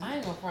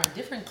Ron,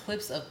 different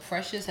clips of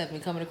Precious have been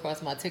coming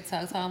across my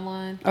TikTok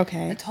timeline.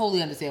 Okay. I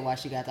totally understand why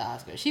she got the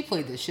Oscar. She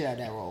played the shit out of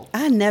that role.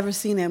 I never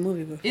seen that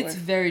movie before. It's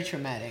very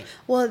traumatic.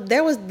 Well,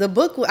 there was the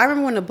book. I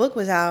remember when the book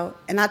was out,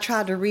 and I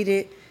tried to read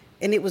it,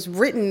 and it was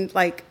written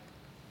like.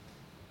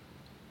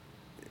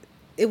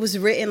 It was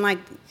written like.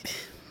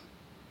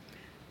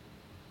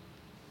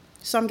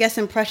 So I'm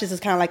guessing Precious is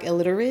kind of like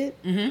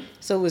illiterate. Mm-hmm.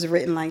 So it was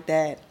written like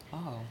that.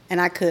 Oh. And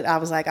I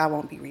was like, I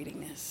won't be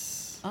reading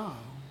this. Oh.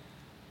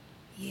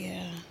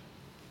 Yeah.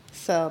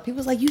 So people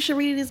was like, you should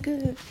read it. It's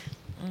good.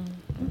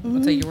 Mm-hmm.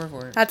 I'll take your word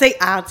for it.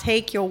 I'll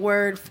take your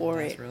word for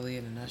That's it. That's really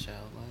in a nutshell.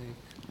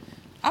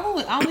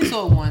 Like, I only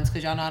saw it once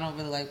because y'all know I don't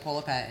really like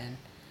Paula Patton.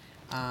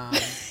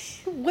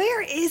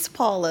 Where is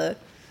Paula?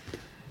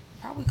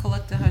 Probably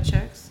collecting her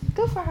checks.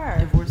 Good for her.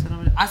 Divorce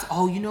settlement.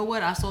 Oh, you know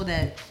what? I saw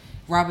that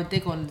Robin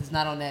Thicke is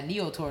not on that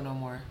Neo tour no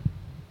more.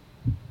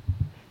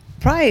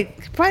 Probably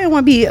don't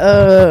want to be.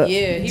 Yeah,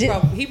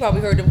 he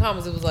probably heard them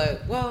comments. It was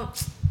like, well,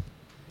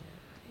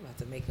 you about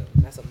to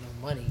mess up no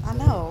money. I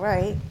know,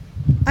 right?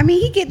 I mean,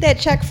 he get that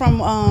check from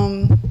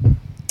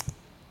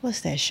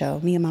what's that show?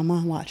 Me and my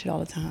mom watch it all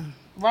the time.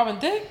 Robin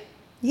Thicke?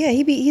 Yeah,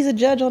 he's a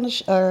judge on the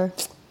show.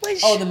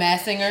 The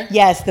Masked Singer?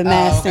 Yes, the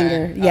Masked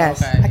Singer.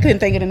 Yes, okay. I couldn't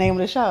think of the name of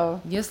the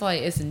show. Just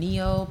like it's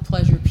Neo,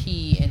 Pleasure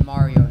P, and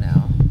Mario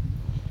now.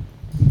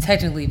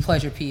 Technically,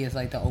 Pleasure P is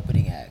like the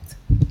opening act.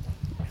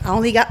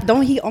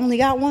 Don't he only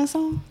got one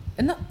song?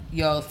 No,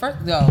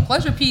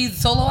 Pleasure P's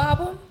solo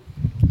album.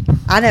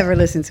 I never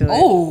listened to it.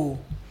 Oh,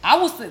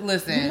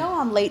 listen. You know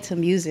I'm late to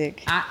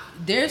music.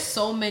 There's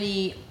so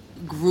many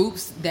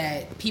groups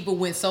that people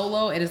went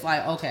solo, and it's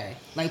like okay,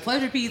 like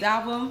Pleasure P's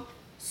album,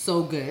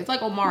 so good. It's like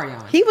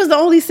Omarion. He was the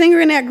only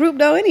singer in that group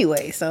though,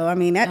 anyway. So I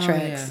mean that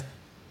tracks.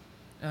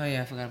 Oh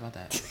yeah, I forgot about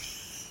that.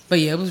 But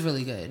yeah, it was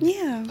really good.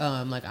 Yeah.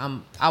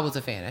 I was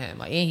a fan of him.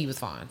 Like, and he was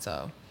fine.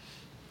 So.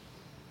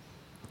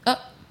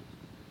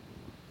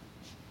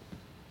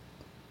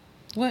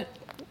 What?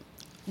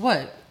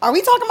 Are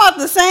we talking about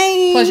the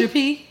same? Pleasure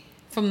P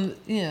from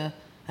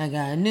I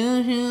got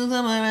new shoes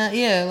on my right.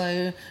 Yeah,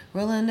 like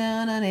rolling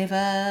down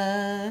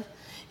 95,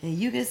 and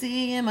you can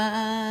see in my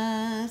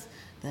eyes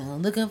that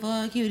I'm looking for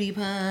a cutie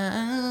pie.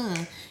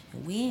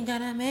 And we ain't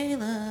gotta make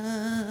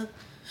love,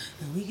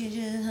 and we can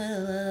just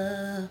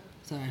huddle up.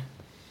 Sorry.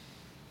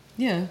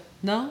 Yeah.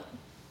 No.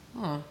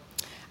 Oh.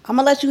 I'm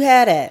gonna let you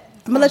have that.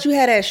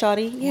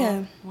 Shawty.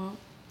 Yeah. Well.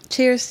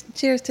 Cheers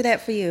to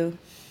that for you.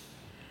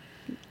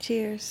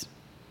 Cheers.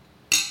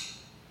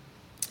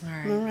 All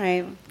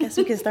right. Guess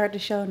we can start the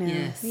show now.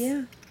 Yes.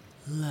 Yeah.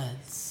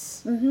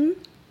 Let's. Mm-hmm. I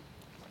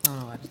don't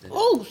know what I just did.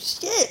 Oh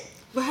shit!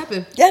 What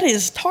happened? That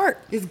is tart.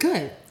 It's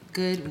good.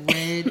 Good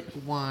red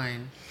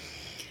wine.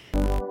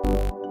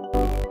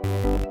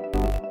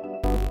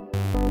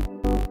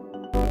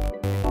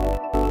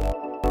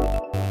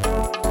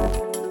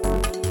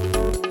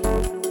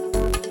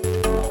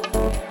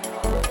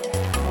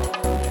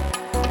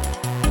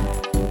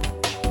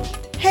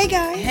 Hey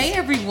guys. Hey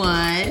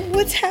everyone.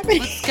 What's happening?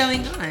 What's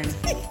going on?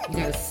 You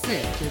gotta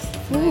sip.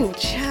 Ooh,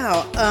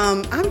 chow.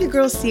 I'm your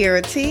girl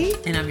Sierra T.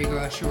 And I'm your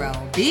girl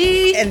Sherelle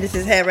B. And this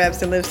is Head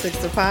Wraps and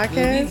Lipsticks, the podcast.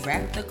 Where we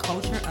wrap the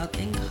culture up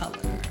in color.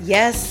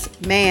 Yes,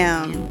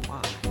 ma'am. And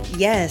wine.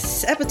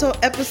 Yes. Got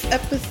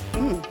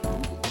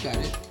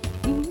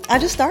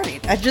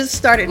it. I just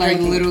started like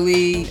drinking.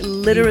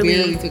 Literally.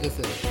 You barely took a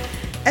sip.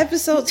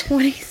 Episode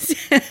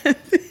 27.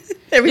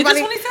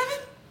 Everybody. Is it 27?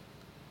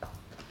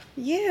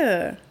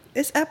 Yeah.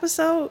 It's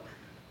episode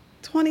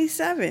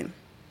 27.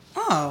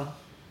 Oh.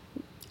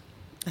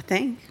 I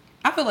think.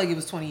 I feel like it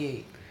was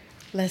 28.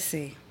 Let's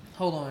see.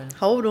 Hold on.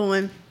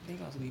 I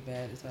think I was be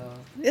bad as hell.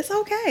 It's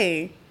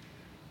okay.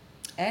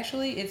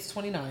 Actually, it's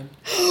 29.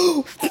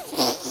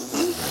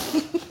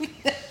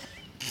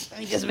 Let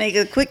me just make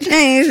a quick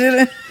change.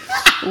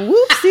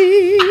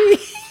 Whoopsie.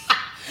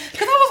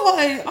 Because I was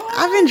like, oh.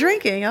 I've been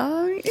drinking,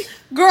 y'all.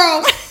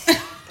 Girl.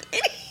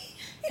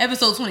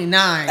 Episode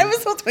 29.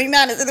 Episode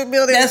 29 is in the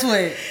building. That's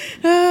what.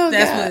 Oh,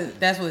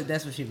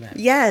 that's what she meant.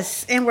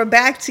 Yes, and we're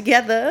back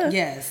together.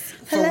 Yes,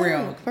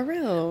 Hello. For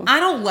real. I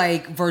don't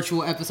like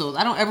virtual episodes.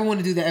 I don't ever want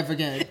to do that ever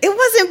again. It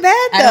wasn't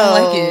bad though. I don't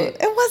like it.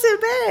 It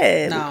wasn't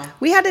bad. No.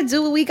 We had to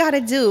do what we got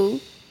to do.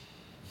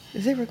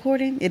 Is it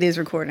recording? It is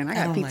recording. I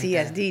got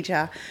PTSD, like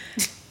child.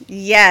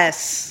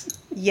 Yes.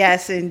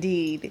 Yes,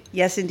 indeed.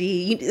 Yes,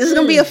 indeed. This is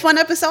going to be a fun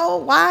episode.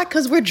 Why?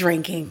 Because we're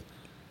drinking.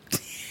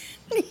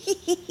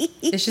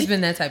 It's just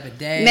been that type of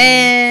day.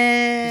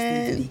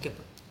 Man. Just need to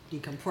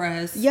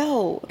decompress.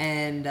 Yo.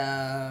 And,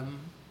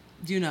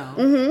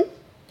 Mm-hmm.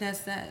 that's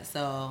that.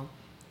 So,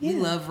 we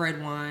love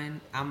red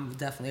wine. I'm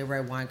definitely a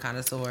red wine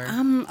connoisseur.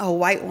 I'm a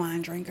white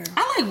wine drinker.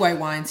 I like white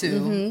wine, too.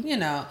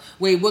 Mm-hmm.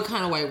 Wait, what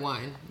kind of white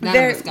wine? Not a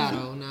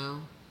Moscato,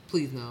 no.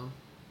 Please, no.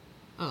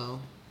 Oh.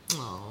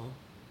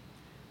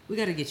 We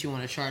got to get you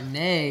on a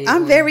Chardonnay.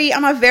 I'm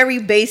a very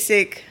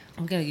basic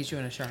I'm gonna get you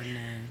in a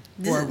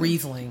Chardonnay or a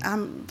Riesling.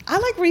 I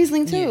like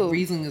Riesling too. Yeah,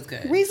 Riesling is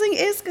good. Riesling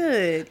is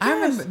good. I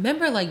Yes.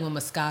 remember like when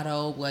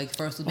Moscato like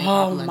first was being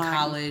popular in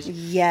college.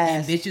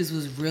 Yes. And bitches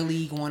was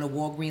really going to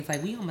Walgreens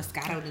like, we on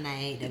Moscato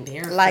tonight. The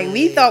barefoot. Like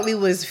we thought we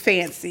was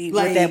fancy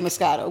Like, with that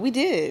Moscato. We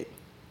did.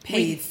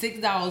 Paid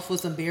 $6 for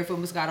some barefoot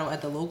Moscato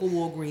at the local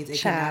Walgreens.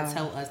 It could not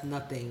tell us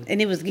nothing.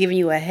 And it was giving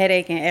you a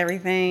headache and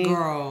everything.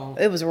 Girl.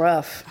 It was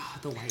rough. Oh,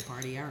 the white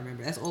party, I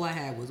remember. That's all I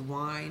had was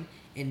wine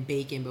and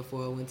bacon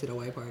before I went to the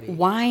white party.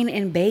 Wine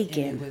and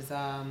bacon.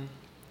 And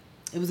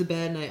it was a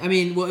bad night. I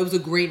mean, well, it was a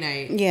great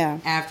night. Yeah.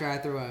 After I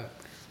threw up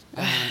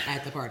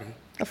at the party.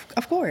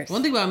 Of course.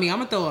 One thing about me, I'm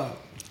gonna throw up.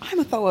 I'm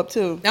gonna throw up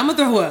too. I'm gonna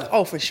throw up.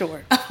 Oh, for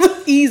sure.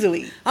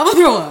 Easily. I'm gonna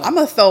throw up. I'm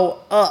gonna throw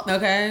up.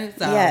 Okay.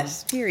 So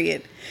Yes.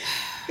 Period.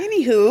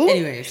 Anywho.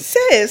 Anyways.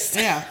 Sis.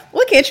 Yeah.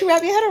 What can't you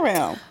wrap your head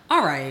around?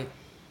 All right.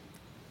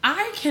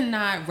 I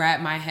cannot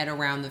wrap my head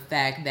around the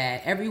fact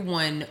that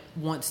everyone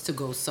wants to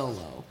go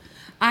solo.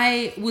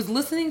 I was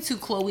listening to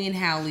Chloe and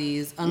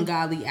Halle's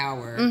Ungodly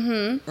Hour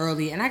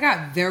early, and I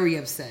got very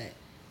upset.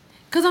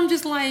 Because I'm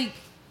just like,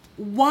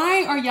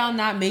 why are y'all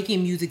not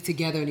making music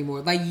together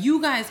anymore? Like,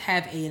 you guys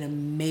have an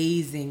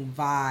amazing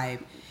vibe.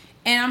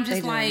 And I'm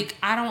just like,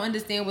 I don't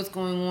understand what's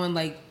going on.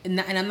 Like, and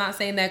I'm not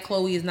saying that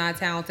Chloe is not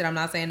talented. I'm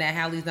not saying that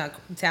Halle's not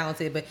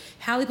talented. But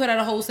Halle put out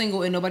a whole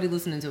single and nobody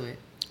listening to it.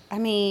 I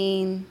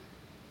mean,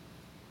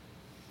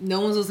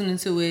 no one's listening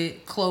to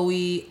it.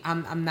 Chloe,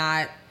 I'm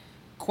not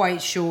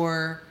quite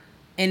sure.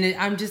 And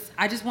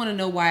I just want to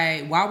know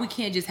why we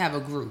can't just have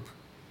a group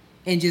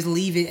and just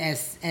leave it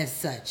as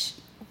such.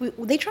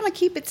 they trying to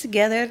keep it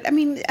together. I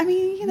mean,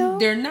 you know,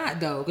 They're not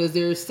though, because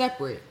they're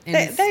separate.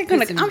 And they're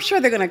gonna. I'm sure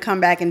they're gonna come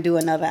back and do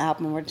another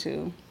album or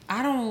two.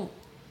 I'm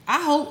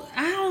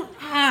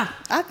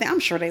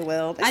sure they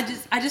will. I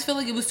just feel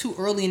like it was too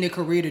early in their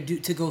career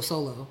to go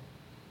solo.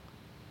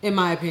 In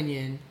my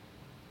opinion,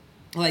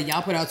 like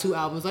y'all put out 2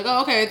 albums, like,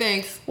 oh, okay,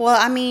 thanks. Well,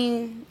 I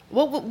mean,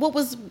 what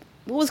was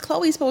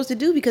Chloe supposed to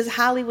do? Because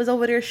Halle was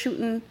over there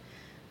shooting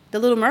The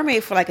Little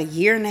Mermaid for like a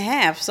year and a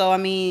half. So I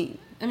mean,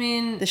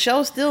 the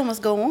show still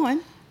must go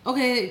on.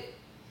 Okay.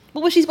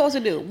 What was she supposed to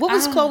do? What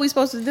was Chloe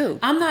supposed to do?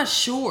 I'm not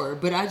sure,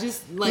 but I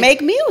just like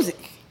make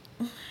music.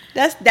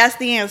 That's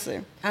the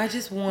answer.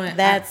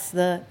 That's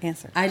the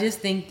answer. I just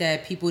think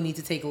that people need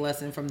to take a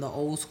lesson from the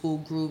old school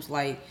groups.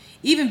 Like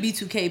even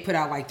B2K put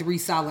out like 3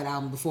 solid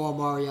albums before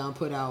Omarion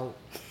put out.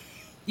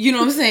 You know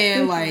what I'm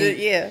saying? Like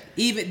yeah.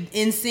 Even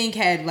NSYNC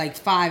had like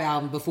 5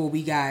 albums before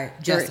we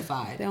got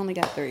Justified. They only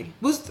got 3.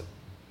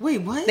 Wait,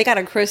 what? They got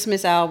a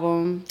Christmas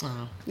album.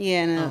 Uh-huh.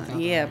 Yeah, no, okay.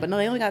 yeah, but no,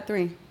 they only got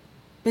 3.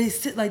 But it's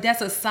still, like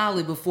that's a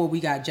solid before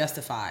we got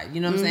Justified. You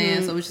know what I'm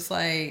saying? So it's just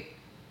like,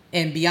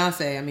 and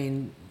Beyonce. I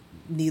mean,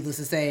 needless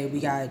to say,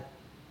 we got.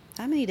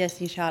 How many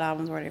Destiny's Child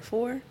albums were there?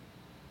 4.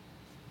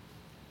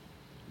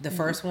 The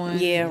first one,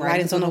 yeah,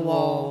 Writings on the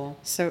Wall,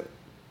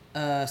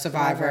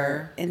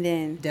 Survivor, and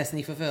then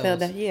Destiny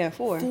Fulfilled.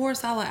 4. 4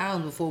 solid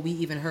albums before we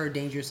even heard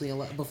Dangerously in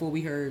Love. Before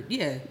we heard,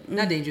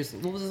 not Dangerously.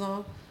 What was the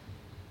song?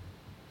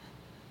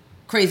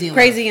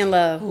 Crazy in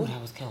Love. Ooh,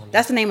 that was killing me.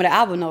 That's the name of the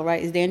album, though,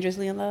 right? Is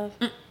Dangerously in Love?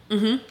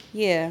 Mm-hmm.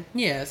 Yeah.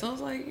 Yeah. So I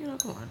was like,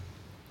 come on.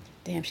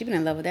 Damn, she been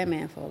in love with that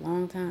man for a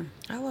long time.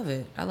 I love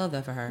it. I love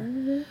that for her.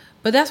 Mm-hmm.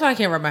 But that's why I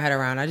can't wrap my head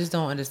around. I just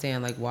don't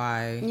understand like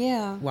why.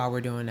 Yeah. Why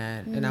we're doing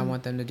that, and I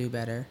want them to do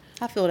better.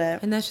 I feel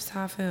that. And that's just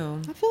how I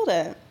feel. I feel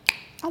that.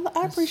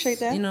 I appreciate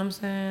that. You know what I'm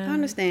saying? I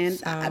understand.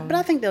 So, but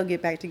I think they'll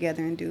get back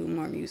together and do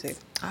more music.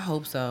 I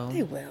hope so.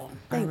 They will.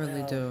 I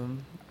really do.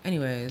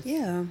 Anyways.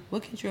 Yeah.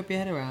 What can you wrap your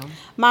head around?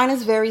 Mine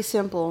is very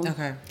simple.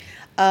 Okay.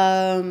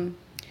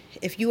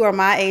 If you are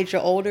my age or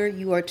older,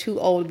 you are too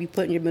old to be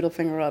putting your middle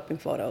finger up in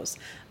photos.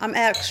 I'm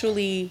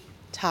actually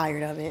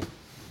tired of it.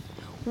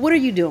 What are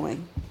you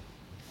doing?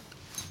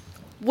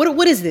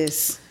 What is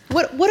this?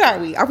 What are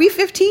we? Are we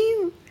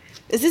 15?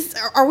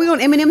 Are we on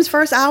Eminem's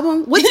first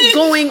album? What's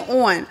going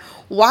on?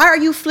 Why are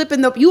you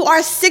flipping you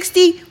are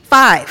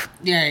 65.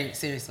 Yeah,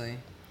 seriously.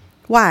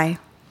 Why?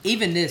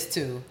 Even this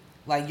too.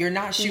 Like you're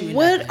not shooting.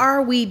 What nothing.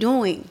 are we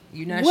doing?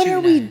 You're not what shooting.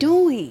 What are we nothing.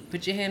 doing?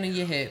 Put your hand on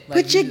your hip.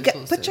 Like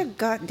put your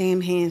goddamn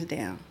hands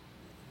down.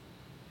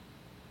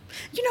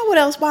 You know what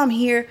else? While I'm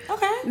here,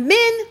 okay.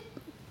 Men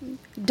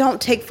don't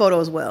take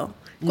photos well.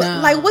 No.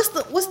 Like what's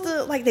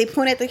the like they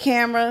point at the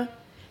camera.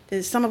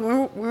 There's some of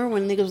them. Remember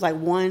when niggas was like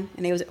 1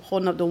 and they was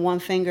holding up the 1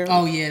 finger?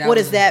 Oh yeah. What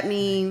does that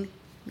mean?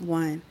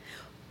 1.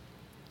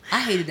 I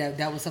hated that.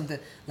 That was something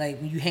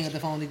like when you hang up the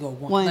phone, they go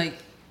 1. 1. Like,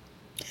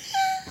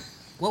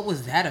 what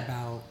was that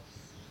about?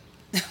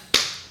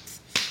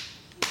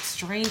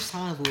 Strange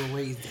times we were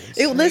raised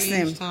in.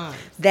 Listen, times.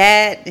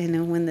 That and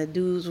then when the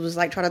dudes was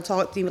like trying to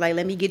talk to you, like,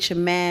 let me get your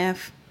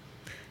math.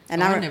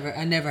 And I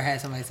never had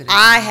somebody say that.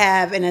 I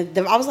have, and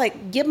I was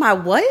like, get my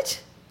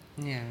what?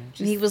 Yeah.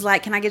 And he was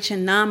like, can I get your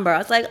number? I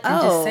was like,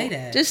 oh, just say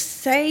that. Just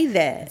say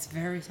that. It's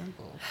very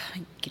simple.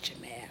 Get your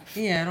math.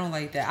 Yeah, I don't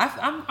like that.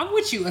 I'm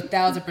with you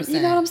 1,000%. You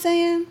know what I'm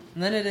saying?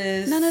 None of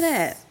this. None of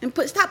that. And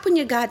stop putting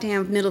your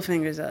goddamn middle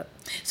fingers up.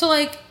 So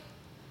like,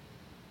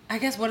 I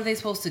guess what are they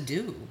supposed to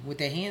do with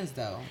their hands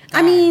though? Guys?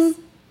 I mean,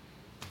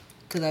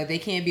 Cause like they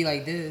can't be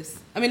like this.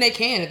 I mean, they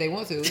can if they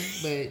want to,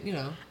 but you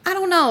know. I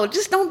don't know.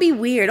 Just don't be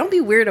weird. Don't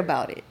be weird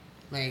about it.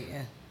 Like,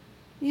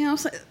 yeah.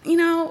 You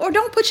know, or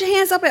don't put your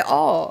hands up at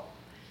all.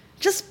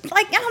 Just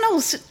like I don't know,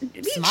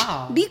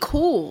 Smile. Be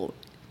cool.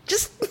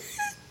 Just.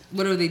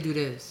 What if they do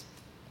this?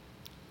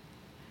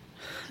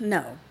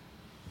 No.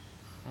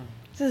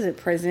 This isn't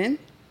prison.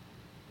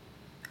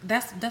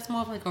 That's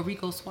more of like a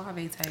Rico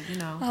Suave type, you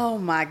know. Oh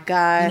my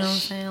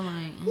gosh. You know what I'm saying?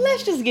 Like,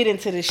 let's just get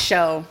into the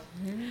show.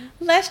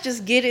 Let's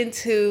just get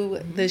into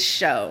the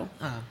show.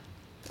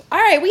 All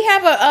right, we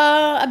have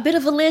a bit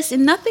of a list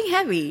and nothing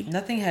heavy.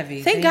 Nothing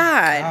heavy. Thank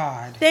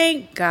God.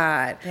 Thank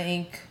God.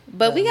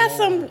 But we got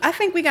Lord. I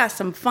think we got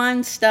some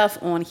fun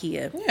stuff on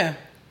here. Yeah.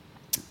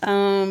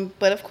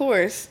 But of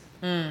course,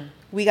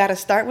 we got to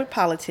start with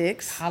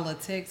politics.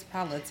 Politics.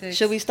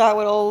 Should we start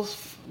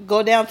with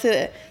go down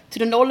to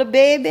the Nola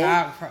baby?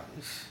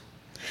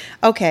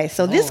 Okay,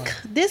 so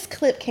this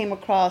clip came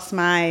across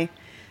my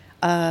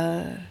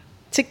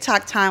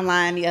TikTok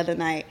timeline the other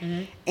night,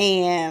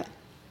 and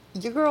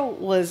your girl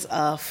was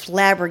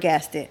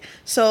flabbergasted.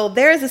 So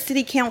there's a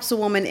city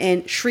councilwoman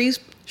in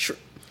Shreveport,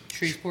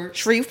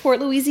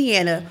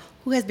 Louisiana,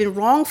 who has been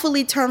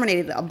wrongfully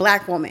terminated, a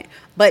black woman,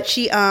 but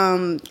she she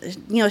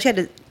had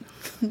to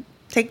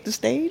take the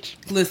stage.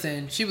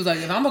 Listen, she was like,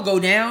 if I'm gonna go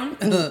down,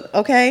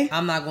 okay,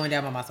 I'm not going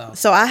down by myself.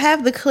 So I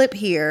have the clip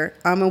here.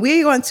 And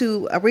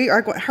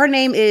her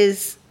name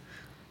is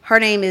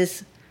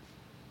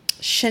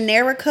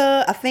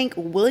Shanerica, I think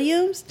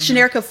Williams.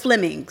 Shanerica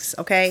Flemings.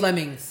 Okay.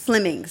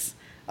 Flemings.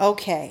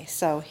 Okay.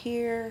 So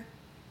here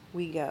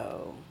we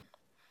go.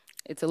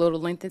 It's a little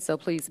lengthy, so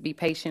please be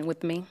patient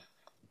with me.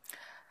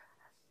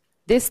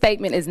 This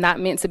statement is not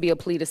meant to be a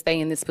plea to stay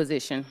in this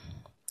position.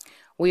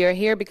 We are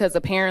here because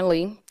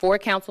apparently 4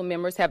 council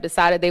members have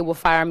decided they will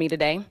fire me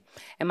today,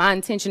 and my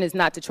intention is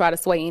not to try to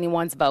sway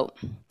anyone's vote.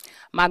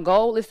 My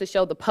goal is to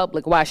show the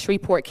public why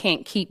Shreveport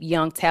can't keep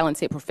young,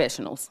 talented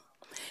professionals.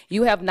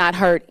 You have not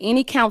heard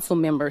any council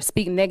member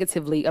speak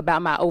negatively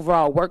about my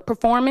overall work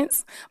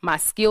performance, my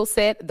skill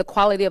set, the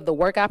quality of the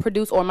work I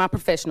produce, or my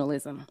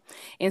professionalism.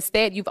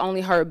 Instead, you've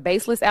only heard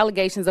baseless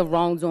allegations of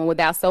wrongdoing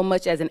without so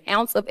much as an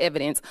ounce of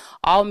evidence,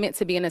 all meant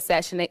to be an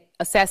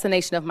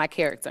assassination of my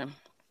character.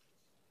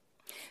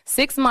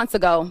 6 months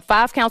ago,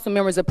 5 council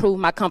members approved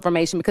my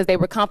confirmation because they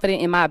were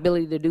confident in my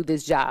ability to do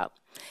this job.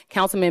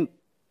 Councilman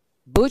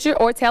Butcher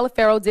or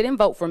Talaferro didn't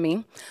vote for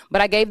me,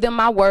 but I gave them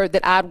my word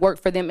that I'd work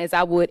for them as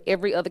I would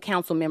every other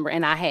council member,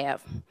 and I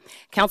have.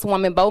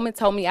 Councilwoman Bowman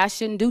told me I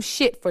shouldn't do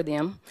shit for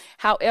them.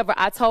 However,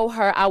 I told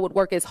her I would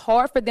work as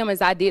hard for them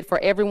as I did for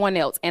everyone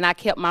else, and I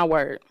kept my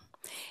word.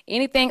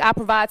 Anything I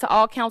provide to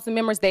all council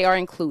members, they are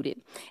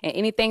included. And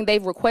anything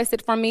they've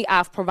requested from me,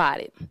 I've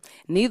provided.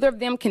 Neither of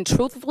them can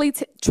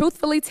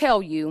truthfully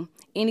tell you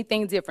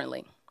anything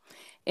differently.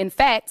 In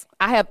fact,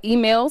 I have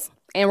emails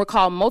and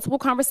recall multiple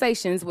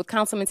conversations with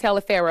Councilman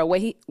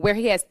Talaferro where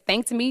he has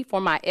thanked me for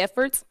my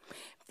efforts,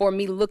 for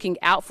me looking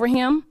out for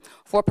him,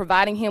 for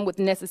providing him with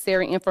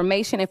necessary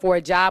information, and for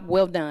a job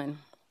well done.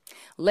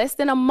 Less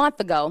than a month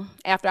ago,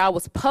 after I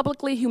was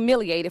publicly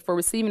humiliated for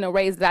receiving a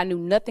raise that I knew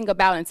nothing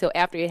about until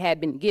after it had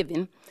been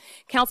given,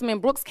 Councilman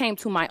Brooks came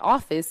to my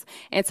office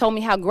and told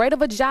me how great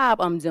of a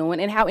job I'm doing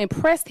and how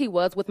impressed he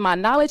was with my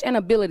knowledge and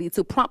ability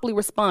to promptly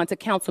respond to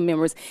council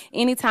members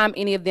anytime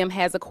any of them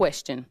has a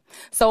question.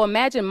 So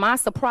imagine my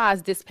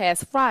surprise this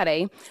past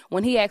Friday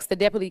when he asked the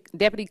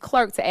deputy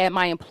clerk to add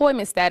my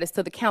employment status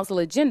to the council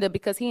agenda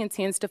because he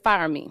intends to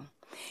fire me.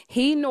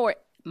 He nor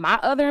my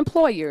other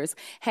employers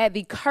had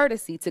the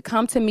courtesy to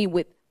come to me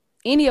with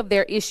any of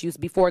their issues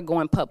before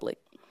going public.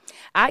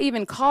 I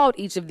even called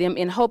each of them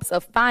in hopes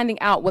of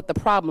finding out what the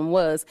problem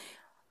was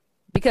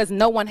because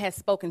no one has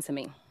spoken to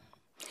me.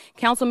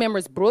 Council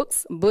members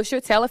Brooks,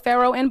 Busher,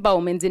 Talaferro, and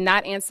Bowman did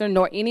not answer,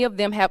 nor have any of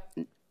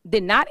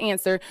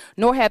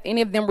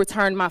them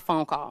returned my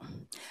phone call.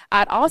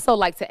 I'd also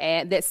like to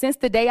add that since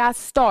the day I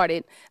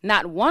started,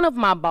 not one of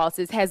my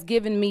bosses has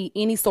given me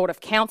any sort of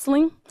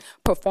counseling,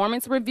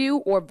 performance review,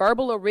 or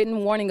verbal or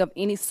written warning of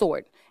any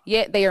sort,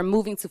 yet they are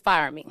moving to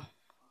fire me.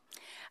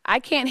 I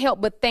can't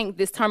help but think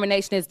this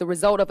termination is the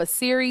result of a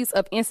series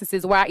of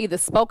instances where I either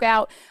spoke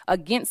out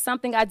against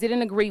something I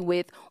didn't agree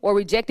with or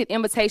rejected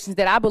invitations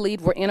that I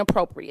believed were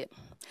inappropriate.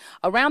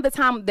 Around the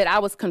time that I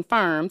was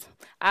confirmed,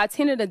 I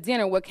attended a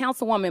dinner where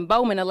Councilwoman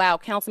Bowman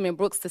allowed Councilman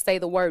Brooks to say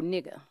the word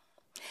nigga.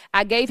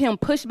 I gave him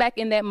pushback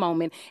in that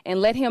moment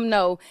and let him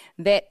know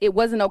that it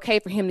wasn't okay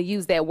for him to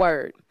use that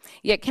word.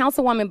 Yet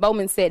Councilwoman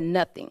Bowman said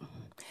nothing.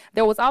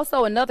 There was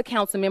also another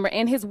council member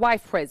and his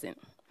wife present.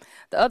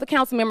 The other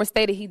council member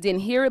stated he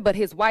didn't hear it, but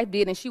his wife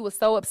did, and she was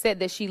so upset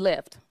that she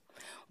left.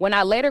 When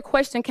I later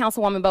questioned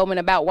Councilwoman Bowman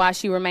about why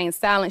she remained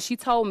silent, she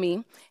told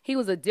me he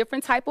was a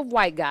different type of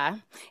white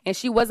guy, and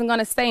she wasn't going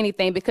to say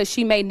anything because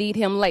she may need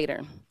him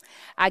later.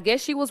 I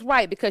guess she was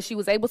right because she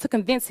was able to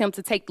convince him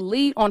to take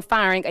lead on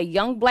firing a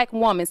young black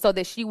woman so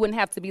that she wouldn't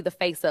have to be the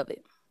face of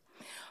it.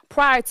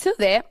 Prior to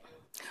that,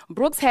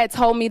 Brooks had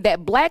told me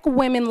that black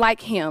women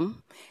like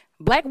him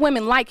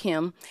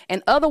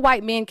and other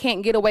white men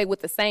can't get away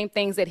with the same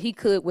things that he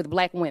could with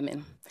black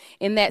women.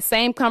 In that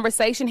same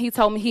conversation, he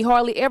told me he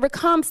hardly ever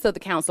comes to the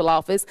council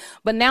office,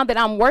 but now that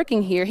I'm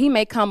working here, he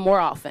may come more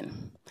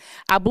often.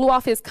 I blew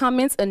off his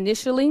comments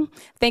initially,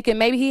 thinking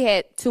maybe he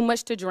had too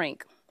much to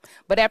drink.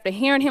 But after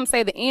hearing him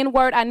say the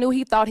N-word, I knew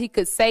he thought he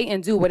could say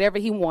and do whatever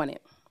he wanted.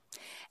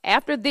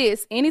 After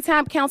this,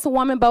 anytime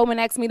Councilwoman Bowman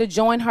asked me to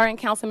join her and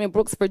Councilman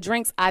Brooks for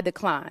drinks, I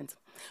declined.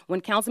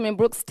 When Councilman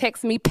Brooks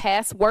texted me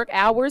past work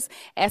hours,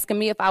 asking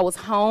me if I was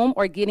home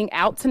or getting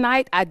out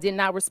tonight, I did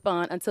not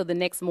respond until the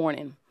next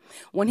morning.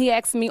 When he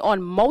asked me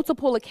on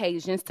multiple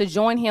occasions to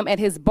join him at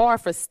his bar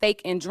for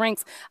steak and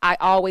drinks, I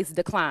always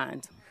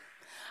declined.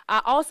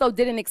 I also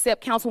didn't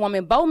accept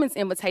Councilwoman Bowman's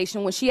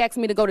invitation when she asked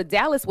me to go to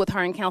Dallas with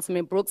her and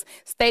Councilman Brooks,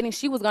 stating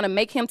she was going to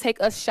make him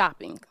take us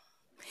shopping.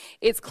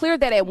 It's clear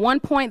that at one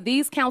point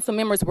these council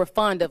members were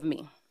fond of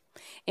me.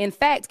 In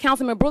fact,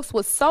 Councilman Brooks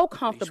was so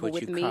comfortable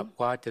with me.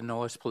 Quiet the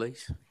noise,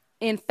 please.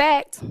 In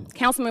fact,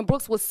 Councilman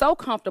Brooks was so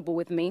comfortable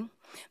with me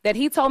that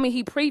he told me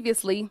he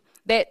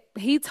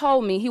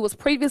was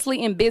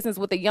previously in business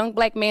with a young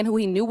black man who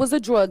he knew was a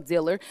drug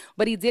dealer,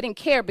 but he didn't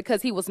care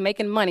because he was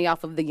making money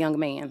off of the young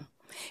man.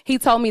 He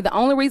told me the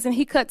only reason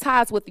he cut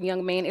ties with the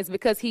young man is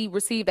because he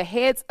received a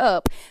heads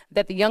up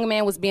that the young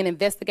man was being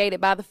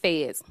investigated by the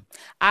feds.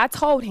 I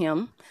told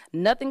him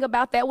nothing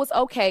about that was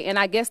okay, and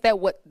I guess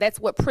that's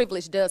what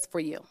privilege does for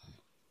you.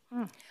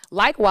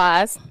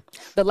 Likewise,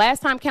 the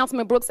last time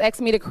Councilman Brooks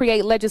asked me to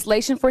create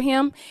legislation for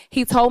him,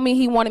 he told me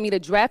he wanted me to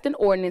draft an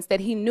ordinance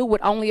that he knew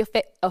would only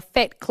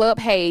affect Club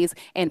Hayes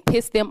and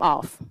piss them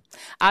off.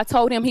 I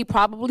told him he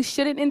probably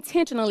shouldn't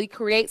intentionally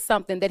create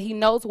something that he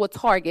knows will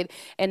target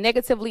and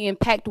negatively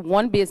impact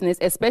one business,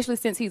 especially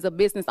since he's a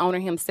business owner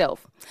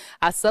himself.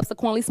 I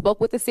subsequently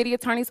spoke with the city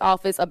attorney's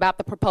office about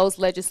the proposed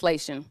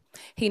legislation.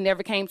 He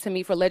never came to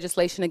me for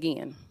legislation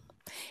again.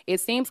 It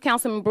seems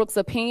Councilman Brooks'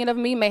 opinion of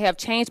me may have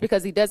changed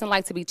because he doesn't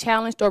like to be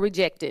challenged or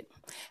rejected.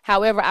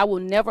 However, I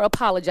will never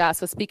apologize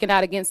for speaking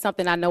out against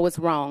something I know is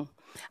wrong.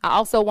 I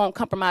also won't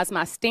compromise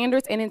my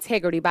standards and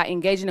integrity by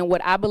engaging in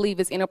what I believe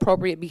is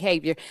inappropriate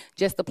behavior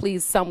just to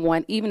please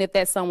someone, even if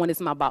that someone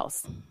is my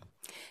boss.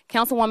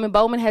 Councilwoman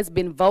Bowman has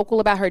been vocal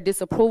about her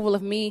disapproval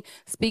of me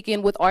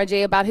speaking with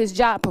RJ about his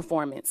job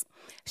performance.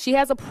 She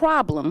has a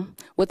problem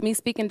with me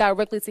speaking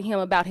directly to him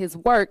about his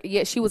work,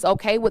 yet she was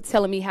okay with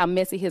telling me how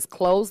messy his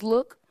clothes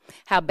look,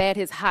 how bad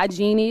his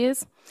hygiene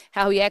is,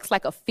 how he acts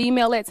like a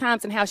female at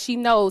times, and how she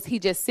knows he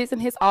just sits in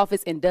his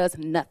office and does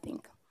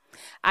nothing.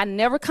 I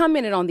never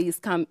commented on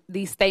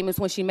these statements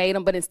when she made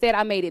them, but instead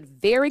I made it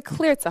very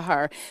clear to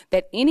her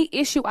that any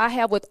issue I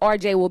have with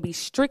RJ will be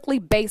strictly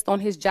based on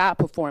his job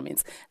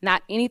performance,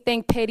 not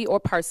anything petty or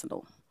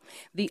personal.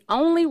 The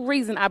only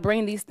reason I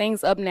bring these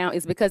things up now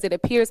is because it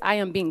appears I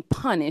am being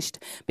punished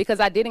because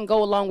I didn't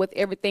go along with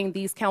everything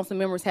these council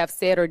members have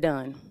said or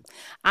done.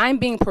 I'm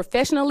being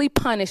professionally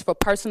punished for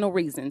personal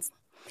reasons.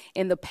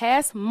 In the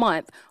past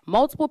month,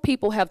 multiple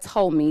people have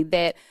told me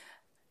that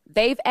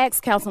they've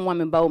asked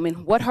Councilwoman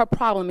Bowman what her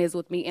problem is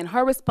with me, and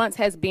her response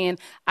has been,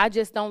 "I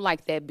just don't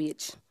like that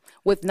bitch,"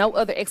 with no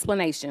other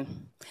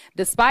explanation.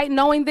 Despite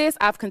knowing this,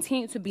 I've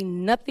continued to be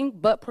nothing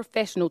but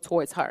professional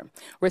towards her,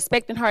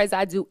 respecting her as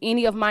I do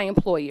any of my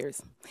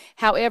employers.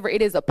 However,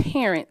 it is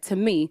apparent to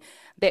me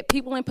that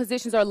people in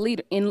positions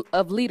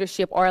of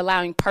leadership are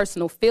allowing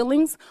personal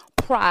feelings,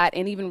 pride,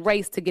 and even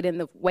race to get in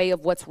the way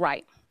of what's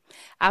right.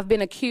 I've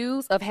been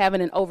accused of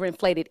having an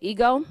overinflated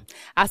ego.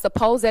 I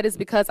suppose that is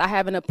because I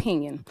have an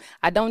opinion.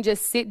 I don't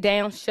just sit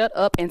down, shut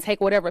up, and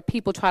take whatever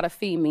people try to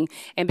feed me.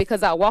 And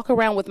because I walk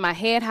around with my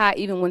head high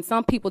even when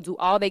some people do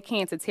all they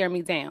can to tear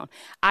me down.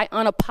 I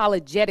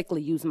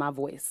unapologetically use my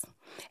voice.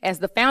 As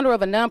the founder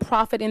of a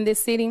nonprofit in this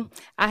city,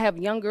 I have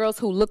young girls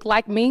who look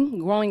like me,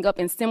 growing up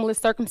in similar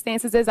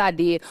circumstances as I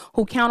did,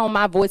 who count on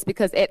my voice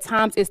because at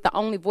times it's the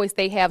only voice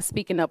they have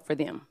speaking up for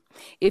them.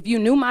 If you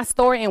knew my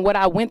story and what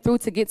I went through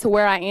to get to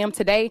where I am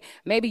today,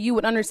 maybe you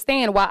would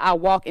understand why I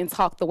walk and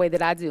talk the way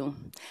that I do.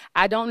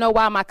 I don't know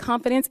why my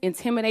confidence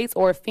intimidates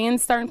or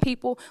offends certain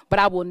people, but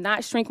I will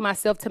not shrink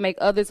myself to make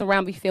others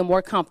around me feel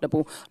more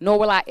comfortable, nor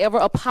will I ever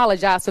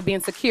apologize for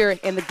being secure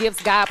in the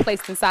gifts God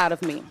placed inside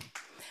of me.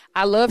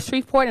 I love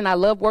Shreveport and I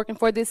love working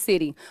for this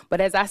city, but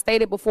as I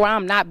stated before,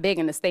 I'm not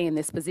begging to stay in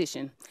this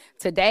position.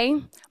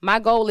 Today, my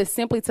goal is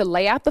simply to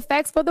lay out the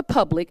facts for the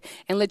public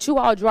and let you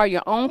all draw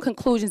your own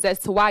conclusions as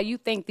to why you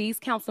think these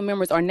council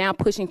members are now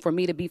pushing for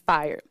me to be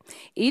fired.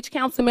 Each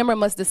council member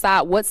must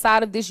decide what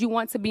side of this you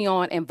want to be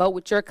on and vote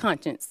with your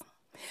conscience.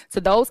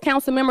 To those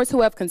council members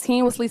who have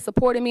continuously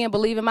supported me and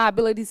believe in my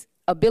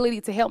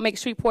ability to help make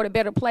Shreveport a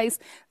better place,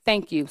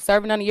 thank you.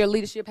 Serving under your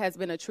leadership has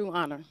been a true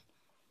honor.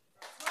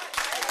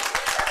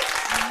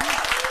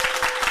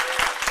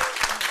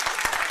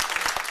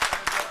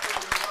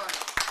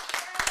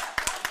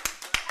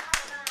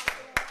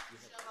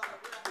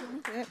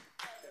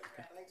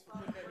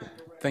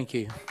 Thank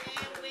you.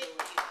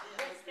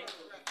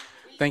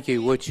 Thank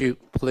you. Would you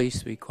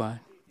please be quiet?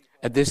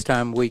 At this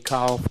time, we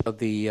call for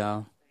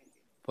the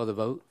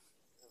vote.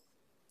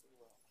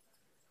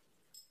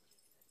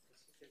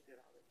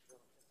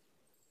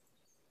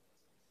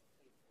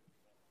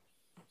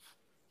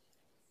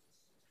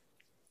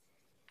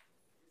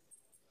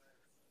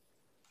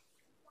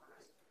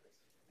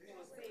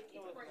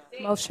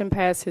 Motion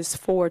passes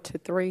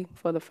 4-3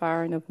 for the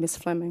firing of Ms.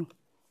 Fleming.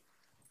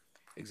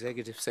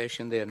 Executive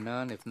session, there are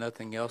none. If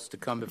nothing else to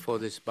come before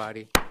this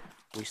body,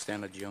 we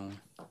stand adjourned.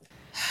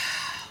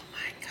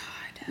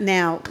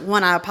 Now,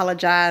 one, I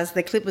apologize.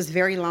 The clip was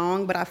very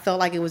long, but I felt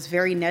like it was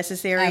very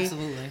necessary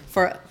Absolutely.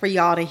 for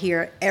y'all to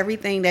hear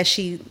everything that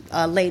she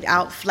laid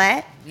out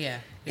flat. Yeah.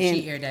 And-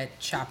 She aired that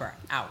chopper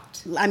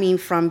out. I mean,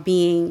 from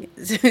being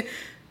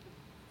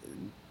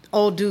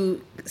old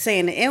dude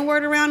saying the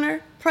N-word around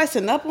her,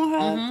 pressing up on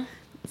her,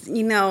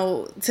 you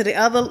know, to the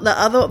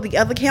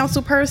other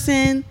council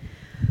person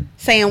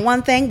saying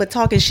one thing but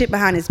talking shit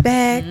behind his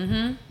back.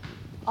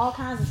 All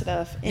kinds of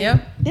stuff. And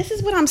Yep. this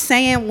is what I'm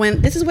saying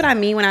this is what I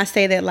mean when I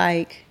say that,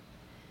 like,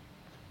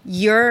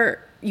 you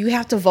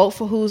have to vote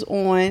for who's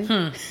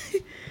on.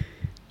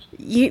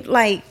 You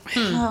like,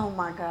 oh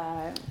my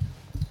God.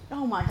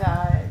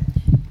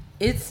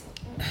 It's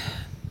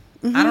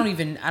I don't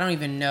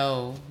even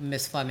know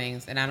Miss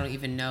Fleming's, and I don't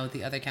even know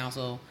the other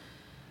council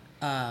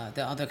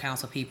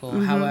people.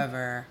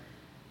 However,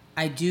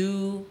 I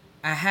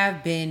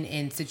have been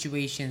in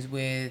situations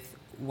with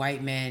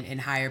white men in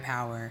higher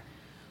power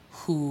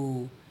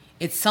who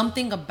it's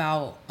something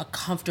about a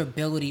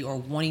comfortability or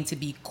wanting to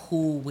be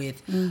cool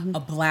with a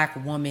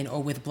black woman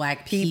or with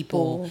black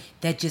people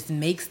that just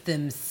makes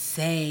them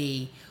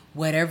say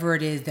whatever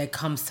it is that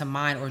comes to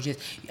mind. Or just,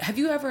 have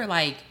you ever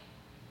like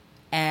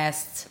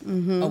asked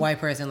a white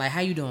person, like,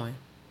 how you doing?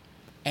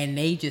 And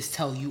they just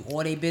tell you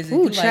all their business.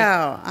 Ooh, You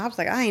child. I was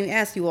like, I ain't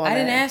ask you all that. I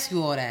didn't ask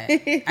you all that.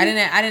 I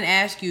didn't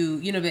ask you,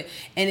 you know, but,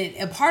 and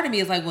a part of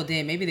me is like, well,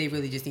 then maybe they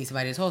really just need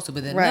somebody to talk to.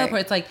 But then another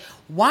part, it's like,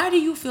 why do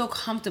you feel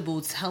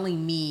comfortable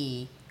telling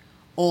me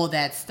all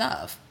that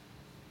stuff?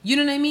 You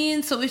know what I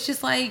mean? So it's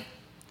just like,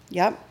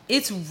 Yep.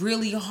 it's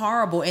really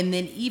horrible. And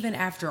then even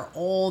after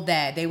all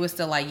that, they were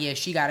still like, yeah,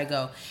 she got to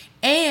go.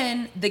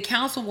 And the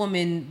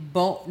councilwoman,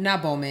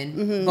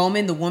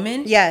 Bowman, the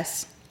woman.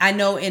 Yes. I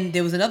know, and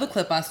there was another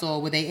clip I saw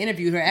where they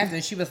interviewed her after,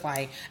 and she was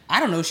like, I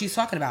don't know what she's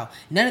talking about.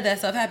 None of that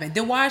stuff happened.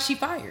 Then why is she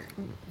fired?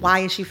 Why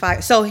is she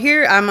fired? So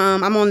here I'm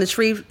on the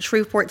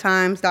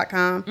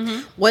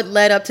ShreveportTimes.com. What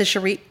led up to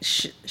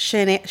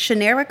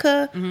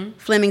Shanerica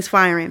Fleming's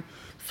firing?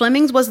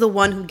 Flemings was the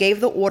one who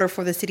gave the order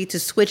for the city to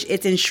switch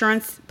its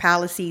insurance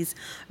policies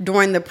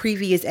during the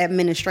previous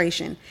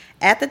administration.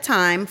 At the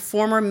time,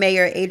 former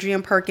Mayor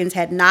Adrian Perkins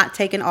had not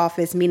taken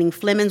office, meaning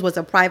Flemings was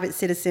a private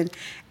citizen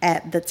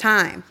at the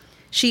time.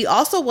 She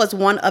also was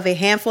one of a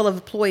handful of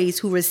employees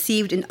who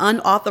received an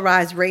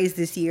unauthorized raise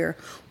this year,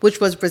 which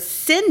was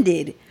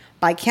rescinded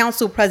by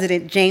Council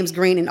President James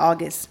Green in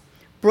August.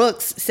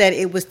 Brooks said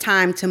it was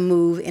time to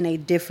move in a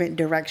different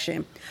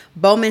direction.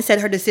 Bowman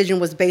said her decision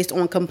was based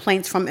on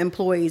complaints from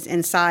employees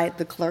inside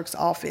the clerk's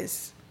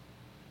office.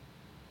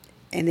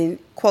 And then,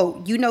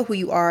 quote, you know who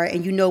you are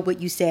and you know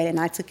what you said, and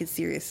I took it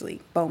seriously,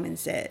 Bowman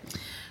said.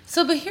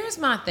 So, but here's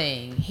my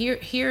thing.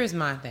 Here is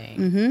my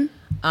thing.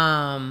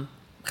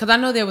 Because I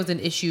know there was an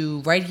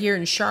issue right here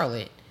in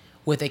Charlotte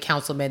with a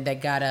councilman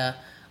that got a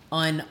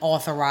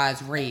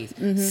unauthorized raise.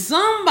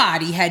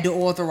 Somebody had to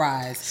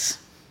authorize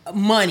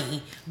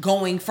money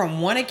going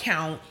from one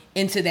account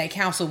into that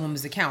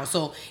councilwoman's account.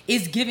 So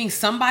it's giving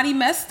somebody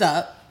messed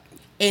up,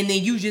 and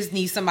then you just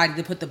need somebody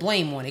to put the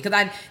blame on it.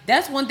 Because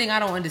that's one thing I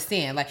don't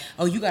understand. Like,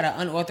 oh, you got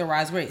an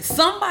unauthorized raise.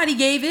 Somebody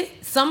gave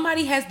it.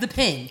 Somebody has the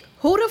pen.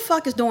 Who the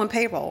fuck is doing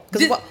payroll?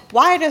 Because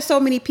why are there so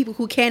many people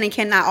who can and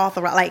cannot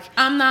authorize? Like,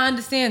 I'm not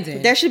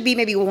understanding. There should be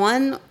maybe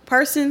one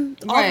person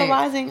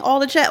authorizing all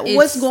the check.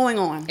 What's going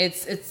on?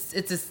 It's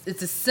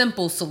a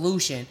simple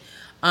solution.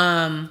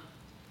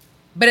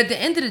 But at the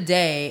end of the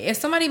day, if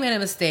somebody made a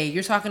mistake,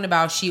 you're talking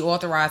about she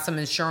authorized some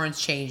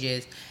insurance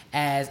changes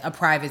as a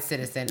private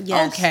citizen.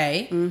 Yes.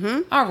 Okay.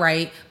 All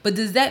right. But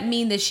does that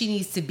mean that she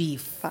needs to be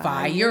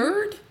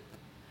fired?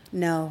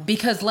 No.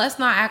 Because let's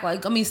not act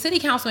like, I mean, city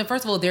councilmen,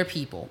 first of all, they're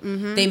people.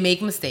 They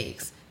make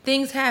mistakes.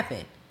 Things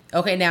happen.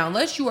 Okay, now,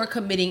 unless you are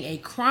committing a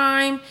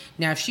crime,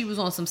 now if she was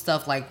on some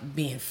stuff like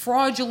being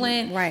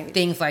fraudulent,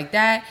 things like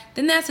that,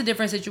 then that's a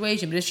different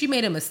situation. But if she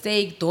made a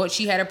mistake, thought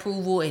she had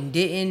approval and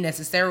didn't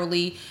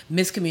necessarily,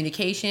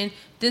 miscommunication,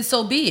 then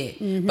so be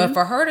it. But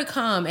for her to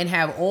come and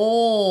have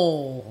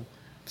all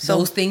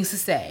those things to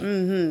say,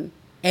 and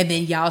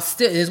then y'all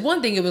still, there's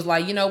one thing, it was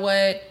like, you know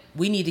what?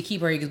 We need to keep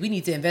her here because we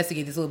need to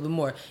investigate this a little bit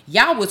more.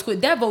 Y'all was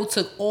quick. That vote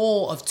took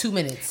all of 2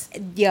 minutes.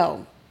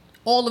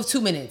 All of 2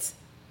 minutes.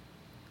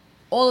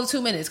 All of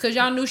 2 minutes, because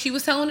y'all knew she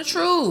was telling the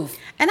truth.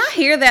 And I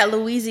hear that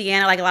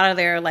Louisiana, like a lot of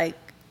their, like,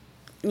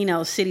 you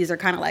know, cities are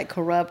kind of like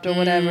corrupt or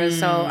whatever.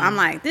 So I'm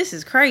like, this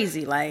is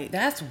crazy. Like,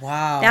 that's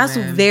wild. That's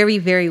man. very,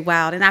 very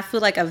wild. And I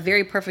feel like a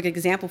very perfect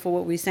example for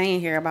what we're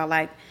saying here about,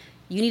 like,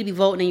 you need to be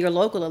voting in your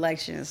local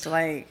elections.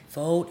 Like,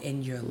 vote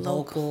in your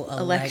local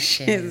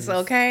elections.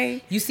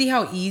 Okay. You see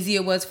how easy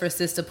it was for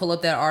sis to pull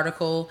up that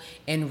article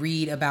and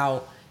read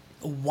about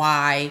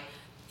why,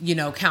 you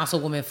know,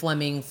 Councilwoman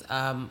Flemings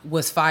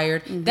was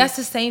fired. That's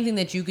the same thing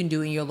that you can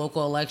do in your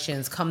local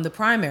elections come the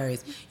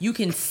primaries. You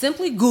can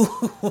simply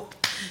Google.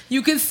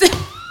 You can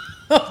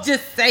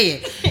just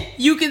say it.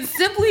 You can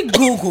simply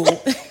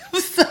Google.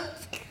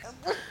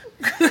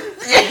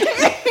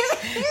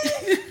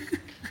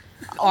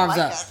 Arms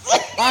up.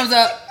 Arms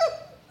up.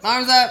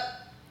 Arms up.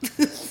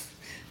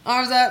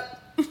 Arms up.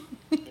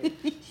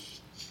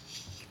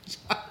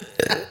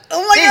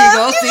 Oh my There God. you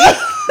go. See?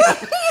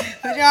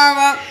 Put your arm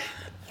up.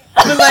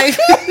 But like,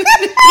 Too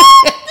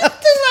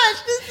much.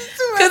 This is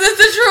too much. because it's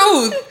the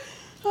truth.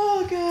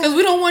 Oh God. Because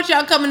we don't want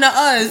y'all coming to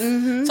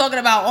us talking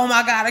about, oh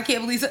my God, I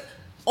can't believe it.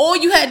 All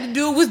you had to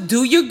do was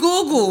do your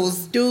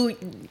Googles. Dude,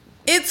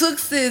 It took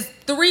sis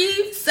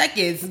 3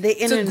 seconds The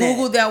to internet.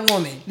 Google that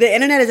woman. the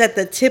internet is at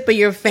the tip of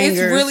your fingers.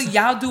 It's really,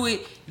 y'all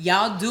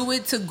do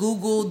it to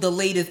Google the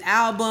latest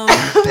album,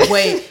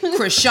 what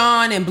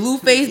Krishan and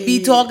Blueface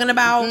be talking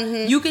about.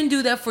 You can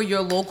do that for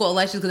your local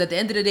elections because at the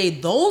end of the day,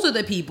 those are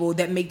the people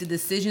that make the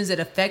decisions that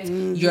affect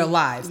your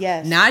lives.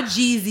 Yes. Not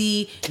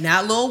Jeezy,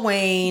 not Lil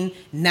Wayne,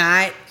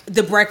 not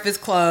The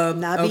Breakfast Club.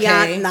 Not okay?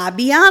 Beyonce. Not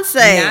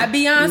Beyonce. Not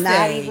Beyonce.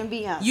 Not even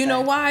Beyonce. You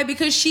know why?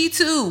 Because she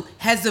too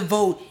has to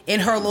vote in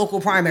her local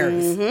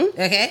primaries.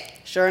 Okay?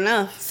 Sure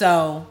enough.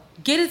 So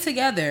get it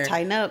together.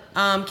 Tighten up.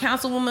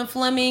 Councilwoman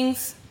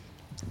Flemings,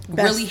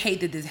 really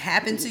hate that this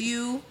happened to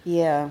you.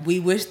 Yeah. We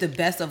wish the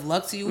best of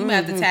luck to you. We might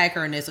have to tag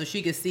her in this so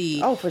she can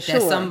see Oh, for that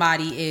sure.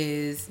 somebody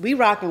is. We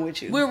rocking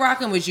with you. We're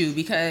rocking with you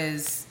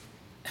because,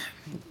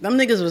 Them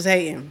niggas was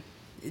hating.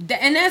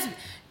 and that's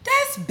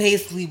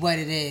basically what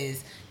it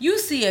is. You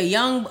see a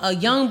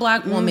young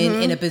black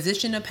woman in a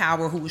position of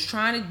power who was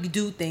trying to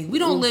do things. We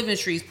don't live in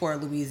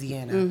Shreveport,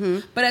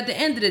 Louisiana, but at the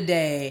end of the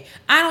day,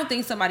 I don't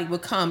think somebody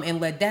would come and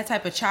let that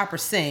type of chopper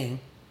sing.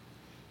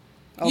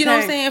 You know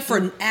what I'm Okay. saying?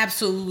 For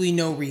absolutely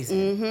no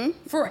reason.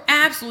 For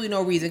absolutely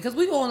no reason. Because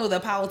we all know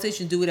that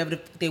politicians do whatever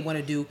they want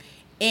to do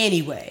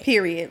anyway.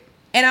 Period.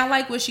 And I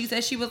like what she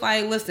said. She was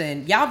like,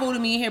 listen, y'all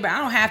voted me in here, but I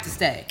don't have to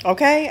stay.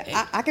 Okay?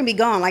 I can be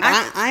gone. Like,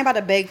 I ain't about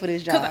to beg for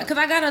this job. Because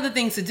I got other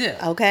things to do.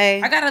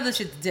 Okay? I got other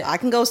shit to do. I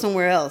can go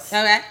somewhere else.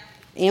 Okay?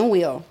 And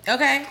will.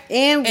 Okay?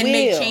 And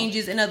make will.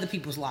 changes in other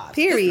people's lives.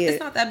 Period. It's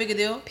not that big a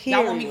deal.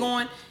 Y'all want me Period.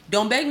 going?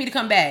 Don't beg me to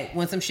come back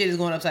when some shit is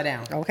going upside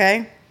down.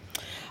 Okay?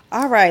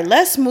 All right.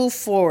 Let's move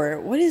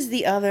forward. What is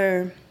the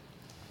other...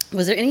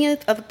 Was there any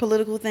other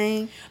political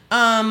thing?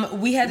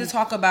 We had to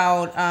talk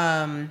about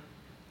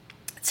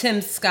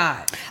Tim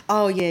Scott.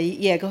 Oh, yeah.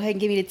 Yeah. Go ahead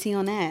and give me the tea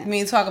on that. I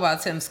mean, talk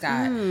about Tim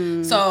Scott.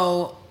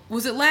 So,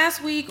 was it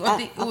last week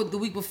or the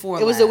week before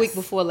It was last? the week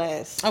before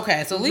last.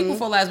 Okay, so the week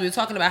before last, we were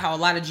talking about how a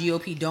lot of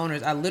GOP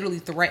donors are literally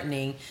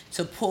threatening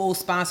to pull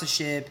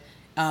sponsorship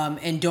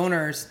and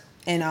donors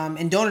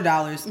and donor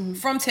dollars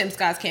from Tim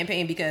Scott's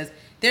campaign because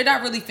they're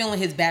not really feeling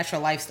his bachelor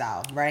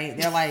lifestyle, right?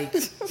 They're like,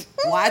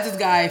 why is this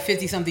guy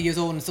 50-something years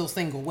old and still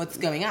single? What's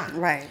going on?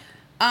 Right.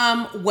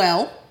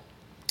 Well,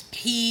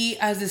 he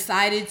has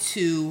decided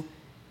to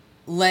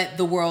let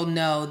the world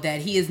know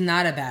that he is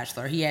not a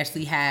bachelor. He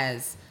actually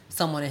has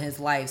someone in his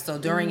life. So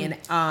during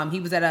he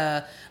was at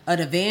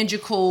an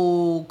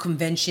evangelical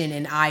convention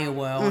in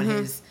Iowa on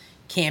his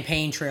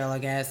campaign trail, I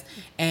guess,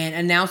 and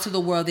announced to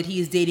the world that he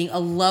is dating a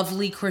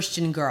lovely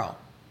Christian girl.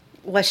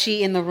 Was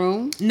she in the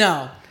room?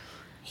 No,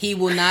 he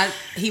will not.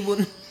 He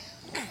will.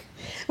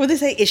 What did they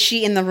say? Is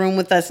she in the room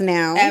with us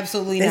now?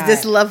 Absolutely not. Is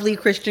this lovely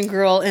Christian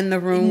girl in the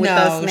room with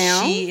us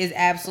now? No, she is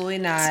absolutely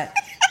not.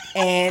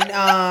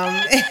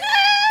 And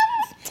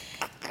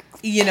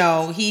you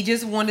know, he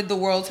just wanted the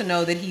world to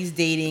know that he's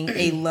dating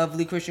a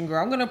lovely Christian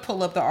girl. I'm going to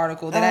pull up the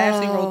article that I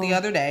actually wrote the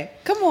other day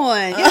Come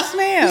on. Yes,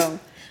 ma'am.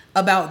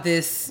 about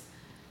this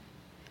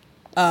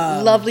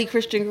Lovely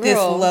Christian girl. this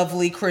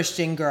lovely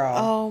Christian girl.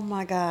 Oh,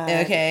 my God.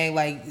 Okay,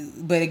 like,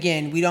 but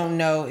again, we don't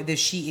know that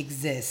she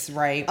exists,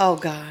 right? Oh,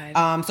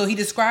 God. So he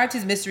described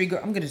his mystery girl.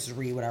 I'm going to just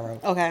read what I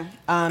wrote.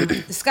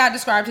 Okay. Scott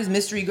described his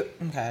mystery.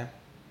 Okay.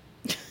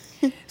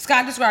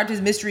 Scott described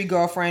his mystery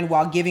girlfriend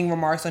while giving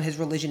remarks on his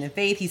religion and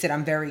faith. He said,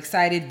 "I'm very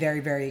excited, very,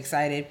 very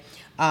excited."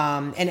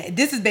 And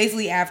this is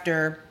basically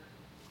after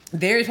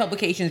various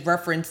publications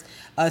referenced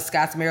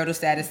Scott's marital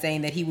status,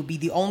 saying that he would be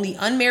the only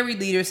unmarried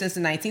leader since the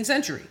 19th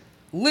century.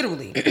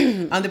 Literally.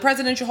 The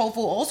presidential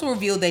hopeful also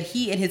revealed that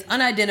he and his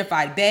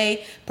unidentified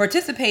bae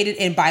participated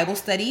in Bible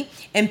study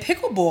and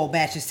pickleball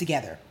matches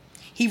together.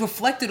 He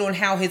reflected on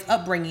how his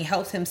upbringing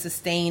helped him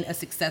sustain a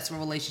successful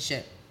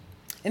relationship.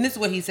 And this is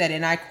what he said,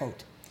 and I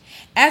quote,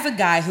 "As a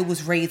guy who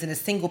was raised in a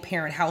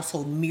single-parent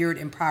household mirrored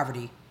in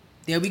poverty,"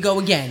 there we go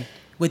again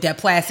with that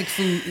plastic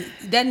food.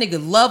 That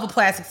nigga love a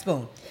plastic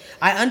spoon.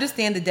 "I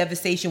understand the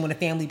devastation when a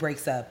family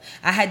breaks up.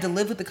 I had to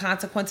live with the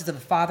consequences of a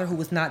father who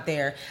was not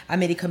there. I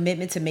made a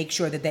commitment to make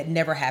sure that that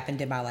never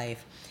happened in my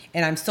life.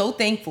 And I'm so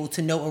thankful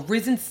to know a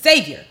risen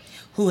Savior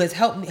who has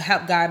helped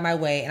guide my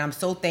way. And I'm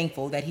so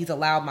thankful that he's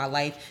allowed my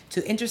life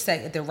to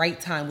intersect at the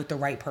right time with the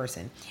right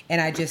person.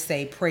 And I just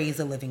say, praise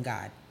the living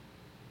God."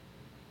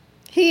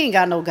 He ain't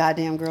got no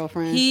goddamn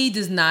girlfriend. He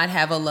does not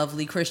have a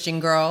lovely Christian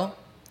girl.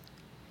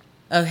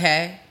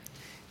 Okay.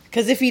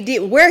 Because if he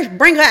did,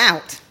 bring her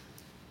out.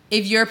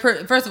 If you're,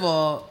 first of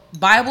all,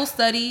 Bible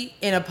study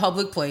in a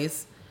public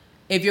place.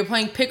 If you're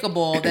playing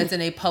pickleball, that's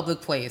in a public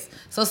place.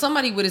 So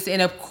somebody would have said,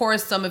 and of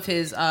course some of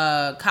his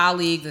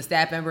colleagues and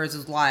staff members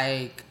was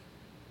like,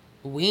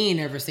 we ain't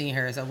never seen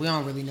her, so we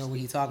don't really know what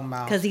he's talking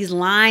about. Because he's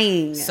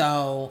lying.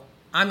 So,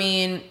 I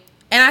mean,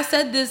 And I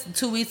said this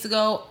 2 weeks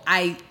ago.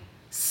 I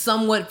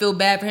somewhat feel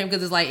bad for him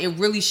because it's like it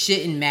really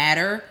shouldn't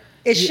matter.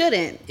 It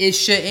shouldn't. It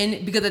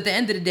shouldn't, because at the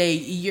end of the day,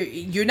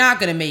 you're not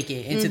gonna make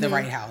it into the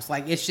right house.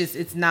 Like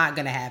it's not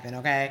gonna happen.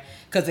 Okay?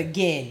 Because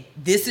again,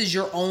 this is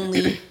your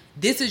only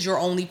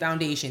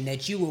foundation,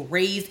 that you were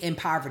raised in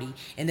poverty,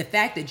 and the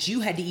fact that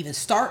you had to even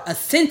start a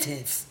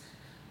sentence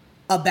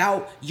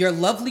about your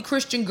lovely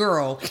Christian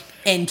girl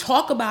and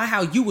talk about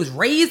how you was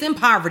raised in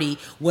poverty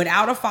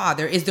without a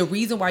father is the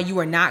reason why you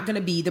are not going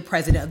to be the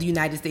president of the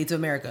United States of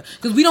America.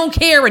 Because we don't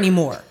care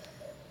anymore.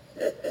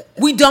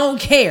 We don't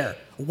care.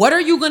 What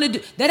are you going to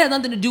do? That has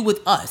nothing to do with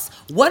us.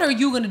 What are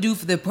you going to do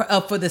for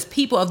the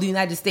people of the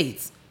United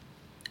States?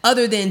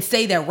 Other than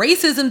say that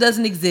racism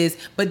doesn't exist,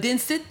 but then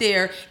sit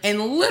there and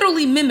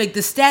literally mimic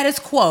the status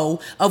quo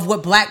of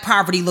what black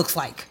poverty looks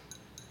like.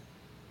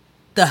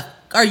 The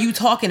are you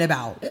talking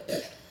about?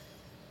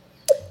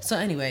 So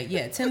anyway,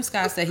 yeah, Tim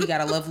Scott said he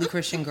got a lovely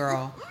Christian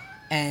girl,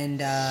 and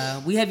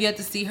we have yet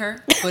to see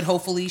her, but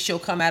hopefully she'll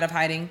come out of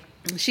hiding.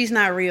 She's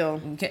not real.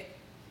 Okay.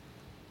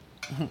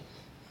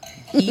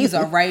 He's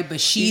all right,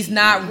 but she's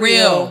not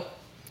real.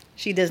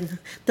 She doesn't.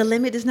 The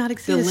limit does not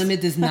exist. The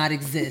limit does not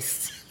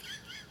exist.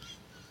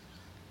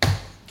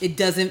 It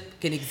doesn't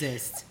can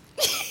exist.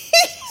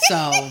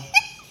 So,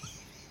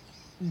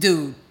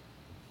 dude,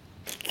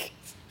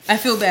 I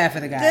feel bad for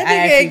the guy. That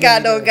nigga ain't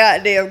got no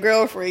goddamn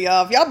girlfriend,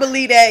 y'all. If y'all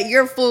believe that,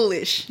 you're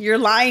foolish. You're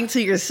lying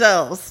to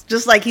yourselves,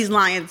 just like he's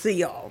lying to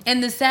y'all.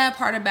 And the sad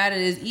part about it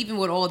is, even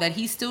with all that,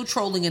 he's still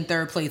trolling in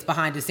third place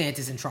behind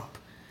DeSantis and Trump.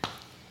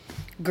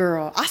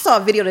 Girl, I saw a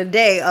video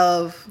today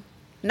of,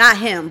 not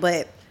him,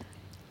 but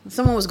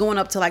someone was going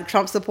up to like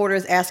Trump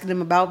supporters asking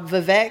them about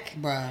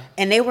Vivek. Bruh.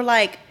 And they were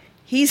like,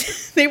 we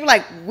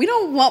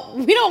don't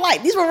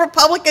like, these were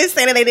Republicans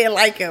saying that they didn't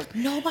like him.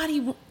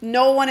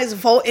 No one is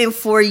voting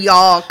for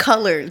y'all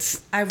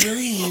colors. I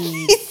really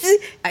need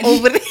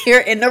over there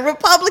in the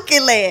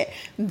Republican land.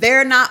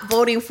 They're not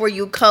voting for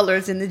you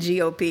colors in the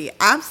GOP.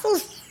 I'm so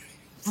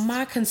sorry.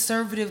 My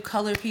conservative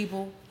color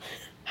people,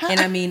 and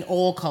I mean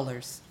all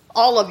colors.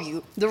 All of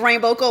you. The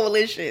Rainbow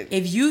Coalition.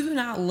 If you do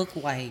not look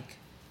like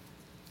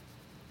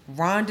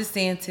Ron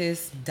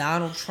DeSantis,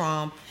 Donald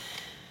Trump,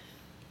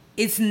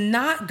 it's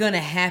not gonna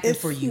happen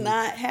for you. It's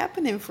not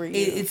happening for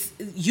you.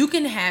 You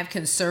can have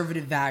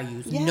conservative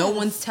values. Yes. No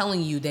one's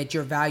telling you that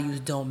your values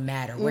don't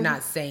matter. We're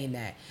not saying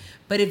that.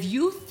 But if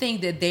you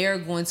think that they are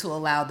going to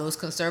allow those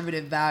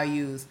conservative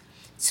values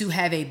to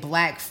have a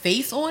black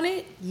face on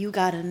it, you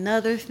got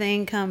another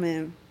thing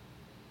coming.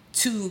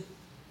 To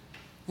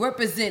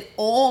represent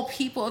all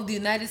people of the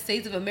United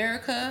States of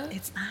America,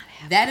 It's not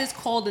happening. that is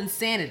called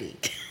insanity.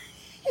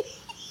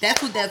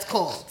 That's what that's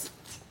called.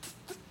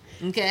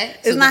 Okay?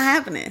 It's not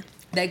happening.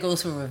 That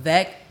goes for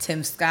Vivek,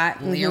 Tim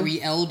Scott,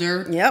 Larry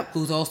Elder, Yep.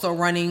 who's also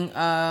running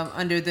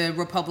under the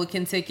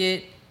Republican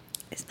ticket.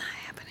 It's not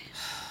happening.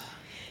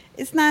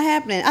 It's not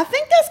happening. I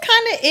think that's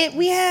kind of it.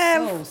 We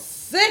have. So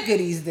sick of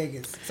these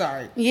niggas.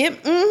 Sorry.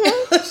 Yep.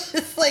 It's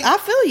just like, I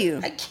feel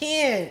you. I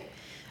can't.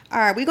 All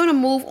right, we're gonna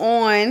move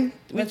on.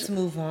 Let's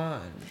move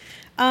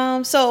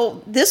on.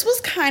 So this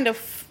was kind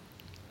of.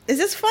 Is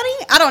this funny?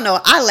 I don't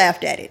know. I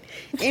laughed at it.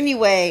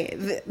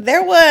 Anyway,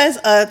 there was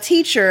a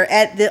teacher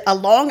at a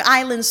Long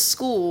Island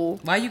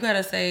school. Why you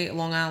gotta say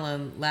Long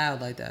Island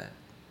loud like that?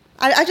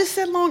 I just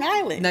said Long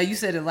Island. No, you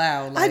said it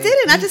loud. I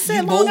didn't. I just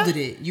said you Long bolded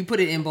it. You put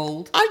it in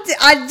bold.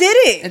 I did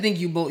it. I think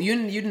you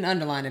didn't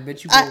underline it,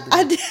 but you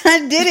bolded it.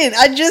 I didn't.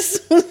 I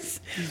just was.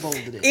 You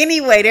bolded it.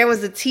 Anyway, there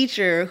was a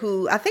teacher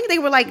who I think they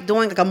were like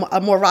doing like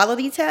a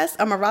morality test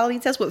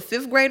with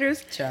fifth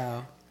graders.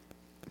 Ciao.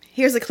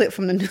 Here's a clip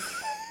from the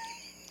news.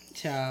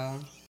 Ciao.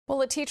 Well,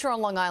 a teacher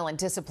on Long Island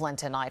disciplined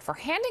tonight for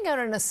handing out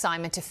an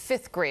assignment to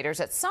fifth graders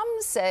that some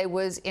say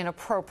was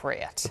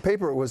inappropriate. The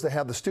paper was to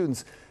have the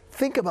students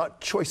think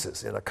about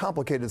choices in a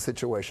complicated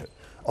situation.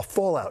 A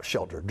fallout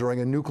shelter during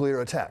a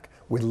nuclear attack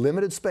with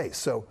limited space.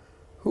 So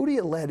who do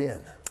you let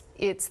in?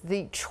 It's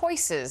the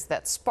choices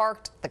that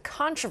sparked the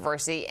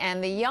controversy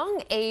and the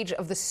young age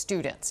of the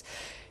students.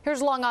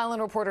 Here's Long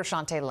Island reporter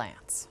Shantae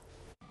Lance.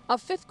 A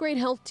fifth grade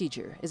health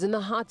teacher is in the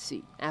hot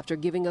seat after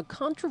giving a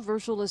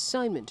controversial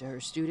assignment to her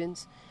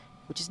students,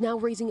 which is now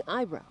raising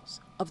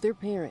eyebrows of their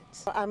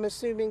parents. I'm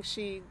assuming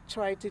she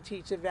tried to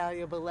teach a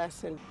valuable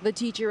lesson. The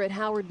teacher at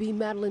Howard B.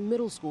 Madeline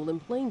Middle School in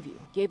Plainview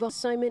gave an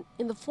assignment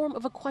in the form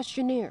of a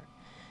questionnaire,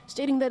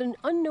 stating that an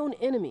unknown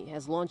enemy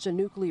has launched a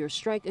nuclear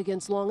strike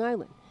against Long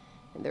Island,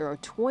 and there are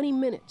 20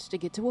 minutes to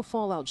get to a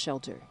fallout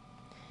shelter.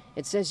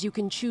 It says you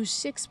can choose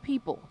 6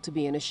 people to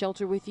be in a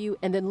shelter with you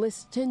and then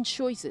list 10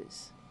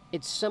 choices.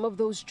 It's some of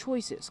those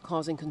choices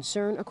causing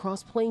concern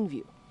across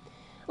Plainview.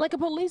 Like a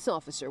police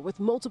officer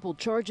with multiple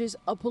charges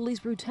of police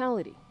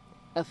brutality,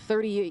 a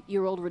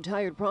 38-year-old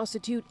retired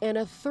prostitute, and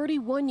a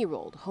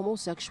 31-year-old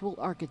homosexual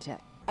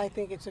architect. I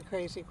think it's a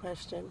crazy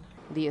question.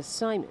 The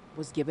assignment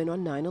was given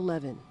on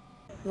 9/11.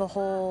 The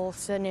whole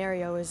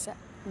scenario is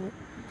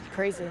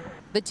crazy.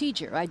 The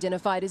teacher,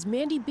 identified as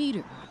Mandy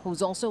Beater,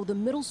 who's also the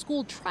middle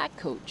school track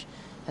coach,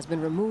 has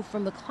been removed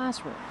from the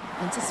classroom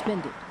and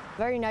suspended.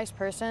 Very nice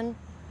person.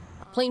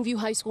 Plainview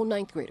High School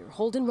 9th grader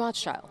Holden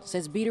Rothschild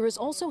says Beater is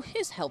also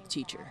his health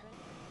teacher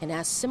and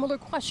asked similar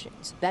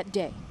questions that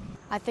day.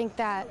 I think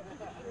that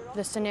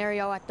the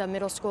scenario at the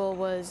middle school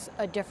was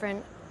a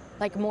different,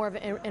 like more of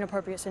an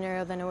inappropriate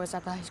scenario than it was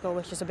at the high school,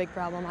 which is a big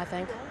problem, I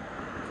think.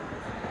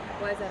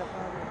 Why is that a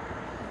problem?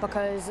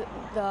 Because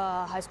the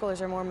high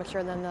schoolers are more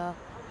mature than the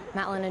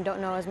Matlin and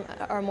don't know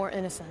are more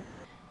innocent.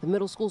 The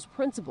middle school's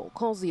principal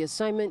calls the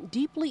assignment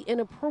deeply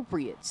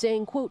inappropriate,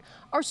 saying, quote,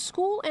 "Our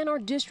school and our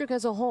district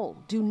as a whole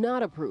do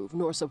not approve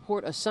nor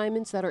support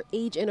assignments that are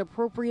age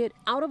inappropriate,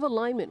 out of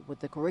alignment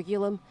with the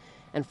curriculum,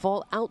 and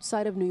fall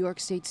outside of New York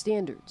State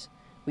standards.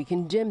 We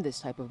condemn this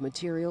type of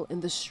material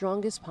in the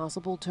strongest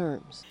possible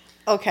terms."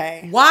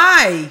 Okay.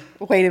 Why?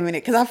 Wait a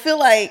minute, because I feel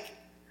like,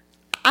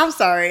 I'm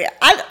sorry.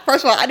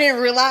 First of all, I didn't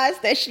realize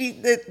that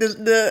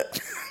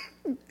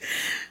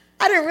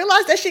I didn't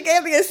realize that she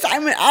gave the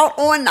assignment out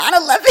on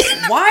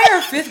 9/11. Why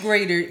are fifth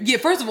graders? Yeah,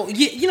 first of all,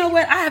 you know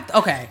what?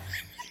 Okay.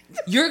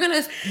 You're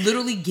going to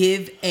literally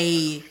give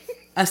a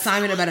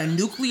assignment about a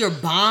nuclear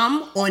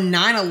bomb on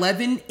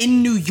 9/11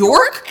 in New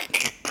York?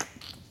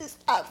 It's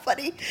not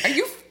funny. Are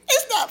you?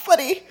 It's not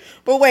funny.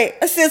 But wait,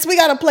 sis, we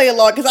got to play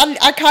along because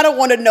I kind of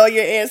want to know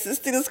your answers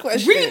to this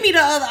question. Read me the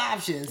other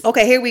options.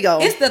 Okay, here we go.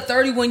 It's the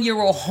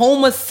 31-year-old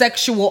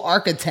homosexual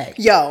architect.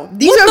 Yo,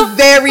 these are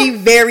very,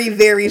 very,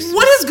 very specific.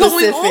 What is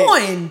going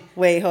on?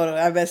 Wait, hold on.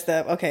 I messed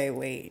up. Okay,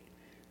 wait,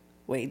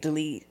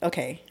 delete.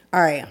 Okay.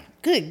 All right.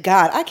 Good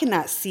God, I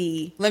cannot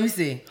see. Let me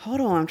see.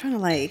 Hold on. I'm trying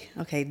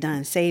to okay,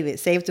 done. Save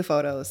it. Save to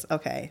photos.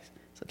 Okay.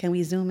 So can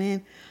we zoom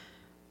in?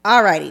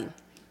 All righty.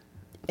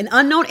 An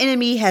unknown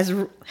enemy has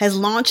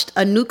launched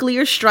a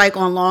nuclear strike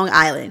on Long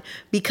Island.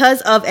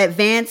 Because of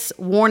advanced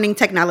warning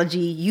technology,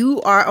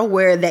 you are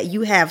aware that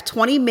you have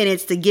 20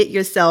 minutes to get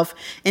yourself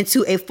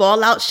into a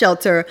fallout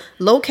shelter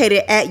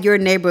located in your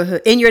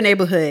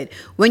neighborhood.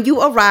 When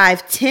you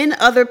arrive, 10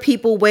 other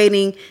people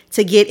waiting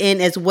to get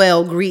in as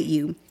well greet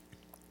you.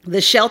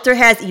 The shelter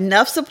has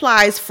enough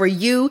supplies for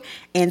you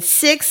and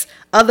 6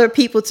 other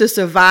people to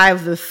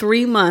survive the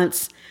 3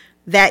 months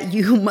that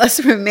you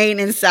must remain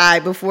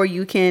inside before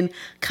you can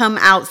come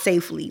out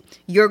safely.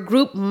 Your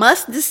group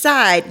must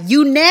decide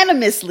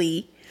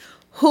unanimously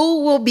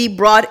who will be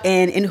brought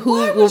in and who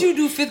Why would you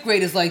do fifth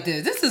graders like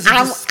this? This is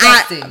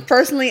disgusting.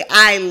 Personally,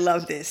 I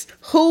love this.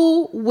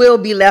 Who will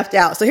be left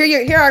out? So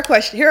here are our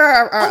questions. Here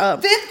are our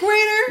fifth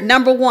grader.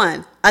 Number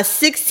 1, a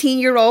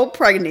 16-year-old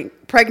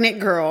pregnant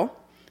girl.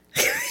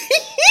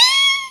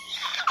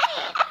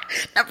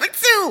 Number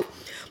 2,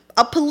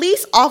 a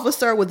police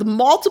officer with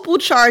multiple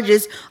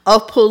charges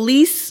of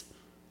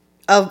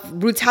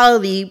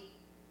brutality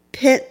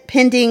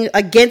pending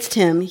against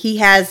him. He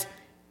has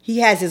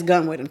his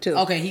gun with him too.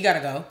 Okay, he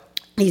gotta go.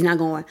 He's not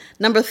going.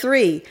 Number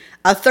 3,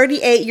 a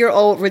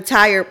 38-year-old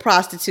retired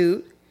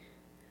prostitute.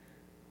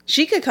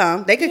 She could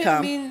come. They could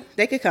come.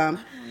 They could come.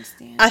 I don't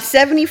understand. A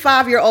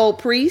 75-year-old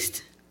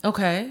priest.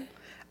 Okay.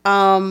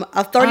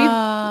 A 30.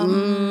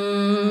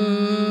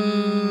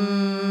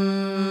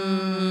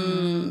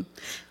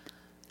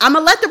 I'm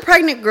gonna let the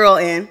pregnant girl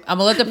in.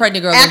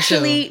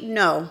 Actually, in too.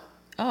 No.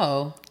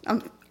 Oh.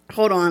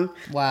 Hold on.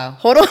 Wow.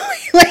 Hold on.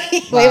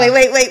 Wait.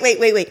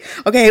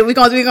 Okay, we're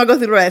gonna go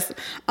through the rest.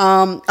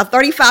 A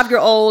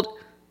 35-year-old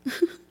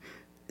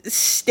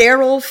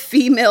sterile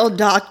female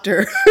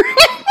doctor.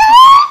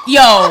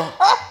 Yo.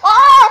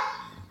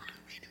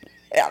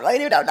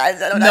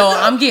 No,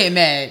 I'm getting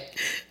mad.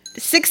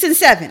 6 and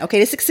 7.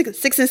 Okay, 6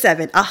 and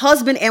 7. A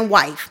husband and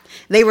wife.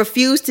 They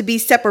refuse to be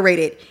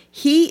separated.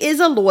 He is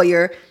a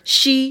lawyer.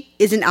 She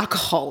is an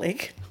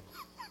alcoholic.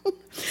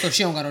 So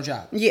she don't got no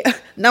job. Yeah.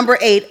 Number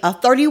 8, a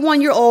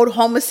 31-year-old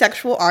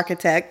homosexual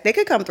architect. They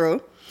could come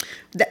through.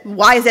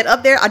 Why is that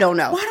up there? I don't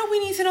know. Why do we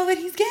need to know that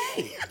he's gay?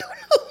 I don't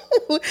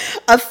know.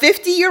 A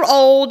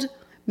 50-year-old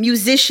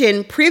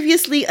musician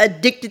previously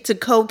addicted to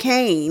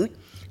cocaine.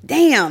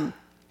 Damn.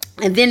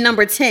 And then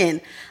number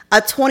 10,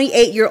 a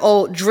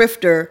 28-year-old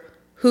drifter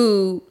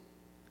who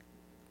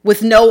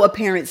with no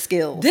apparent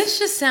skills. This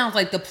just sounds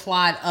like the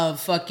plot of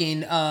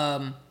fucking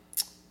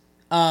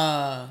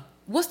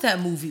what's that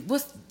movie?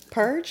 What's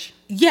Purge?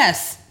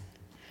 Yes.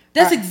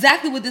 That's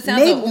exactly what this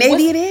sounds like.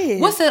 Maybe it is.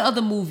 What's that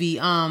other movie?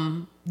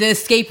 The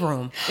Escape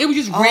Room. It was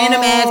just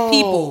random ass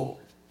people.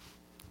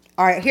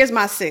 All right, here's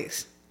my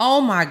 6.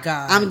 Oh my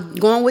God. I'm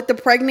going with the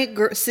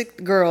pregnant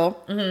sick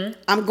girl. Mm-hmm.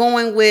 I'm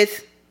going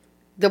with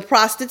the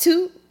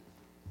prostitute.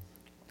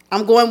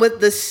 I'm going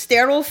with the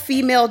sterile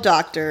female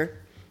doctor.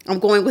 I'm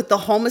going with the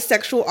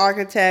homosexual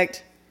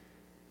architect.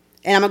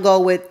 And I'm going to go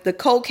with the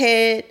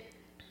cokehead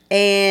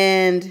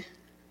and...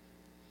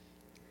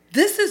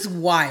 This is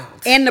wild.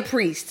 And the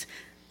priest.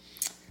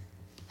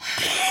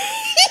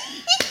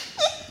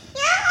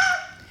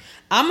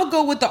 I'm going to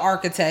go with the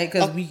architect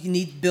because we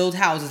need to build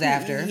houses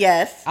after.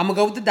 Yes. I'm going to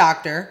go with the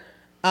doctor.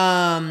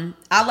 I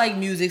like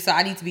music, so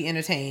I need to be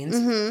entertained.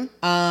 Mm-hmm.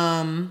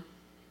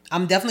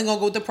 I'm definitely going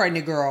to go with the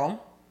pregnant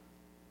girl.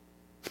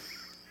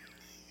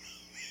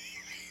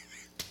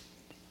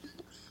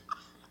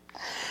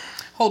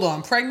 Hold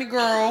on. Pregnant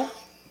girl,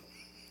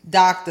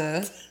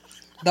 doctor,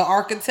 the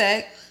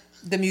architect,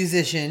 the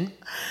musician.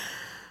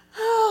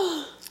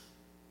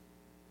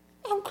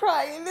 I'm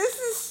crying. This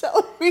is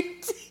so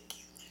ridiculous.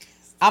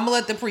 I'm gonna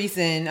let the priest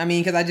in. I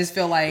mean, because I just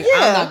feel like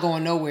I'm not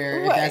going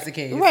nowhere if that's the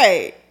case.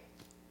 Right.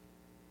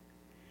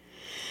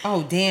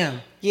 Oh,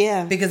 damn.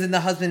 Yeah. Because in the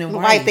husband and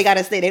wife. Right, they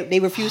gotta stay. They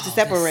refuse to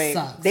separate.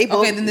 They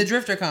both, okay, then the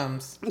drifter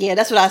comes. Yeah,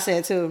 that's what I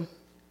said too.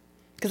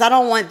 Because I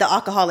don't want the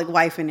alcoholic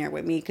wife in there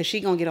with me because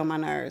she's gonna get on my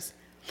nerves.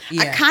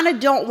 Yeah. I kind of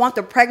don't want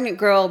the pregnant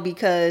girl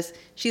because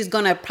she's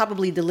gonna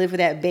probably deliver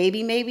that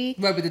baby, maybe.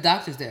 Right, but the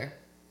doctor's there.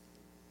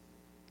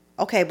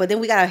 Okay, but then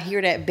we gotta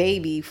hear that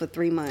baby for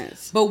 3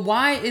 months. But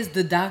why is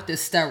the doctor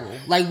sterile?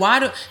 Like, why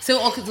do?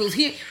 So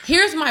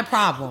here's my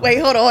problem. Wait,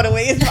 hold on,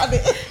 wait. It's my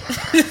bad.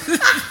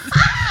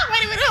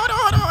 Wait a minute,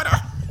 hold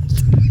on.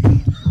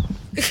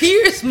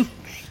 Here's like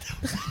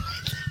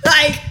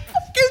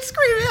fucking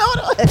screaming. Hold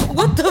on.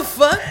 What the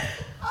fuck?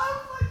 I'm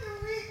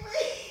fucking weak.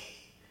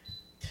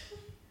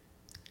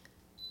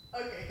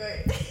 Okay, go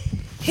ahead.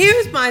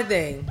 Here's my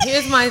thing.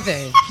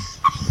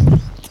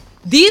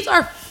 These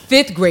are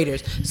 5th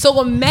graders.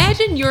 So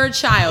imagine you're a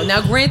child.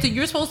 Now, granted,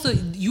 you're supposed to,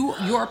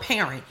 you're a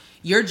parent.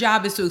 Your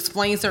job is to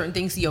explain certain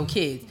things to your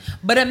kids.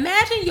 But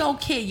imagine your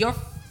kid, your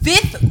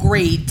 5th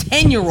grade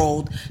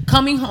 10-year-old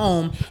coming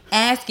home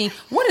asking,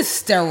 what is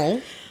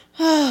sterile?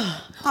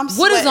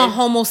 What is a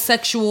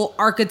homosexual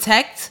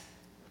architect?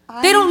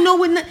 They don't know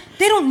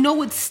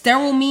what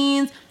sterile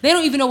means. They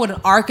don't even know what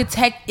an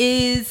architect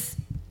is.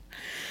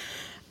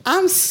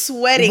 I'm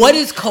sweating. What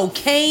is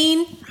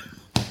cocaine?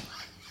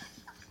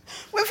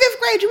 Well, 5th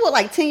grade, you were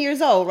like 10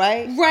 years old,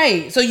 right?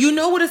 Right. So you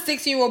know what a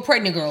 16-year-old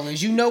pregnant girl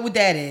is. You know what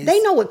that is. They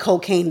know what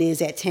cocaine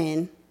is at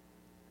 10.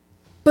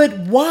 But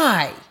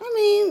why? I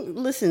mean,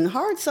 listen,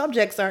 hard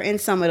subjects are in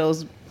some of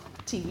those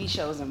TV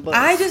shows and books.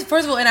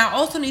 First of all, and I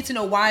also need to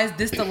know, why is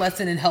this the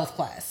lesson in health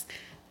class?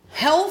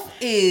 Health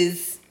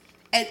is,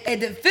 at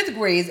the 5th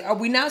grade, are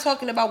we not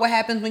talking about what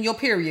happens when your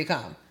period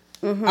comes?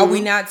 Mm-hmm. Are we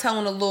not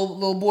telling the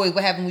little boys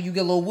what happens when you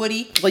get a little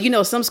woody? Well, you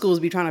know, some schools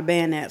be trying to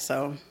ban that,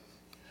 so...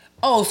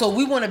 Oh, so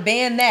we want to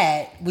ban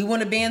that. We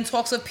want to ban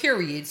talks of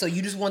period. So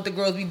you just want the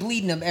girls to be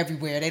bleeding them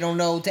everywhere. They don't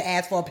know to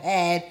ask for a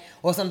pad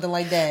or something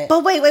like that.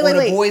 But wait. Or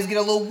the boys get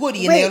a little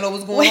woody and they don't know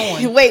what's going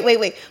on.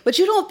 Wait. But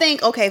you don't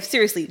think, okay,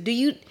 seriously, do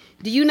you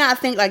not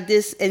think like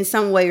this in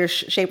some way or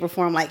shape or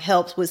form like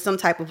helps with some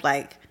type of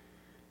like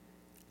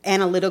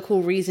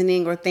analytical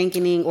reasoning or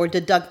thinking or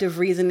deductive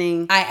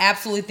reasoning? I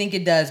absolutely think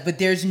it does, but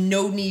there's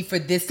no need for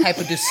this type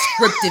of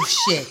descriptive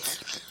shit.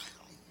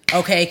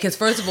 Okay, because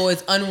first of all,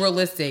 it's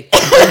unrealistic.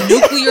 A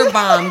nuclear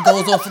bomb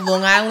goes off of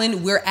Long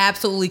Island, we're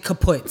absolutely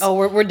kaput. Oh,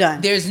 we're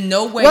done. There's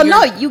no way. Well,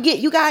 no,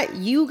 you got.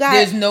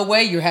 There's no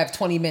way you have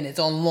 20 minutes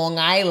on Long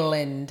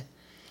Island.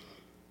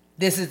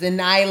 This is an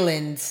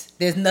island.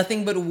 There's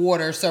nothing but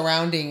water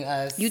surrounding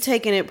us. You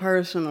taking it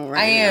personal, right?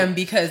 I am,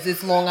 because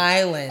it's Long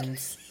Island.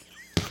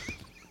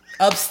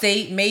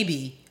 Upstate,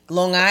 maybe.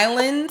 Long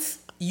Island.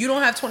 You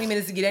don't have 20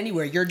 minutes to get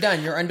anywhere. You're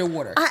done. You're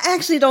underwater. I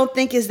actually don't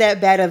think it's that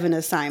bad of an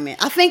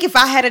assignment. I think if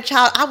I had a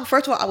child,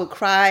 first of all, I would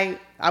cry.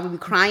 I would be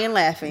crying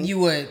laughing. You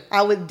would.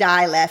 I would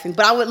die laughing.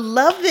 But I would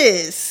love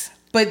this.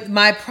 But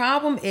my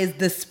problem is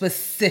the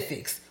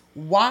specifics.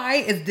 Why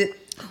is this?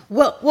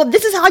 Well, I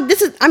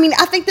mean,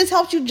 I think this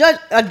helps you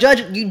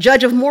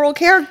judge of moral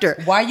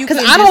character. Why you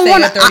couldn't just say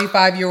a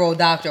 35-year-old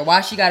doctor? Why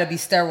she got to be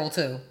sterile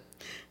too?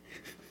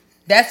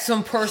 That's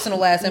some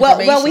personal ass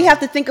information. Well, we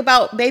have to think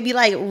about maybe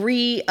like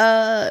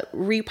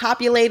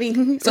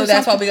repopulating. So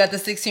that's why we got the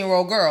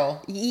 16-year-old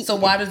girl. So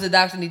why does the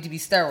doctor need to be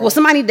sterile? Well,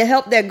 somebody need to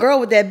help that girl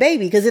with that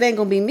baby because it ain't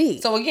gonna be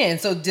me. So again,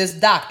 just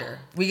doctor.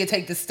 We can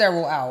take the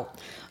sterile out.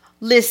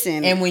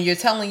 Listen. And when you're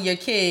telling your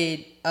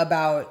kid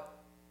about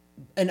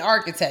an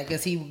architect,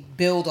 because he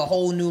built a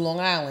whole new Long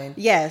Island.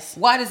 Yes.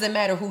 Why does it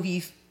matter who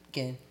he's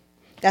fucking?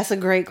 That's a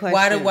great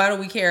question. Why do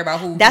we care about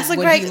what he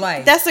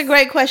likes? That's a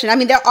great question. I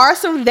mean, there are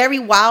some very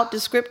wild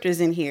descriptors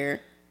in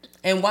here.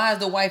 And why is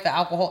the wife an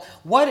alcoholic?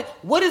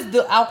 What is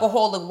the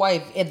alcoholic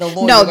wife and the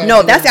lawyer?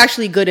 No, that's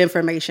actually good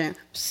information.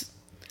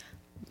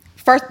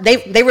 First,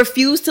 they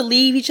refuse to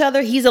leave each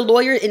other. He's a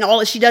lawyer, and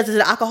all she does is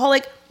an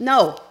alcoholic.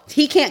 No,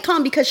 he can't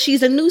come because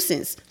she's a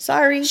nuisance.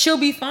 Sorry, she'll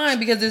be fine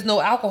because there's no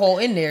alcohol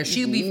in there.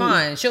 She'll be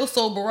fine. She'll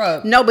sober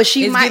up. No, but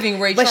she might. Giving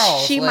Ray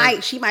Charles, she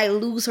might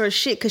lose her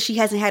shit because she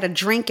hasn't had a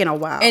drink in a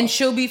while, and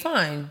she'll be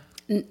fine.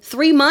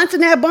 3 months in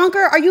that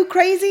bunker? Are you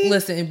crazy?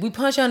 Listen, if we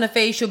punch her in the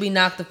face, she'll be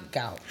knocked the fuck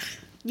out.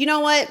 You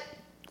know what?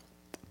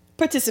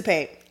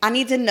 Participate. I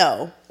need to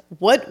know.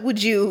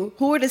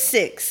 Who are the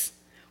 6?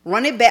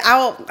 Run it back.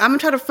 I'm going to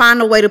try to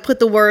find a way to put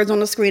the words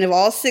on the screen of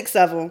all 6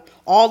 of them.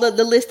 All of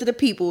the list of the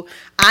people.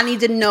 I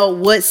need to know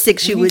what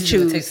 6 you would choose. We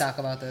need to do a TikTok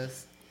about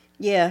this.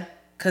 Yeah.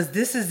 Because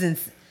this is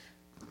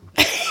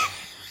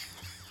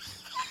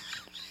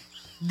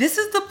This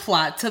is the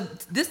plot to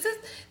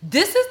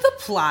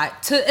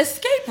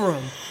Escape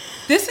Room.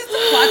 This is the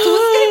plot to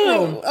Escape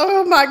Room.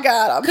 Oh my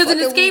God. Because in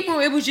Escape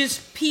Room, it was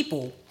just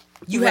people.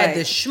 You had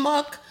the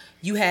schmuck.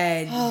 You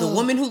had the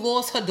woman who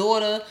lost her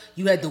daughter.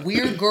 You had the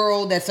weird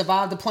girl that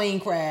survived the plane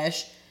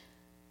crash.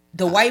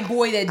 The white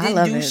boy that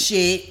didn't do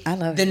shit. I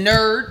love the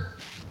nerd.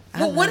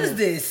 Well, what is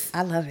this?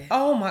 I love it.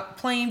 Oh my,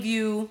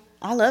 Plainview.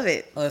 I love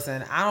it.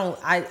 Listen,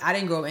 I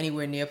didn't grow up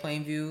anywhere near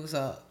Plainview,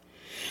 so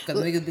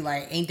because niggas be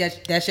like, ain't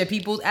that your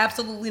people's?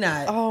 Absolutely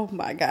not. Oh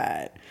my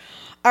God.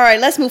 All right,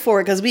 let's move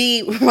forward because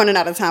we running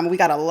out of time. We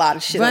got a lot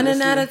of shit.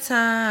 Running out of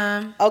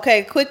time.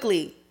 Okay,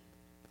 quickly.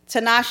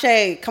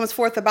 Tinashe comes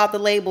forth about her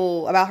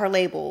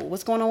label.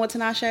 What's going on with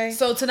Tinashe?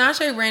 So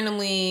Tinashe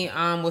randomly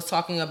was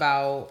talking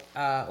about,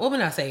 well,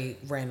 when I say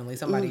randomly,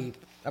 somebody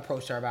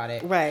approached her about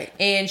it. Right.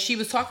 And she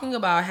was talking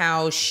about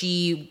how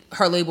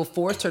her label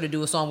forced her to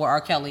do a song with R.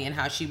 Kelly and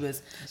how she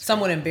was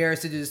somewhat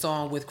embarrassed to do the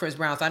song with Chris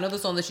Brown. So I know the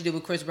song that she did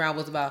with Chris Brown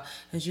was about,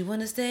 "And you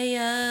wanna stay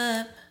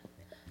up,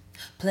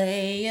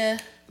 play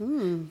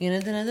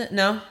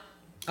No?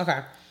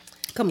 Okay.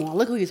 Come on,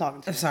 look who you're talking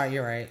to. I'm sorry,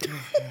 you're right.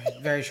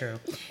 Very true.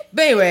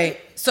 But anyway,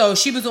 so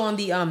she was on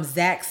the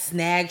Zach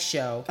Snag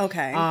show.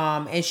 Okay.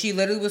 And she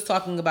literally was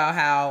talking about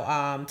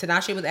how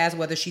Tinashe was asked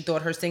whether she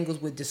thought her singles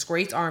with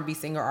disgraced R&B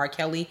singer R.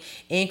 Kelly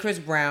and Chris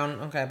Brown,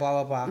 okay,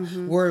 blah, blah,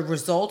 blah, were a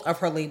result of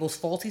her label's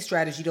faulty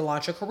strategy to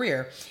launch her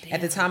career. Damn. At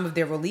the time of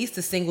their release,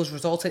 the singles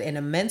resulted in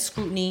immense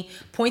scrutiny,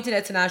 pointed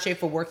at Tinashe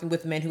for working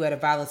with men who had a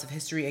violence of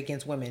history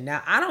against women.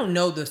 Now, I don't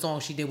know the song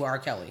she did with R.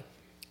 Kelly.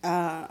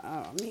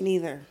 Me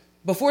neither.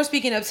 Before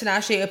speaking up,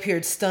 Tinashe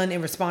appeared stunned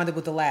and responded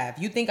with a laugh.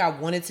 You think I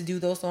wanted to do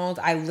those songs?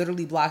 I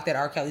literally blocked that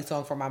R. Kelly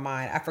song from my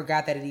mind. I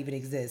forgot that it even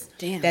exists.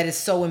 Damn. That is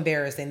so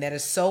embarrassing. That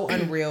is so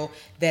unreal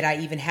that I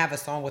even have a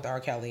song with R.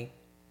 Kelly.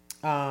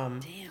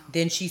 Damn.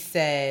 Then she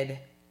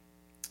said,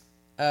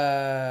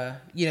 then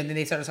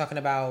they started talking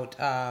about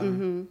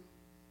some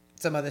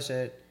other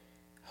shit.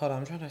 Hold on,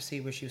 I'm trying to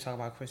see where she was talking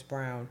about Chris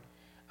Brown.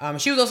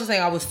 She was also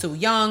saying I was too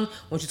young,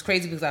 which is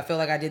crazy because I feel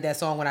like I did that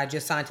song when I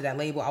just signed to that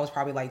label. I was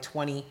probably like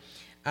 20.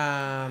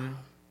 And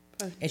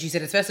she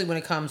said, especially when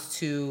it comes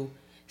to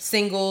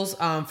singles,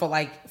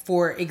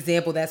 for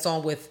example, that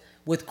song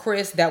with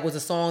Chris, that was a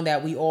song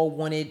that we all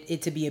wanted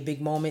it to be a big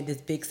moment,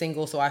 this big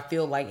single. So I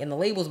feel like in the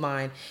label's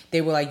mind,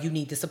 they were like, you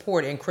need to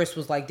support it. And Chris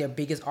was like their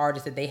biggest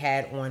artist that they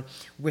had on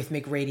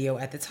rhythmic radio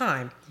at the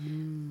time.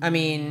 I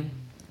mean,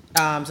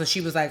 so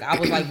she was like, I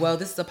was like, well,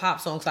 this is a pop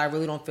song, so I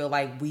really don't feel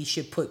like we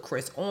should put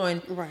Chris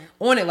on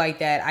it like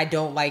that. I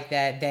don't like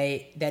that.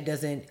 That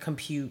doesn't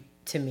compute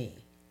to me.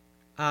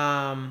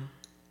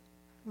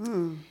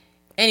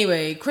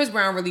 Anyway, Chris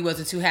Brown really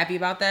wasn't too happy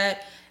about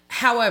that.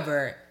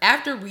 However,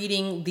 after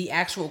reading the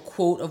actual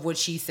quote of what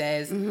she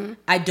says,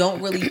 I don't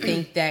really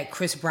think that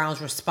Chris Brown's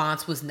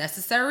response was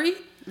necessary.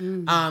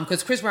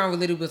 Because Chris Brown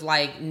literally was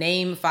like,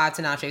 name 5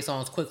 Tinashe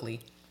songs quickly.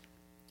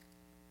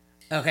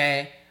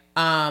 Okay.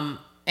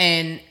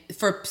 And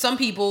for some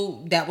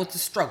people, that was the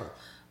struggle.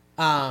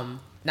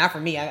 Not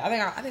for me.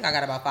 I think I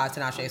got about 5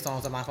 Tinashe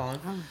songs on my phone.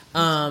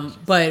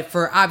 But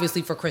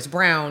obviously for Chris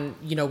Brown,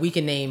 we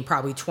can name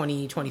probably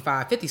 20,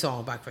 25, 50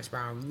 songs by Chris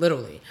Brown,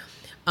 literally.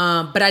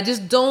 But I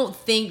just don't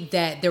think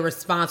that the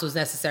response was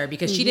necessary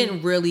because she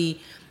didn't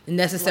really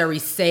necessarily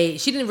say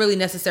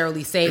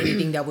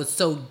anything that was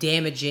so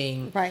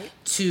damaging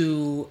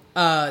to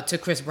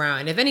Chris Brown.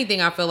 And if anything,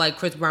 I feel like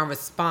Chris Brown's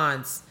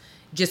response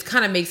just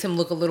kind of makes him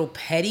look a little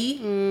petty.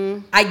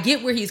 I do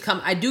get where he's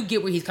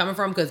coming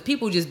from because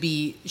people just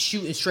be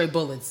shooting straight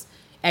bullets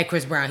at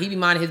Chris Brown. He be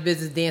minding his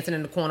business, dancing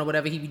in the corner,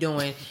 whatever he be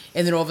doing,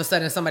 and then all of a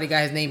sudden somebody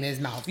got his name in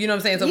his mouth. You know what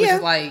I'm saying? So it's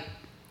just like,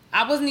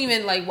 I wasn't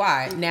even like,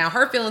 why? Now,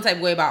 her feeling type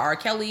of way about R.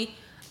 Kelly,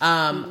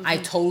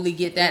 I totally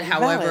get that.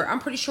 However, I'm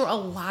pretty sure a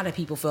lot of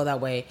people feel that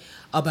way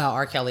about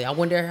R. Kelly. I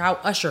wonder how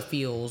Usher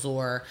feels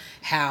or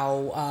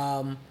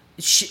how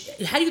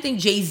do you think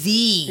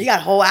Jay-Z? He got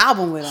a whole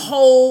album with him.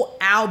 Whole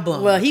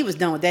album. Well, he was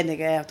done with that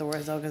nigga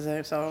afterwards,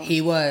 though. He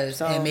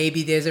was, and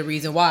maybe there's a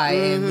reason why,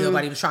 and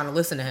nobody was trying to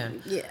listen to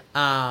him.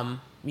 Yeah.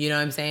 You know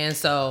what I'm saying?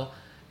 So,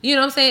 you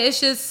know what I'm saying?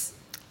 It's just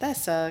that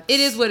sucks. It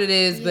is what it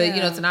is, but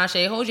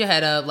Tinashe, hold your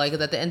head up. Like,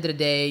 'cause at the end of the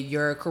day,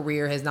 your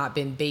career has not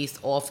been based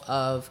off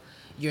of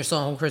your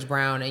song with Chris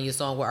Brown and your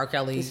song with R.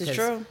 Kelly. This is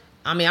true.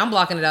 I mean, I'm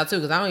blocking it out too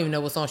because I don't even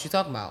know what song she's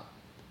talking about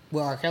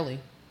with R. Kelly.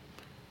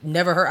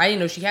 Never heard. I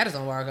didn't know she had a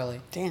song with R.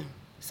 Kelly. Damn.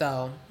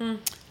 So.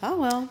 Oh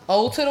well.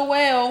 Old to the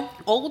well.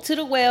 Old to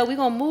the well. We're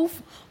gonna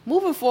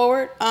moving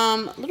forward.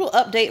 Little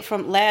update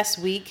from last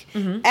week.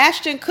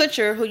 Ashton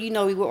Kutcher, who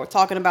we were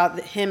talking about,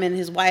 him and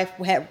his wife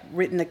had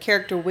written a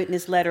character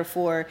witness letter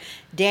for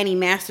Danny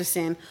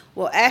Masterson.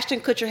 Well,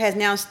 Ashton Kutcher has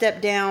now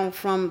stepped down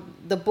from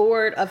the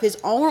board of his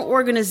own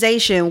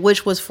organization,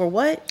 which was for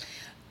what?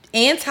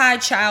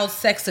 Anti-child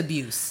sex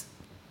abuse.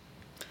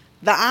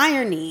 The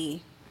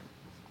irony.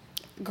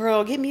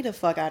 Girl, get me the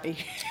fuck out of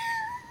here.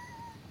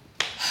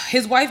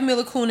 His wife,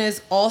 Mila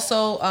Kunis,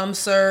 also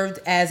served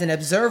as an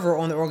observer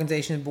on the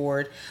organization's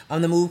board.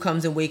 The move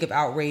comes in wake of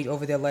outrage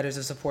over their letters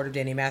of support of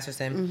Danny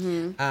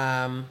Masterson.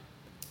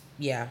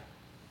 Yeah.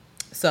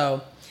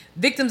 So,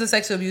 Victims of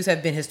sexual abuse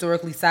have been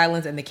historically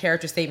silenced, and the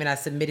character statement I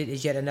submitted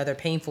is yet another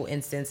painful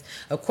instance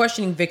of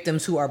questioning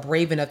victims who are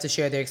brave enough to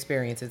share their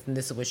experiences. And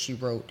this is what she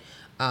wrote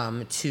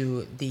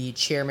to the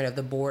chairman of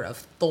the board of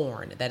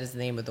Thorn. That is the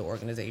name of the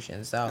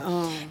organization.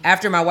 So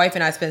after my wife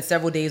and I spent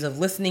several days of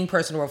listening,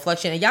 personal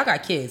reflection, and y'all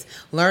got kids,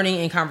 learning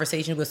and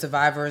conversations with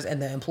survivors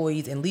and the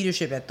employees and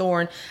leadership at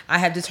Thorn, I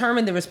have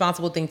determined the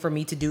responsible thing for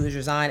me to do is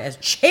resign as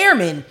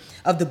chairman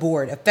of the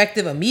board,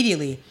 effective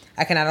immediately.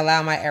 I cannot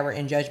allow my error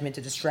in judgment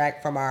to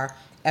distract from our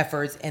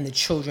efforts and the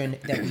children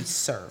that we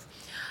serve.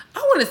 I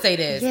want to say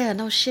this. Yeah,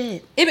 no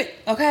shit.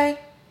 Okay?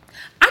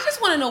 I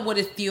just want to know what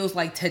it feels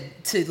like to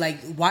like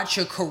watch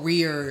your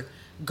career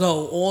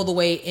go all the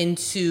way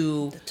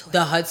into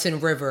the Hudson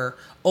River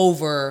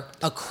over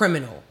a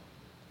criminal.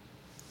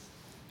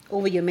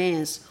 Over your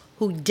mans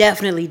who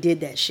definitely did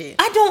that shit.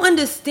 I don't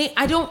understand.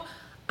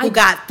 Who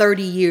got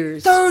 30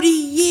 years. 30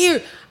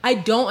 years. I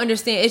don't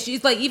understand. It's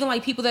just like, even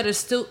like people that are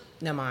still,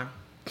 never mind.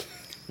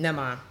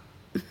 Like,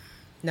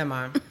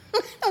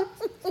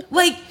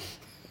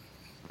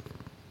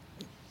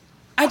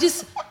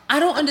 I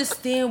don't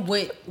understand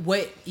what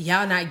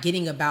y'all not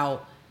getting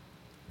about.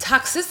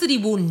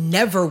 Toxicity will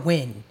never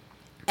win.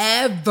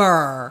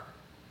 Ever.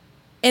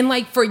 And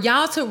like, for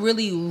y'all to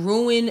really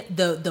ruin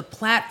the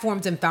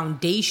platforms and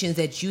foundations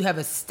that you have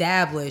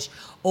established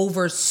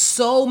over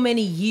so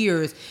many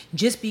years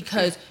just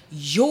because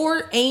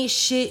your ain't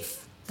shit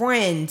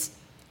friend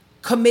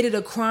committed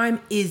a crime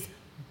is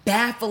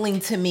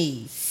baffling to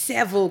me.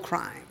 Several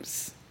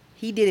crimes.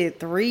 He did it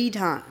 3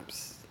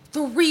 times.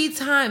 3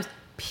 times.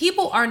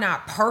 People are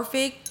not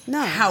perfect.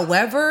 No.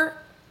 However,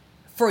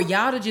 for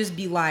y'all to just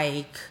be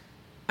like,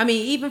 I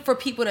mean, even for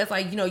people that's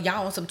like, you know,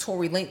 y'all on some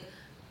Tory Lane,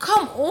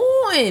 come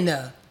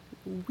on.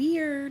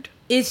 Weird.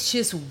 It's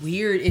just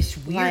weird. It's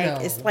weird.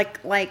 Like, it's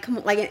like come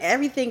on, like, and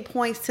everything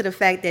points to the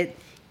fact that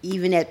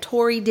even that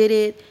Tory did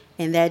it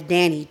and that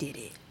Danny did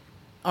it.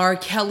 R.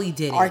 Kelly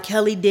did it. R.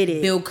 Kelly did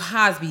it. Bill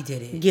Cosby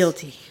did it.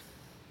 Guilty.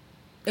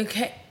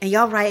 Okay. And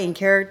y'all writing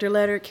character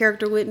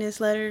witness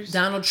letters?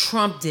 Donald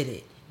Trump did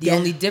it. The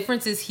only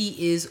difference is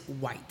he is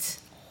white.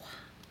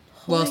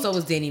 Well, so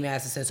was Danny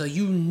Masterson. So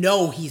you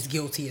know he's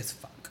guilty as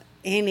fuck.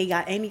 And he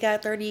got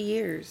 30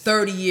 years.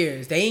 30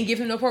 years. They ain't give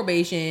him no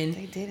probation.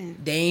 They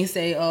didn't. They ain't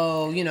say,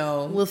 oh, you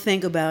know. We'll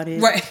think about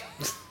it. Right.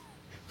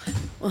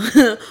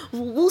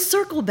 We'll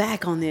circle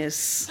back on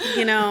this,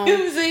 you know. You know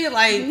what I'm saying?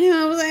 Like, you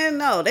know what I'm saying?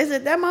 No, they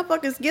said that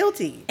motherfucker's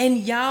guilty. And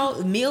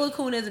y'all, Mila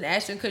Kunis and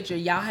Ashton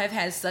Kutcher, y'all have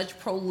had such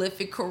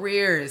prolific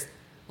careers.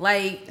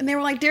 Like, and they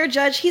were like, dear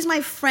judge, he's my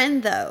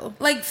friend though.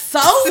 Like, so?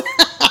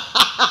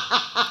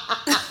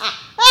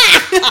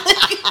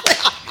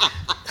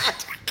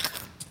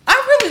 I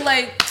really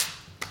like,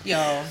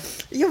 yo.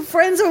 Your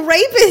friend's a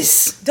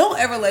rapist. Don't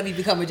ever let me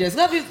become a judge.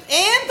 And the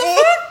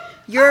fuck?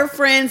 Your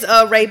friend's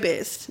a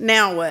rapist.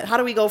 Now what? How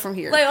do we go from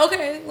here? Like,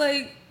 okay,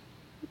 like,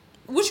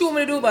 what you want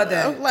me to do about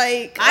that?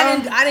 Like,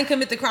 I didn't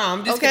commit the crime.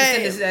 I'm just gonna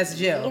send this ass to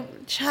jail.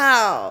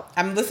 Child.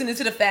 I'm listening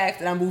to the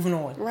facts and I'm moving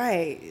on.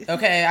 Right.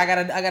 Okay, I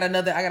got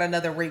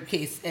another rape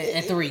case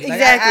at 3. Like,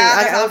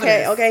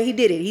 exactly. Okay, he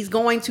did it. He's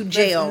going to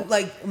jail.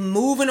 Like,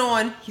 moving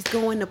on. He's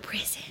going to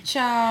prison.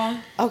 Child.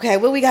 Okay,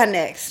 what we got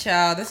next?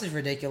 Child, this is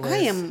ridiculous. I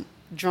am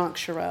drunk,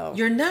 Sherelle.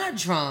 You're not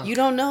drunk. You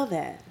don't know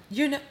that.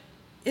 You're not.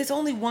 It's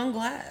only one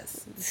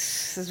glass.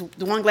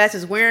 The one glass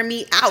is wearing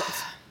me out.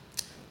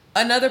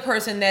 Another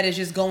person that is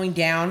just going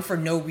down for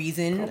no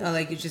reason,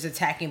 like it's just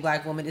attacking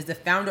black women, is the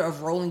founder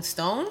of Rolling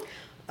Stone.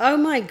 Oh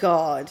my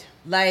God.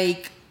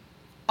 Like,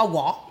 a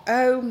walk.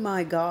 Oh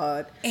my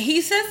God.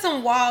 He said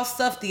some wild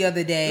stuff the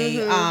other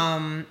day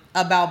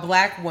about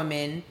black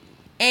women,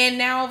 and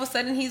now all of a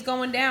sudden he's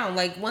going down.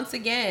 Like, once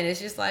again, it's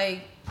just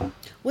like...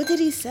 What did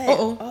he say?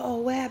 Uh-oh,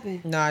 what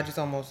happened? No, I just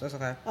almost... That's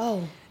okay.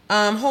 Oh.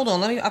 Hold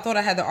on. I thought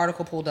I had the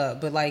article pulled up,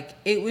 but like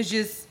it was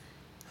just.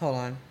 Hold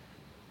on.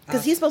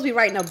 Because he's supposed to be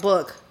writing a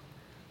book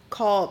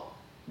called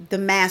The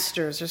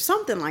Masters or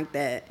something like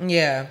that.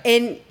 Yeah.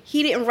 And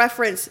he didn't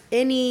reference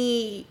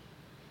any.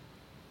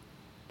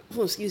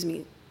 Oh, excuse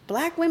me.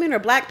 Black women or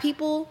black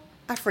people?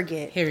 I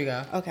forget. Here we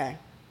go. Okay.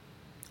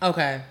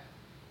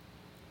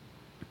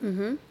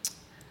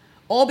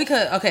 All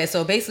because,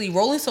 so basically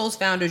Rolling Stone's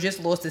founder just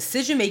lost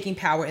decision-making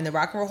power in the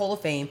Rock and Roll Hall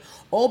of Fame,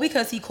 all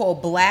because he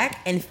called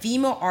black and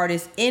female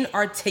artists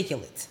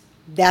inarticulate.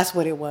 That's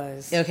what it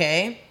was.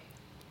 Okay.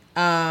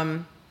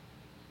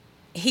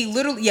 He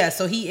literally,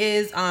 so he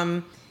is,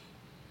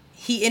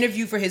 he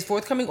interviewed for his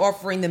forthcoming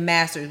offering, The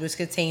Masters, which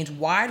contains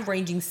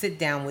wide-ranging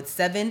sit-down with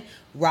 7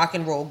 rock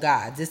and roll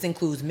gods. This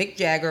includes Mick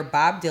Jagger,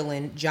 Bob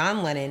Dylan,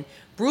 John Lennon,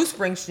 Bruce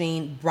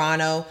Springsteen,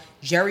 Bono,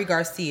 Jerry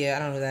Garcia, I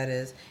don't know who that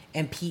is,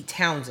 and Pete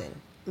Townsend.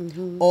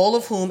 All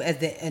of whom, as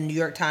the New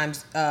York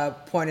Times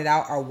pointed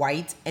out, are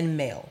white and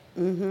male.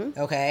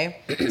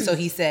 Okay? So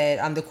he said,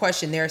 on the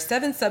question, there are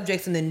 7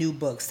 subjects in the new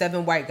book,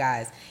 7 white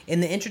guys.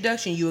 In the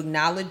introduction, you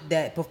acknowledge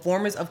that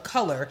performers of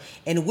color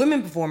and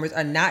women performers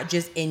are not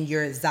just in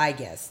your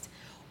zeitgeist.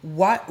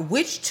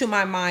 which to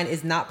my mind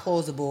is not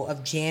plausible,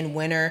 of Jan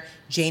Wenner,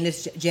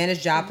 Janis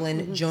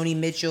Joplin, Joni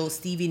Mitchell,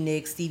 Stevie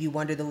Nicks, Stevie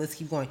Wonder, the list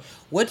keeps going.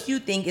 What do you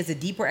think is a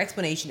deeper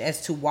explanation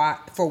as to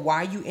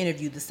why you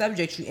interviewed the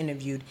subjects you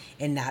interviewed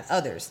and not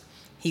others?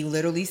 He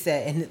literally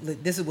said, and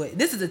this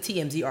is a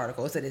TMZ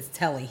article, it said it's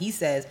telling. He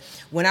says,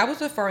 when I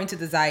was referring to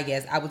the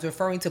Zygas, I was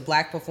referring to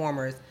black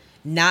performers,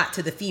 not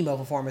to the female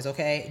performers,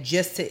 okay?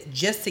 Just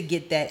to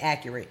get that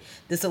accurate.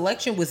 The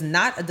selection was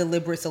not a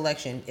deliberate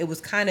selection. It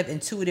was kind of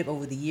intuitive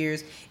over the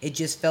years. It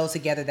just fell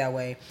together that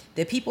way.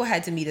 The people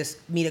had to meet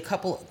a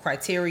couple of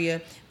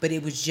criteria, but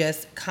it was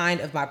just kind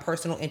of my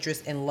personal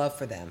interest and love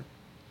for them.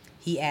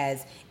 He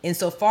adds,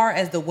 insofar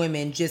as the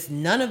women, just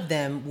none of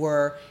them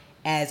were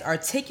as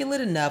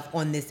articulate enough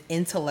on this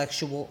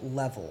intellectual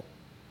level.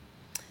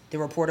 The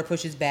reporter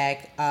pushes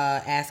back,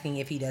 asking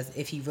if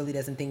he really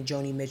doesn't think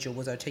Joni Mitchell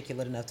was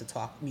articulate enough to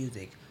talk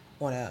music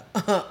on a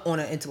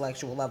on an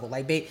intellectual level.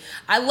 Like, babe,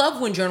 I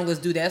love when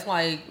journalists do that. It's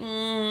like,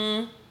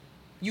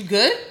 you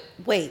good?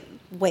 Wait.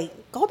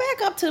 Go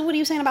back up to what are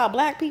you saying about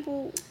black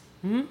people?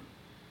 Mm-hmm.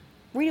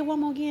 Read it one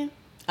more again.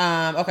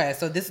 Okay,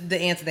 so this is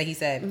the answer that he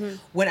said. Mm-hmm.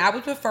 When I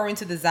was referring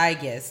to the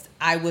Zygas,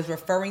 I was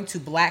referring to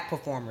black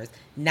performers,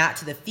 not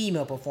to the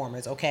female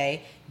performers,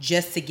 okay?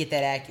 Just to get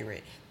that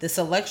accurate. The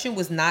selection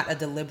was not a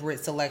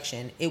deliberate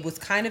selection. It was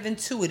kind of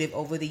intuitive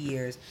over the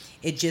years.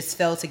 It just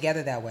fell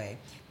together that way.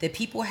 The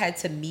people had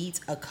to meet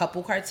a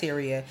couple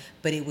criteria,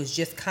 but it was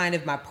just kind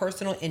of my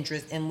personal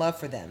interest and love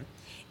for them.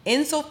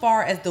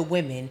 Insofar as the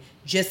women,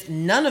 just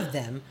none of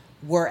them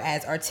were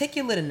as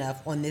articulate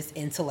enough on this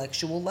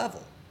intellectual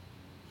level.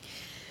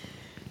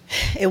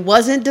 It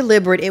wasn't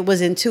deliberate. It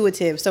was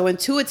intuitive. So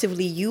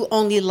intuitively, you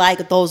only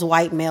like those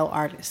white male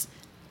artists.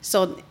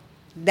 So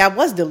that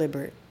was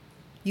deliberate.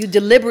 You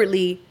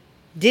deliberately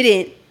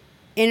didn't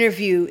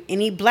interview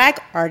any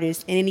black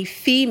artists and any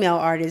female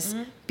artists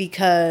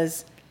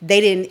because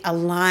they didn't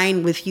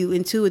align with you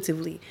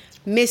intuitively.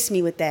 Miss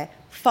me with that.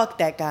 Fuck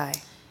that guy.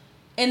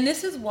 And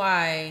this is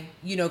why,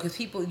 because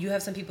you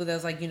have some people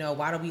that's like,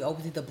 why do we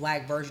always need the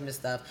black version of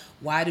stuff?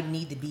 Why do we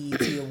need the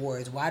BET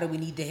Awards? Why do we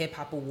need the Hip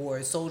Hop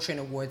Awards, Soul Train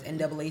Awards,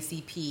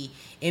 NAACP,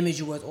 Image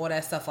Awards, all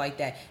that stuff like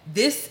that?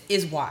 This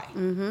is why.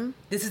 Mm-hmm.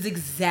 This is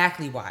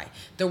exactly why.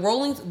 The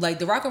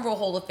Rock and Roll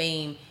Hall of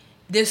Fame,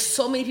 there's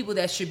so many people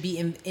that should be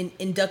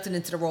inducted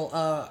into the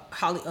Rock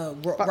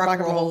and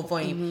Roll Hall of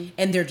Fame,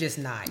 and they're just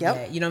not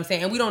yet. You know what I'm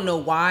saying? And we don't know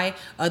why,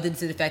 other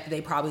than the fact that they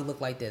probably look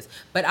like this.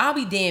 But I'll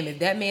be damned if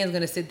that man's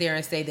going to sit there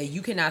and say that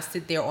you cannot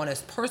sit there on a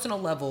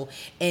personal level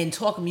and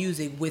talk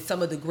music with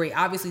some of the great.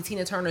 Obviously,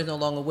 Tina Turner is no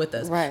longer with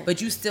us, right?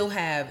 But you still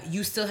have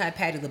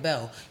Patti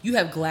LaBelle. You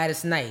have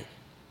Gladys Knight.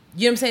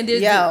 You know what I'm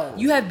saying?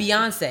 You have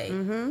Beyonce.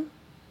 Mm-hmm.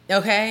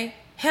 Okay.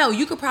 Hell,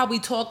 you could probably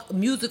talk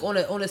music on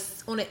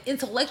an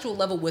intellectual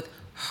level with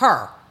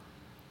her,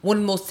 one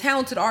of the most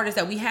talented artists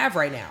that we have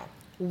right now.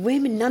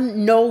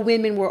 No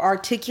women were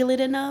articulate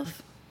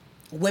enough.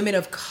 Women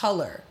of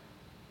color.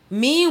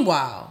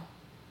 Meanwhile,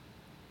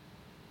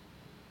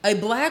 a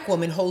black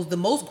woman holds the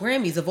most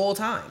Grammys of all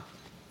time.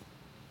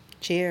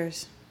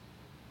 Cheers.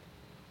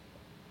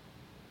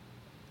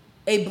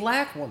 A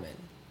black woman.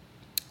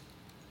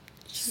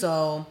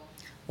 So,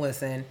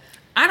 listen,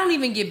 I don't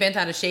even get bent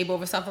out of shape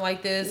over something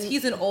like this.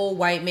 He's an old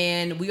white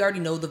man. We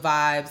already know the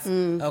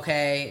vibes.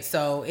 Okay,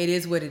 so it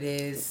is what it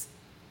is.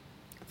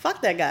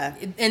 Fuck that guy.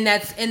 And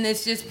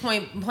it's just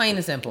plain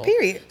and simple.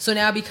 Period. So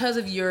now, because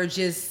of your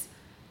just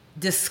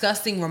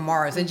disgusting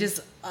remarks and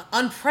just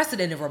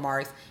unprecedented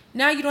remarks,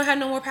 now you don't have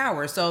no more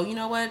power. So you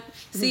know what?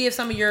 See if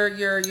some of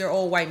your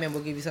old white men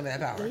will give you some of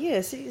that power.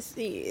 Yeah.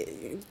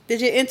 See.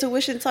 Did your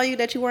intuition tell you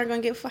that you weren't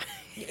gonna get fired?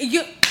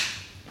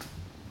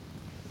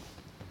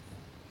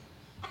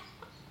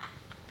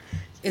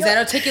 Is that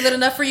articulate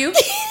enough for you?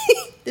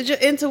 Did your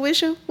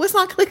intuition? What's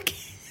not clicking?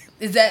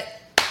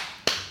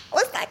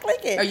 What's not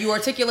clicking? Are you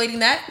articulating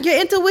that? Your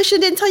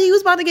intuition didn't tell you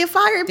was about to get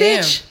fired,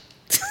 damn. Bitch.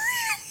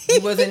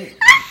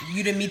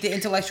 You didn't meet the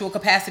intellectual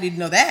capacity to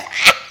know that.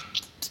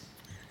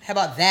 How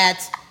about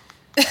that?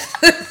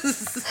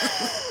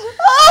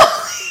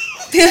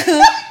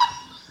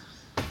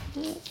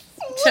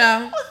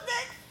 Ciao.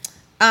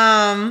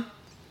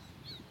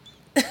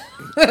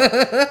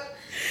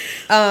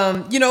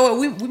 You know what?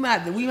 We might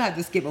have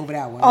to skip over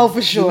that one. Oh,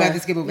 for sure. We might have to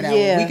skip over that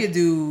one. We could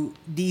do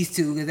these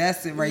two because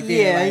that's it right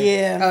there.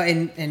 Yeah. Oh,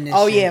 and this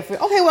shit. Yeah.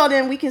 Okay, well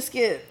then we can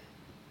skip.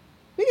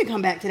 We can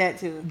come back to that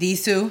too.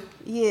 These two?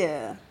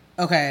 Yeah.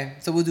 Okay,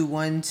 so we'll do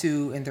 1,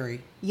 2, and 3.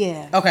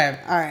 Yeah. Okay.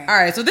 All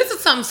right. So this is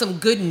some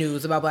good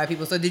news about black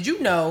people. So did you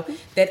know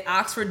that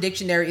Oxford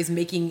Dictionary is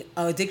making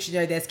a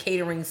dictionary that's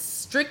catering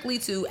strictly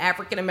to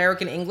African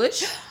American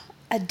English?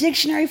 A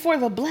dictionary for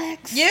the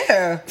blacks?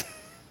 Yeah.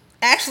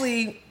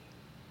 Actually,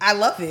 I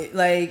love it.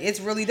 Like, it's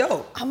really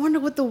dope. I wonder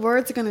what the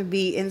words are gonna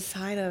be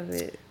inside of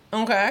it.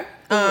 Okay.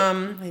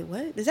 Wait,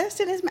 what? Does that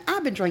sentence?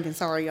 I've been drinking.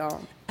 Sorry,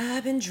 y'all.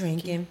 I've been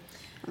drinking.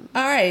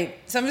 All right.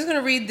 So I'm just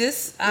gonna read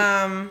this.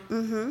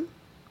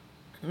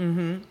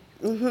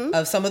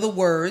 of some of the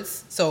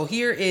words. So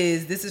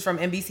this is from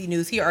NBC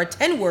News. Here are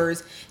 10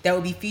 words that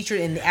will be featured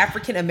in the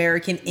African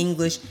American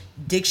English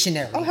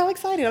Dictionary. Oh, how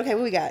exciting. Okay,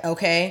 what we got?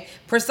 Okay.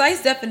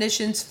 Precise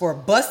definitions for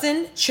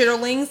bussin',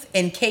 chitterlings,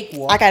 and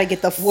cakewalk I gotta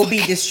get the will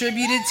be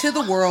distributed to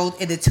the world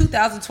in the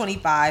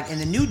 2025 in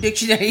the new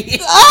dictionary.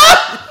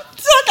 I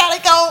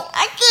gotta go.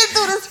 I can't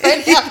do this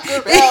right now,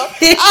 girl.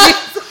 I'm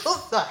so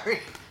sorry.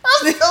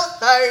 I'm so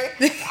sorry.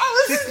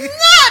 I was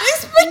not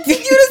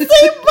expecting you to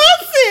say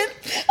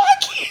bussin'. I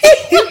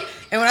can't.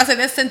 And when I say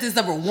that's sentence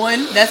number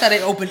 1, that's how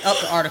they opened up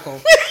the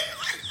article.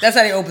 That's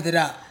how they opened it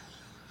up.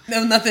 There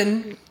was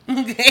nothing.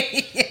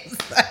 Okay.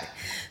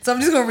 So I'm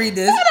just gonna read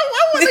this. I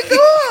want to go.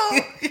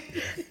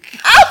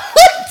 I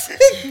want to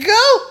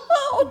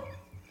go.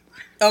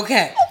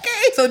 Okay.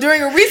 So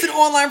during a recent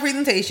online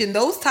presentation,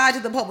 those tied to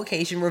the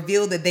publication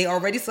revealed that they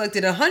already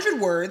selected 100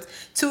 words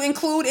to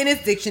include in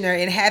its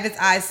dictionary and have its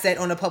eyes set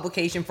on the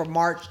publication for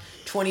March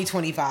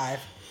 2025.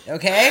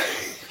 Okay?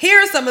 Here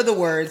are some of the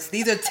words.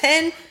 These are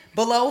 10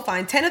 below.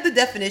 Find 10 of the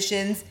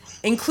definitions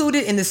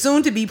included in the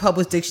soon-to-be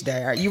published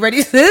dictionary. Are you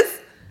ready, sis?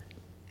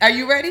 Are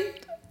you ready?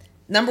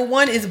 Number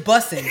 1 is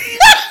bussin'.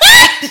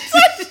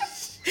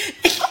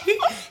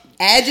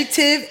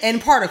 Adjective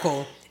and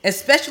particle,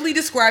 especially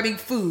describing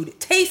food,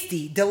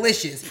 tasty,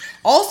 delicious.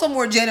 Also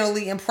more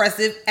generally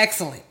impressive,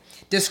 excellent.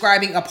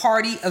 Describing a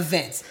party,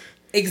 events,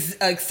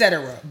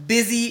 etc.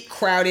 Busy,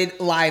 crowded,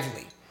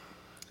 lively.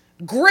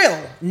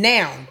 Grill,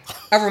 noun.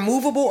 A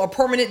removable or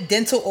permanent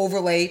dental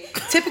overlay,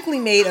 typically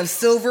made of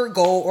silver,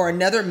 gold, or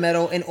another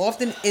metal, and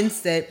often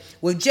inset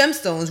with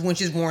gemstones,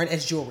 which is worn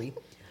as jewelry.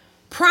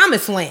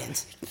 Promised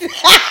land. This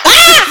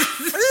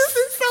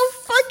is so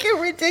fucking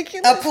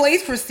ridiculous. A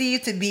place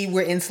perceived to be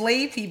where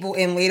enslaved people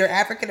and later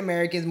African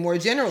Americans more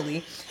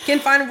generally can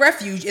find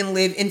refuge and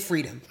live in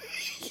freedom.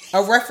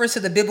 A reference to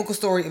the biblical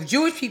story of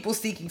Jewish people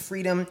seeking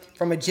freedom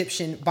from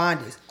Egyptian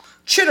bondage.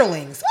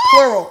 Chitterlings,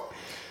 plural.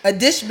 A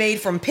dish made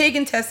from pig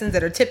intestines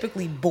that are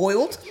typically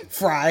boiled,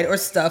 fried, or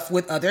stuffed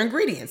with other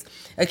ingredients.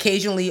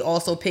 Occasionally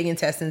also pig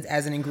intestines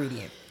as an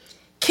ingredient.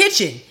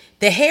 Kitchen.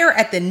 The hair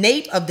at the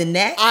nape of the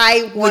neck.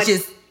 I want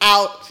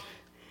out,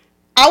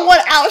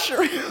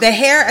 Sherelle. The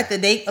hair at the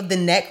nape of the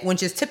neck,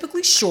 which is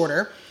typically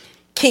shorter,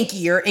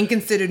 kinkier, and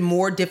considered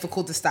more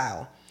difficult to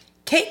style.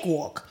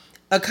 Cakewalk.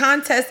 A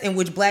contest in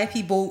which black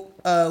people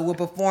will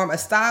perform a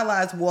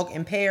stylized walk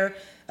in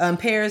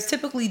pairs,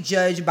 typically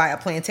judged by a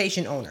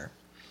plantation owner.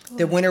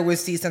 The winner will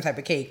receive some type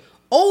of cake.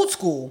 Old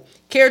school.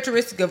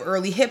 Characteristic of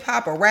early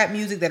hip-hop or rap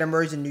music that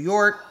emerged in New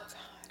York.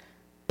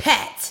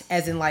 Pat,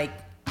 as in like...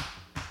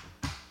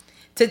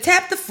 To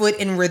tap the foot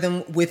in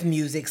rhythm with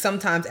music,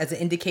 sometimes as an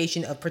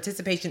indication of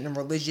participation in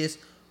religious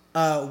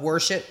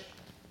worship.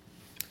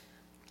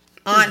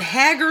 Aunt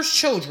Hagar's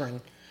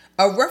children,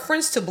 a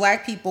reference to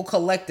black people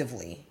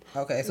collectively.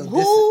 Okay, so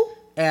who?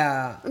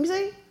 Let me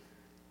see.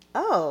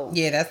 Oh.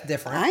 Yeah, that's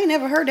different. I ain't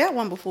never heard that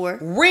one before.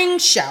 Ring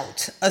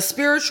shout, a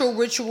spiritual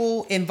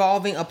ritual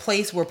involving a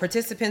place where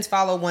participants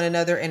follow one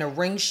another in a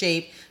ring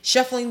shape,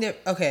 shuffling their...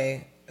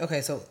 Okay,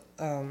 so...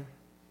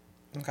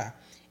 Okay.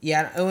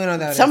 Yeah, we know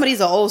that. Some of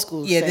these are old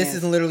school. Yeah, this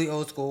is literally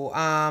old school.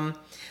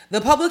 The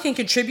public can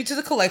contribute to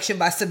the collection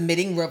by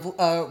submitting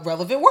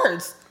relevant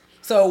words.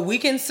 So we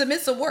can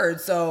submit some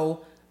words.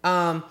 So,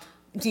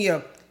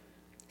 ski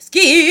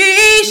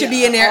should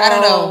be in there. I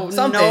don't know.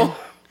 Something. No.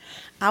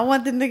 I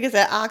want the niggas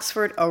at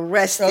Oxford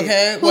arrested.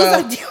 Okay,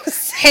 well,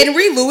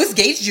 Henry Louis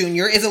Gates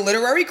Jr. is a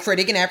literary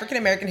critic and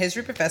African-American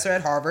history professor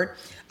at Harvard.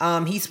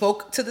 He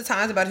spoke to the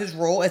Times about his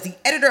role as the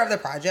editor of the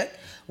project,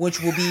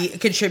 which will be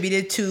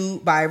contributed to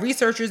by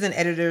researchers and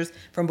editors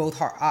from both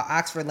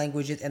Oxford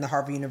Languages and the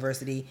Harvard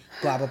University,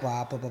 blah, blah,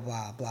 blah, blah, blah,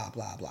 blah, blah,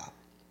 blah, blah.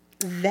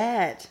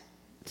 That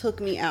took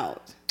me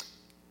out.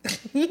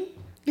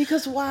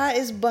 Because why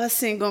is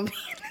busing going to be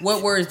in there?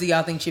 What words do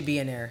y'all think should be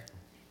in there?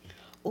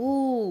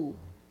 Ooh.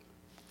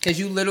 Because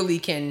you literally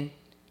can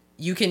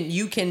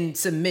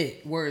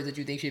submit words that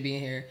you think should be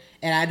in here.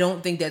 And I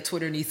don't think that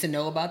Twitter needs to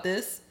know about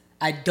this.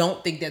 I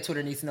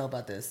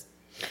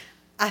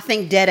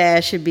think dead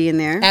ass should be in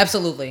there.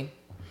 Absolutely.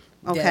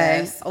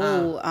 Okay.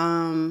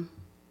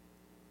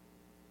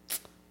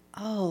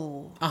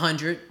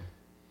 100.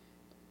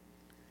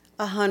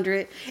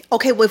 100.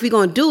 Okay, well if we're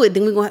gonna do it,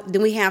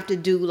 then we have to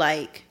do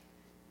like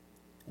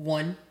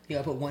one. You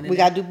gotta put one in. We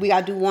gotta do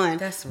one.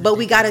 That's ridiculous. But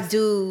we gotta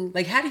do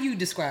like, how do you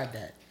describe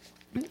that?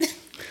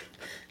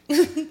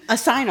 A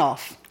sign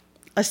off,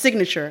 a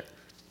signature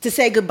to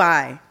say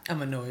goodbye.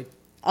 I'm annoyed.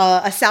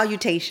 A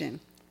salutation.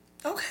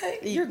 Okay,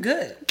 you're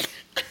good.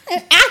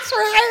 Ask for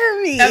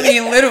hire me. I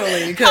mean,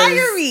 literally,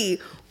 hire me.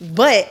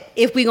 But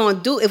if we're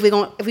gonna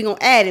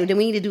add it, then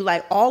we need to do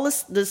like all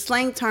the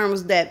slang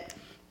terms that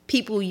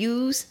people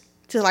use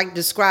to like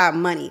describe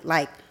money.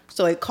 Like,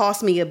 so it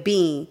cost me a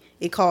bean.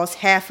 It costs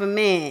half a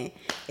man.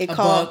 It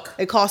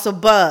costs a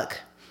buck.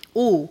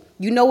 Ooh,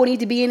 you know what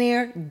needs to be in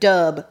there?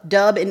 Dub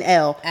and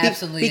L.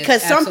 Absolutely,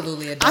 because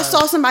absolutely a dub. I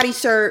saw somebody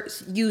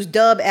use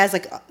dub as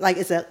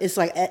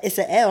it's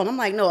an L, and I'm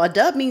like, no, a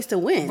dub means to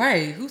win.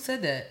 Right? Who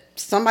said that?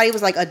 Somebody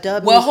was like a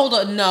dub. Well, hold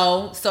on,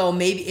 no. So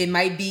maybe it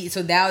might be.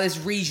 So now it's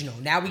regional.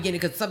 Now we get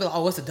it because something.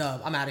 Oh, it's a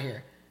dub. I'm out of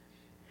here.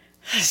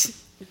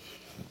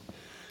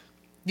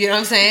 You know what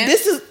I'm saying?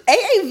 This is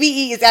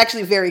AAVE is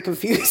actually very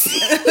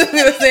confusing. You know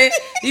what I'm saying?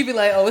 You'd be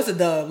like, oh, it's a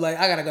dub. Like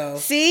I gotta go.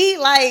 See,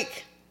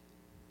 like.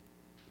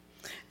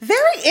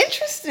 Very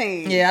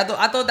interesting. Yeah,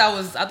 I thought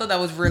that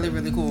was really,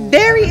 really cool.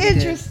 Very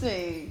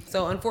interesting.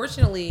 So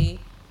unfortunately,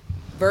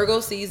 Virgo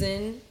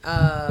season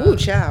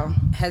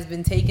has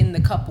been taking the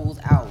couples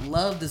out.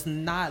 Love does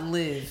not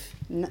live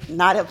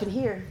not up in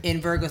here.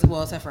 In Virgo,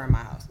 well, except for in my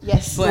house.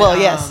 Yes. But, well,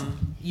 yes.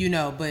 You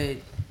know, but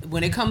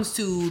when it comes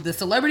to the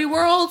celebrity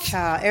world,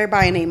 child,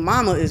 everybody named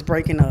Mama is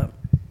breaking up.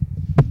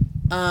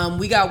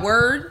 We got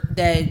word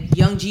that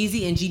Young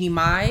Jeezy and Jeannie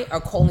Mai are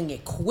calling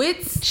it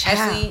quits. Child.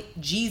 Actually,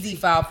 Jeezy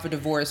filed for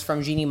divorce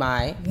from Jeannie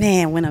Mai.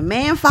 Man, when a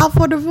man filed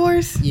for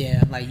divorce,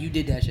 yeah, like you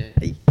did that shit.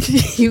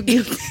 You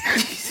guilty.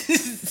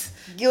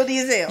 Guilty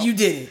as hell. You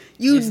did it.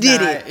 You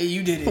did it.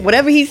 You did it.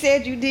 Whatever he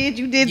said, you did.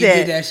 You did that. You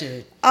did that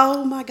shit.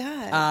 Oh my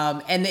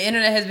God. And the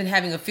internet has been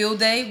having a field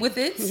day with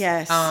it.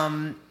 Yes.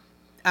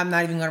 I'm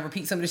not even gonna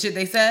repeat some of the shit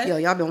they said. Yo,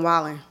 y'all been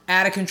wilding.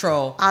 Out of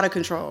control. Out of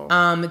control.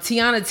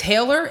 Tiana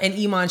Taylor and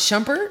Iman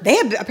Shumpert.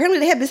 Apparently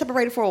they have been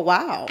separated for a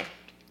while.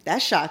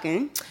 That's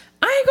shocking.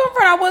 I ain't gonna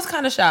front. I was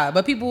kind of shocked,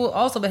 but people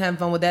also been having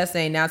fun with that,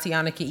 saying now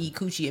Tiana can eat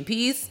coochie in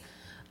peace.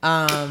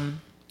 Oh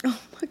my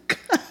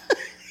God.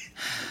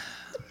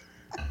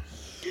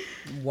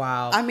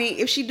 Wow. I mean,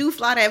 if she do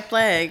fly that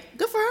flag,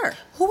 good for her.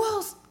 Who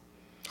else?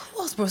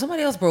 Bro?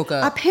 Somebody else broke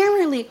up.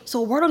 Apparently,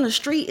 so word on the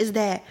street is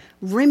that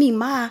Remy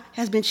Ma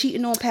has been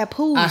cheating on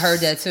Papoose. I heard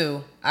that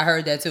too.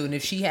 And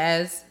if she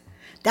has,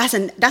 that's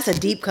a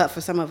deep cut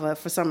for some of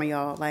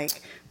y'all.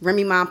 Like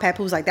Remy Ma and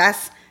Papoose, like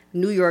that's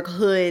New York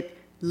hood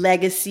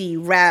legacy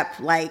rap,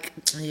 like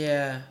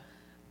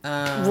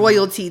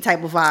royalty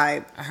type of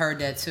vibe. I heard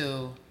that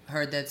too.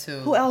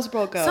 Who else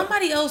broke up?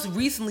 Somebody else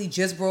recently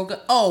just broke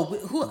up. Oh,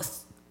 who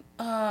else?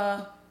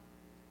 I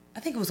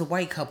think it was a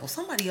white couple.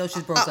 Somebody else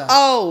just broke up.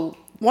 Oh,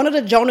 one of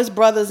the Jonas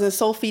Brothers and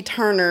Sophie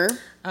Turner.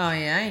 Oh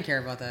yeah, I ain't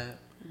care about that.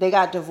 They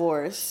got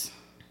divorced.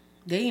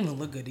 They didn't even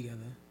look good together.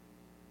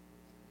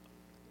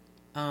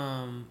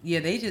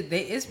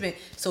 It's been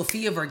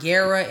Sofia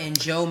Vergara and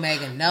Joe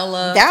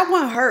Manganiello. That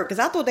one hurt because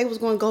I thought they was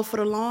going to go for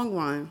the long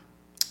one.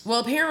 Well,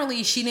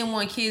 apparently she didn't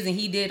want kids and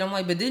he did. I'm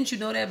like, but didn't you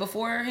know that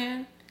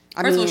beforehand?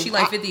 First of all, she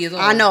like 50 years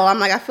old. I know. I'm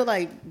like, I feel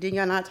like, didn't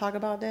y'all not talk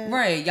about that?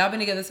 Right. Y'all been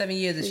together 7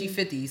 years and she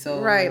 50.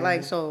 So right.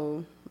 Like,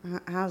 so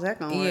how's that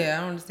going? Yeah,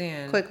 I don't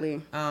understand.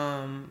 Quickly.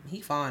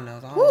 He fine though.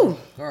 So woo,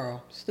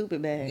 girl.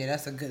 Stupid bag. Yeah,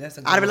 that's a good.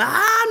 I'd be like,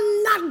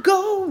 I'm not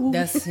going.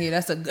 That's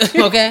a good.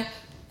 Okay.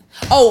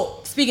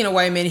 Oh, speaking of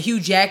white men, Hugh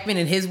Jackman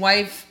and his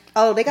wife.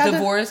 Oh, they got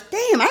divorced.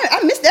 Damn, I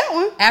missed that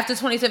one. After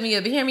 27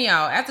 years, but hear me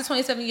out. After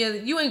 27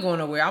 years, you ain't going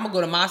nowhere. I'm gonna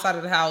go to my side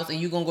of the house, and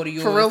you gonna go to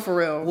yours. For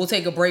real. We'll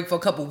take a break for a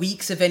couple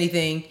weeks, if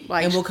anything,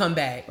 and we'll come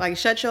back. Like,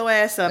 shut your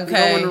ass up and go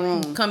in the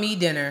room. Come eat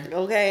dinner.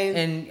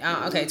 Okay.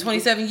 And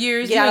 27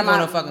 years. Get out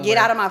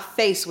of my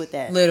face with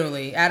that.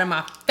 Literally, out of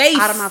my face.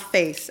 Out of my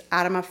face.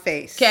 Out of my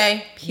face.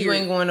 Okay. You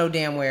ain't going no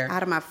damn where.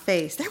 Out of my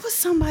face. There was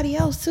somebody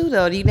else too,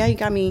 though. Now you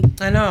got me.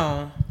 I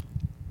know.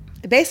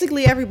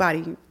 Basically,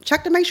 everybody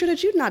check to make sure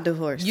that you're not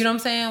divorced. You know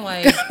what I'm saying?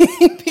 Like,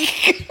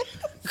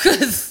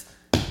 because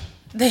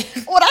when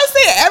I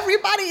say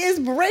everybody is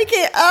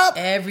breaking up,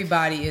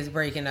 everybody is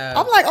breaking up.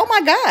 I'm like, oh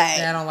my God,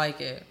 I don't like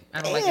it.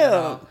 I don't like it at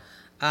all.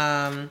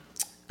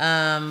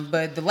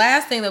 But the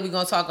last thing that we're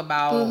gonna talk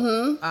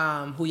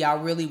about, who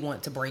y'all really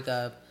want to break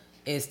up,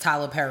 is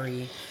Tyler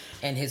Perry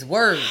and his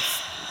words.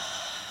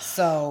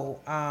 So,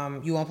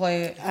 you want to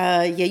play it?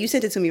 Yeah, you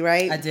sent it to me,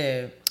 right? I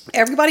did.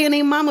 Everybody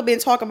named Mama been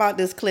talking about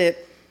this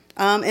clip,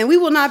 and we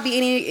will not be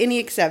any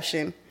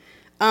exception.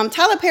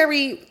 Tyler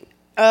Perry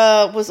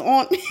was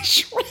on.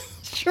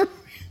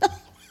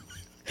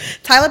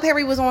 Tyler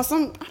Perry was on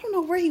some. I don't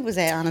know where he was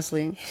at,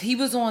 honestly. He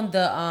was on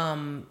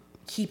the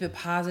Keep It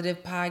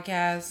Positive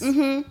podcast,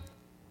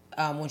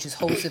 which is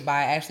hosted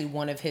by actually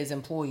one of his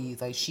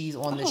employees. Like, she's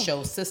on the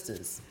show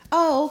Sisters.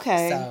 Oh,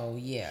 okay. So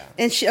yeah.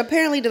 And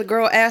apparently the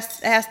girl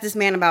asked this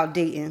man about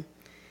dating.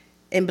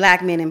 And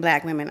black men and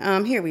black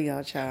women. Here we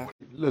go, child.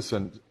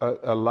 Listen,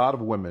 a lot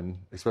of women,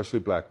 especially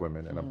black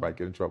women, and I might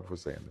get in trouble for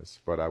saying this,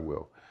 but I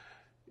will.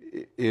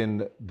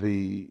 In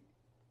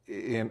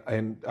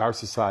our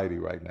society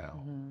right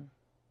now,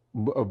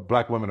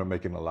 black women are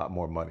making a lot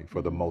more money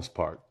for the most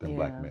part than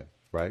black men,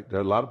 right? There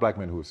are a lot of black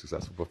men who are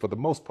successful, but for the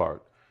most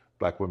part,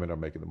 black women are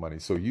making the money.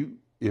 So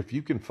if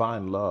you can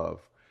find love,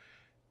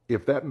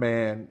 if that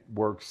man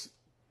works,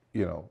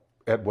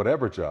 at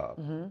whatever job,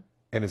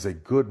 and is a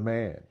good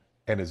man,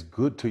 and is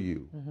good to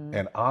you,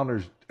 and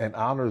honors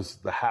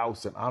the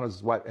house, and honors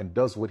his wife, and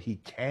does what he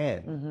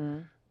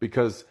can,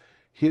 because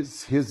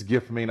his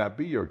gift may not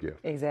be your gift.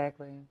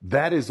 Exactly.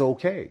 That is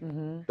okay.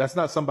 That's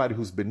not somebody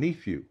who's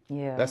beneath you.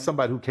 Yeah. That's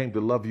somebody who came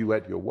to love you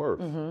at your worth,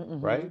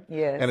 right?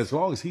 Yes. And as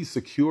long as he's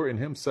secure in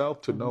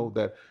himself to know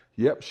that,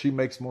 yep, she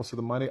makes most of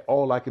the money,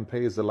 all I can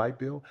pay is the light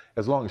bill,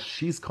 as long as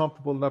she's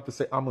comfortable enough to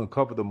say, I'm going to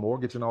cover the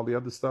mortgage and all the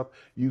other stuff,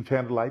 you've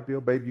handled the light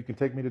bill, baby, you can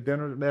take me to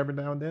dinner every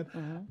now and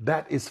then,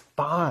 that is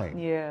fine.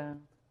 Yeah.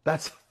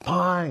 That's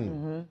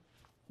fine.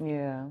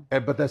 Yeah.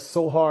 But that's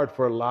so hard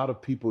for a lot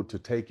of people to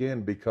take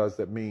in, because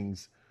that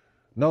means,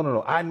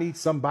 no, I need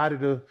somebody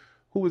to,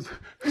 who is,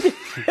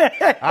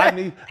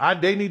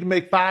 they need to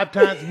make 5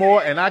 times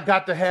more, and I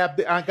got to have,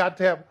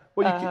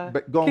 well,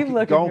 go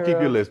on, keep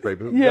your list,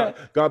 baby. Yeah.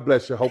 God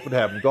bless you. Hope it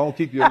happens. Go on,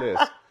 keep your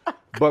list.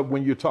 But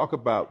when you talk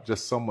about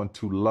just someone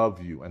to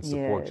love you and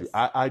support you,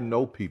 I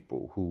know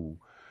people who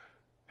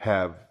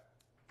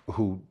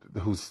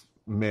whose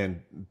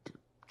men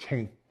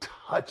can't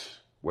touch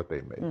what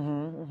they make.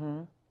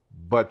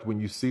 But when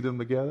you see them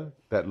together,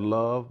 that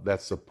love,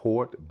 that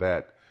support,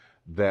 that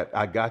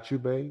I got you,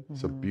 babe,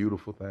 it's a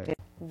beautiful thing.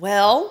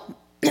 Well,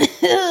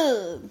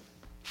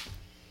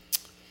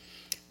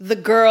 the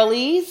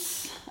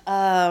girlies,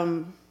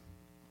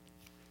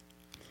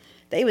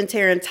 they've been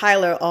tearing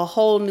Tyler a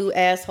whole new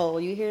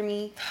asshole. You hear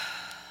me?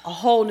 A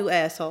whole new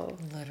asshole.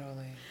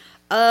 Literally.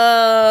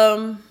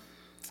 I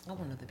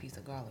want another piece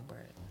of garlic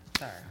bread.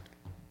 Sorry.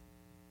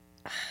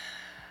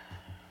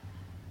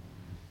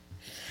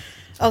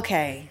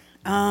 Okay.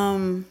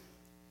 I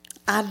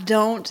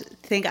don't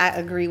think I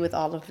agree with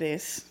all of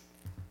this.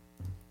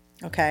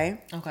 Okay?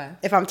 Okay.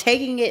 If I'm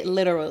taking it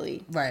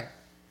literally. Right.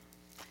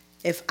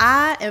 If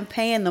I am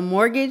paying the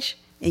mortgage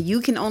and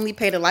you can only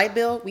pay the light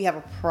bill, we have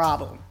a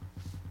problem.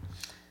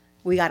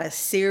 We got a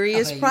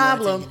serious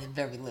problem. You are taking it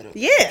very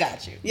literally. Yeah.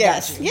 Got you.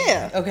 Yes. Got you.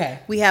 Yeah. Okay.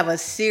 We have a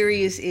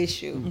serious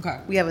issue. Okay.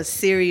 We have a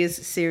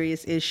serious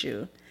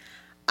issue.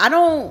 I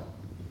don't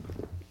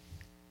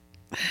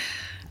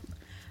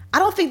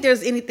think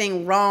there's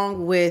anything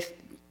wrong with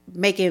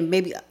making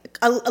maybe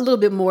a little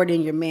bit more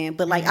than your man.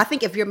 But like, I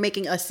think if you're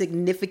making a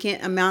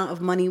significant amount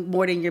of money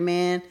more than your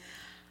man,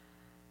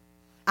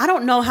 I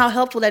don't know how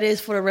helpful that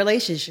is for a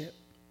relationship.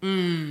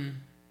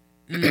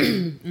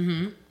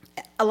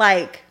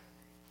 Like,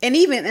 and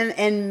even,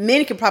 and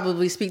men could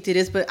probably speak to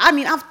this, but I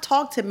mean, I've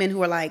talked to men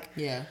who are like,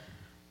 yeah,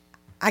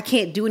 I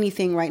can't do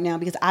anything right now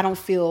because I don't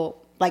feel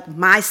like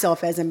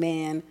myself as a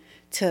man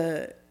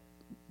to,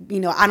 you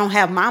know, I don't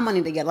have my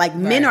money together. Like,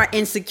 men are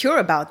insecure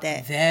about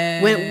that.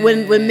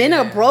 When men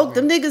are broke,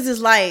 them niggas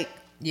is like,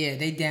 yeah,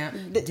 they down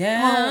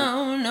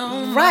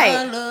on right.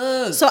 my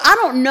luck. So I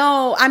don't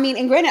know. I mean,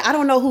 and granted, I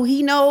don't know who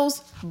he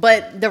knows,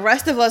 but the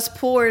rest of us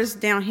poors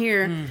down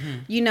here,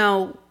 you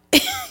know,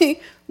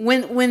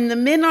 when the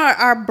men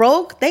are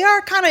broke, they are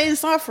kind of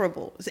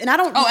insufferable. And I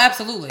don't. Oh,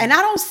 absolutely. And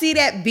I don't see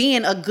that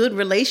being a good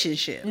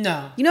relationship.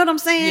 No. You know what I'm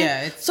saying?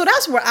 Yeah. So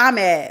that's where I'm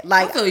at.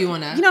 Like, I feel you on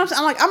that. You know what I'm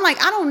saying? I'm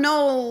like, I don't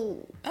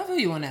know. I feel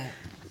you on that.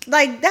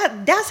 Like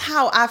that's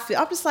how I feel.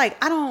 I'm just like,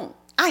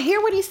 I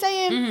hear what he's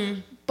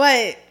saying,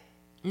 but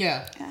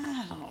yeah.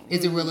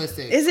 Is it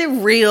realistic? Is it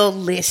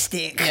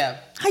realistic? Yeah.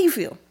 How you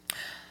feel?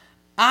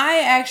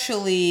 I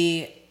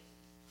actually,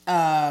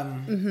 how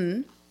do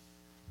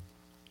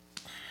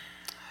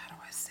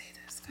I say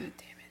this? God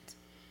damn it.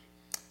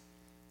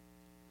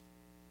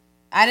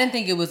 I didn't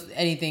think it was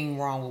anything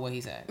wrong with what he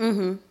said.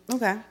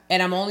 Okay.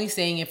 And I'm only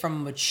saying it from a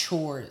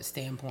mature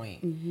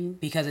standpoint.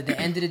 Because at the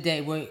end of the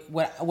day,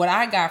 what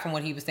I got from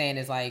what he was saying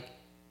is like,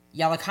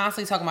 y'all are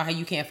constantly talking about how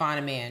you can't find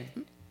a man.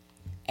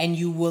 And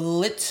you will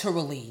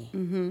literally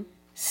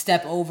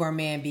step over a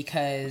man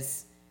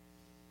because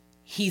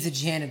he's a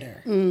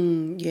janitor.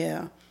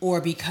 Yeah. Or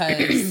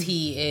because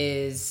he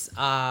is,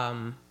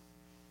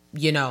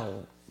 you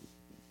know,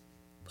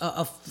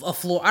 a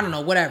floor, I don't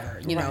know,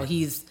 whatever. You know,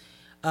 he's,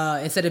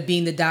 instead of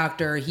being the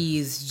doctor,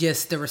 he's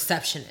just the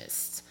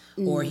receptionist.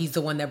 Or he's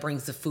the one that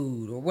brings the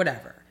food or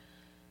whatever.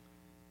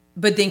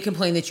 But then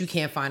complain that you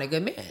can't find a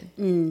good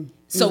man.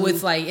 So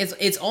it's like,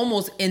 it's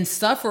almost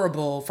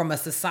insufferable from a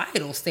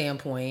societal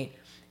standpoint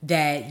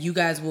that you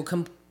guys will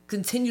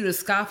continue to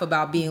scoff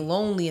about being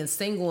lonely and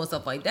single and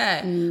stuff like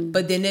that.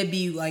 But then there'd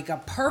be like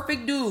a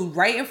perfect dude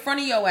right in front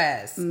of your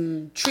ass.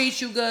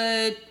 Treats you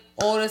good,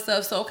 all this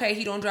stuff. So, okay,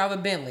 he don't drive a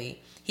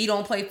Bentley. He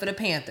don't play for the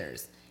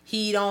Panthers.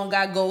 He don't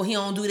got gold. He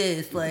don't do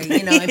this, like,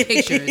 you know, in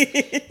pictures.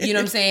 You know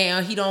what I'm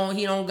saying? He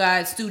don't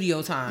got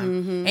studio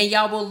time. And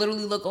y'all will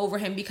literally look over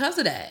him because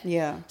of that.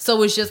 Yeah.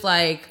 So it's just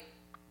like.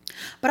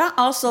 But I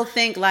also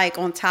think, like,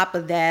 on top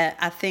of that,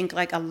 I think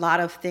like a lot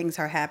of things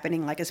are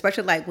happening, like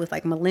especially like with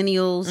like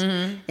millennials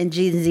and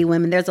Gen Z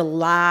women. There's a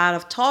lot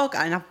of talk,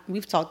 and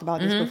we've talked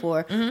about this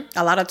before.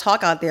 A lot of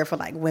talk out there for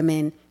like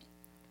women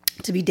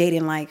to be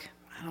dating, like,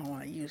 I don't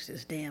want to use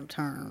this damn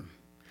term,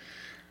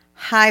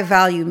 high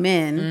value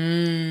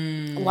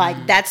men.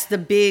 Like, that's the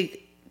big,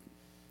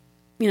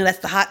 you know, that's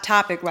the hot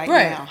topic right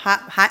now.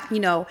 Hot, you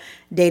know,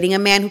 dating a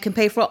man who can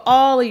pay for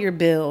all of your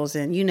bills.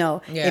 And, you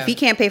know, if he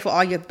can't pay for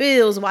all your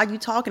bills, why are you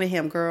talking to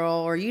him, girl?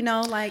 Or, you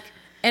know, like.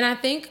 And I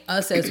think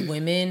us as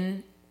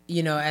women,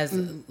 you know, as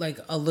like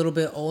a little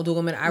bit older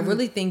woman, I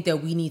really think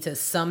that we need to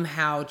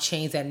somehow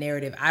change that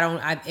narrative.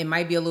 It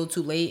might be a little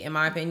too late in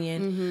my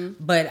opinion,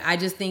 but I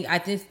just think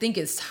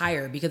it's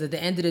tired because at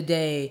the end of the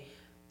day,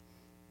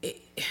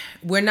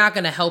 we're not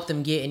going to help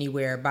them get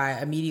anywhere by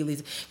immediately,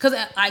 because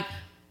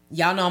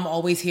y'all know I'm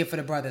always here for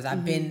the brothers.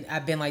 I've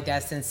been like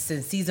that since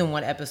season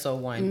 1,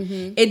 episode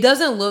 1. It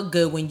doesn't look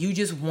good when you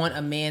just want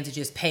a man to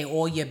just pay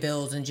all your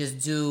bills and just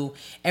do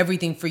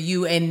everything for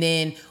you, and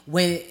then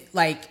when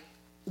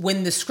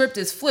the script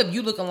is flipped,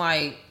 you looking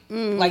like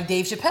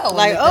Dave Chappelle.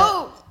 Like,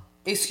 oh,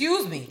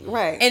 excuse me.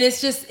 Right. And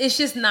it's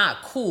just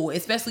not cool,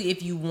 especially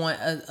if you want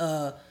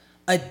a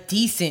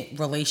decent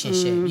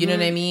relationship. You know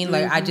what I mean?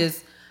 Like I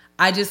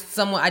just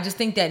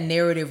think that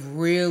narrative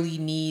really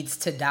needs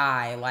to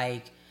die.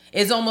 Like,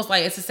 it's almost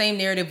like it's the same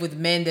narrative with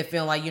men that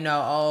feel like, you know,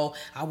 oh,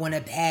 I want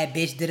a bad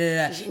bitch. Da,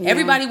 da, da. Yeah.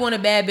 Everybody want a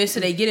bad bitch, so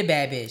they get a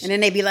bad bitch. And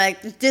then they be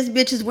like, this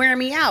bitch is wearing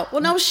me out.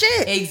 Well, no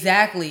shit.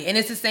 Exactly. And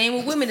it's the same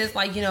with women. It's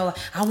like, you know,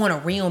 I want a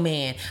real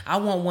man. I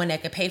want one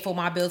that can pay for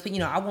my bills. But, you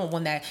know, I want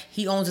one that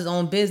he owns his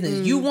own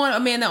business. You want a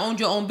man that owns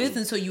your own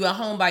business so you at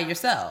home by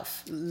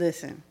yourself.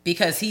 Listen.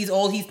 Because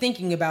all he's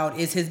thinking about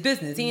is his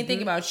business. He ain't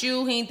thinking about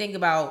you. He ain't thinking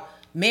about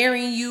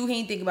marrying you. He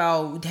ain't think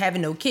about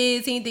having no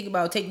kids. He ain't think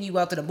about taking you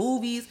out to the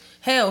movies.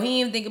 Hell, he ain't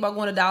even think about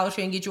going to Dollar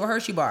Tree and get you a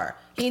Hershey bar.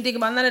 He ain't think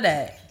about none of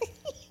that.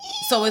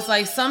 So it's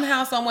like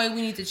somehow, some way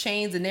we need to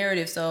change the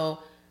narrative. So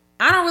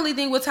I don't really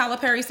think what Tyler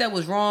Perry said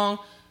was wrong.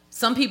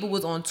 Some people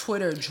was on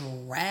Twitter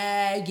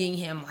dragging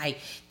him like,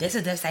 this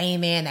is the same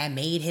man that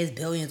made his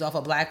billions off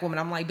a black woman.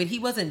 I'm like, but he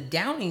wasn't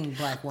downing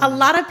black women. A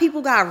lot of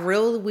people got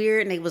real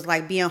weird and they was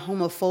like being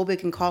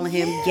homophobic and calling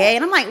him gay.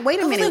 And I'm like, wait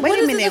a minute.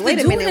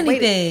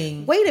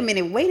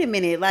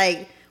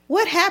 Like,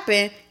 what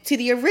happened to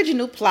the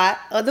original plot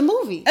of the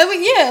movie? I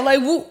mean, yeah, like,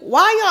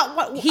 why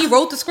y'all? He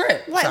wrote the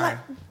script. Sorry.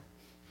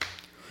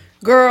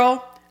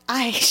 Girl,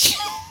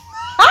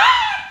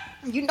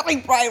 you know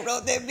he probably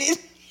wrote that bitch.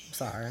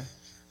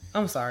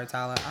 I'm sorry,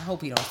 Tyler. I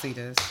hope you don't see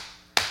this.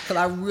 Because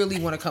I really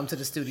want to come to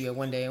the studio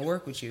one day and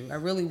work with you. I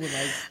really would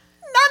like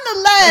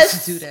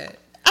Nonetheless, to do that.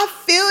 I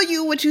feel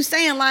you, what you're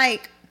saying.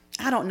 Like,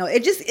 I don't know.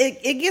 It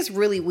gets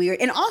really weird.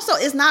 And also,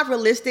 it's not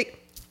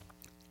realistic.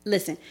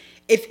 Listen,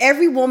 if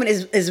every woman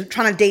is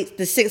trying to date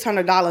the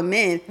 $600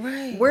 men,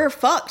 right, we're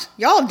fucked.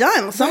 Y'all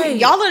done.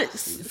 Y'all are...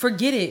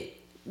 Forget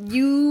it.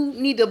 You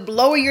need to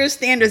lower your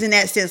standards in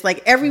that sense.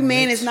 Like, every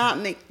man is not...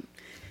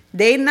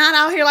 They not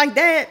out here like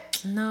that.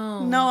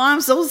 No, I'm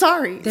so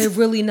sorry. They're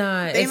really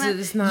not.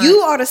 It's not. You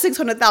are the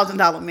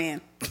 $600,000 man.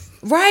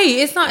 Right.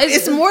 It's not.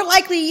 It's more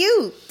likely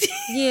you.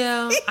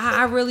 Yeah.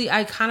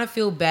 I kind of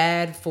feel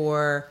bad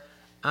for,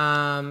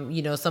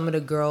 you know, some of the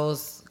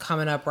girls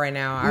coming up right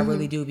now. I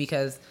really do,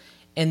 because,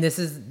 and this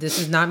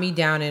is not me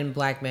down in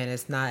black men.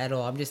 It's not at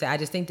all. I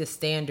just think the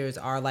standards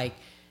are like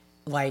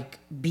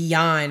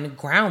beyond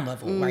ground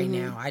level right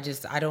now. I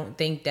don't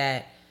think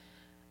that.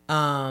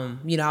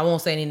 You know, I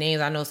won't say any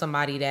names. I know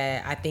somebody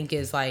that I think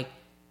is like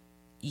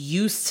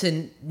used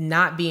to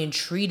not being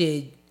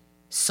treated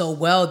so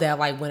well that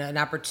like when an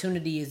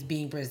opportunity is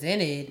being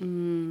presented,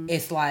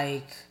 it's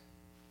like,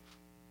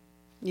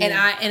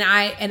 yeah.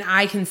 and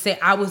I can say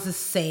I was the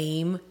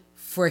same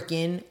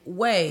freaking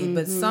way,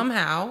 but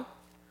somehow,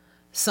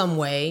 some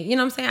way, you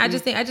know what I'm saying? I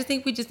just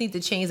think we just need to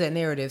change that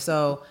narrative.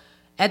 So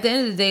at the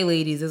end of the day,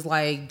 ladies, it's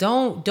like,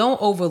 don't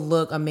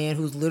overlook a man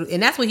who's little,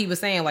 and that's what he was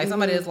saying. Like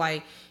somebody is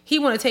like, he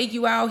want to take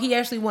you out. He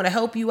actually want to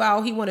help you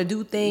out. He want to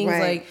do things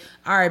like,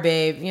 all right,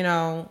 babe, you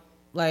know,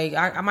 like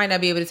I might not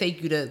be able to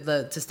take you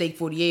to Steak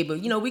 48, but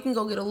you know, we can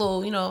go get a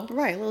little, you know, a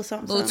little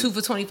something, little 2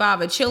 for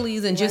 $25 at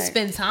Chili's and just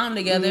spend time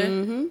together.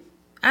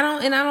 I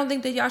don't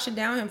think that y'all should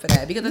down him for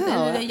that, because at the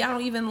end of the day, y'all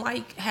don't even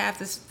like half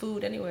this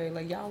food anyway.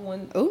 Like y'all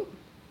want. Ooh,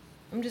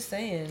 I'm just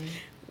saying.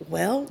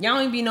 Well, y'all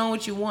don't even be knowing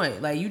what you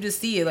want. Like you just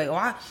see it. Like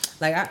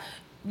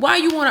why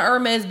you want an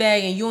Hermes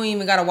bag and you don't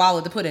even got a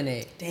wallet to put in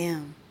it?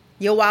 Damn.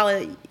 Your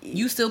wallet.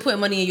 You still put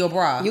money in your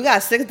bra. You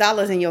got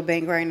 $6 in your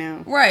bank right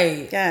now.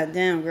 Right. God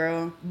damn,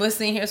 girl. But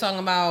sitting here talking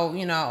about,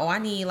 you know, I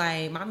need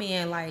like my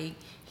man, like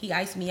he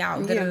iced me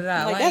out.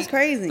 Yeah. Like that's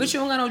crazy. But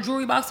you don't got no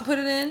jewelry box to put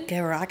it in?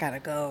 Girl, I gotta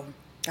go.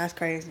 That's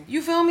crazy.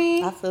 You feel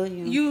me? I feel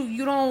you.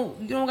 You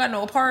don't got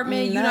no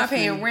apartment. You're not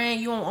paying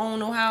rent. You don't own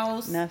no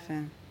house.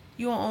 Nothing.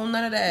 You don't own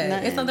none of that.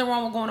 Nothing. It's nothing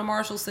wrong with going to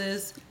Marshall's,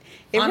 sis.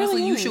 Honestly,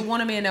 really you should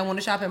want a man that want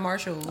to shop at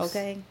Marshall's.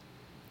 Okay.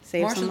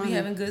 Save Marshall's some money. Be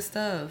having good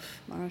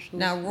stuff. Marshall's.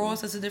 Now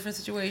Ross is a different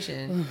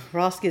situation.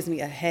 Ross gives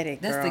me a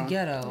headache. That's girl. the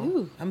ghetto.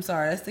 Ooh. I'm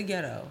sorry, that's the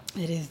ghetto.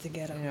 It is the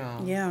ghetto.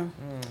 Yeah.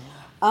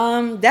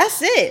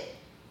 That's it.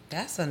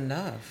 That's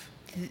enough.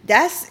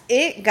 That's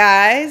it,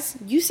 guys.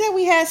 You said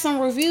we had some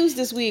reviews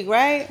this week,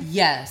 right?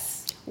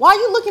 Yes. Why are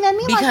you looking at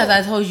me because like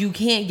that? I told you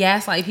can't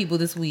gaslight people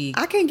this week.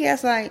 I can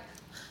gaslight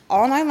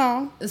all night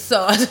long.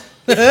 So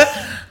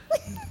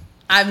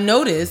I've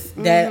noticed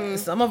that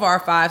some of our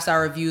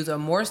 5-star reviews are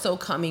more so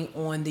coming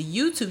on the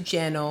YouTube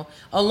channel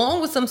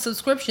along with some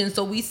subscriptions.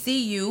 So we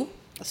see you.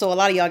 So a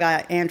lot of y'all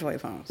got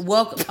Android phones.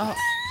 Welcome. Oh.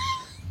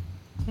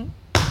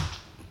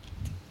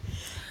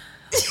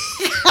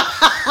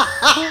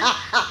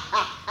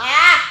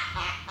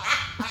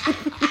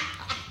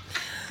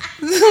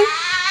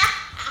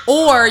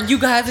 Or you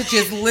guys are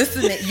just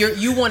listening.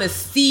 You want to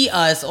see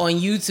us on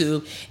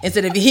YouTube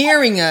instead of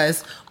hearing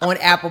us on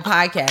Apple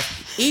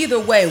Podcasts. Either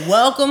way,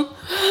 welcome,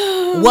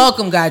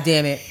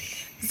 goddammit.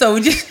 So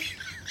we just,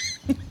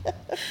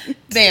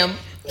 damn.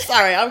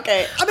 Sorry,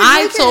 okay.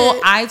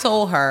 I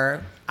told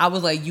her, I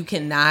was like, you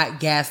cannot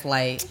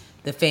gaslight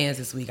the fans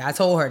this week. I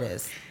told her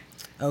this.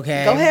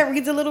 Okay. Go ahead,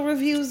 read the little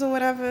reviews or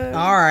whatever.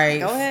 All right.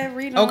 Go ahead,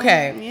 read them.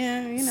 Okay.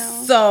 Yeah, you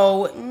know.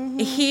 So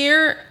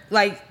here,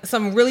 like,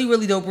 some really,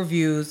 really dope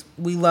reviews.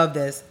 We love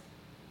this.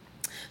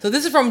 So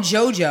this is from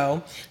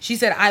JoJo. She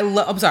said,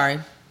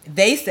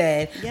 they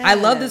said, yes. I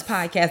love this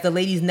podcast. The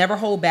ladies never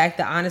hold back.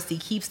 The honesty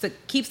keeps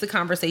the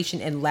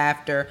conversation and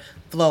laughter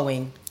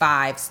flowing.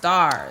 5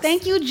 stars.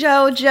 Thank you,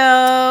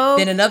 JoJo.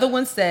 Then another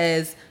one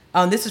says,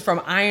 this is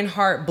from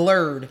Ironheart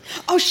Blurred.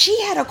 Oh, she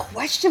had a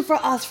question for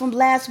us from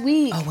last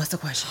week. Oh, what's the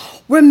question?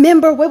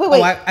 Remember, wait.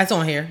 Oh, it's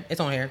on here.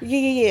 It's on here.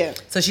 Yeah.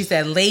 So she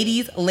said,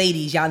 ladies,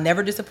 y'all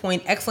never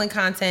disappoint. Excellent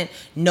content,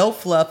 no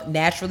fluff,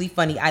 naturally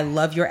funny. I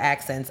love your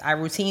accents. I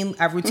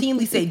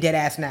routinely say dead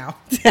ass now.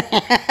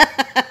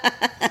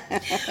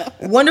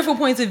 Wonderful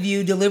points of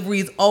view. Delivery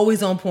is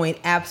always on point.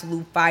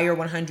 Absolute fire.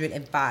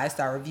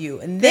 105-star review.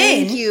 And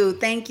then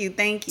thank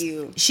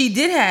you. She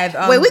did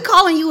have. Wait, we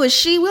calling you a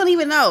she? We don't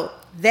even know.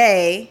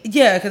 They.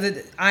 Yeah,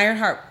 because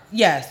Ironheart.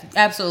 Yes,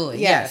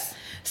 absolutely. Yes.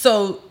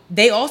 So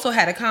they also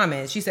had a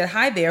comment. She said,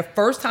 "Hi there,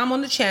 first time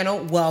on the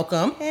channel.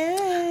 Welcome.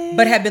 Hey.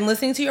 But have been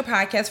listening to your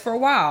podcast for a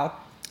while."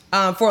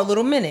 For a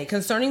little minute,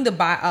 concerning the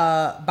BIPOC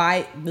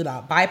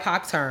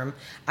term,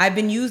 I've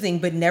been using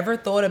but never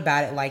thought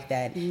about it like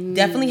that.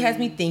 Definitely has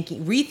me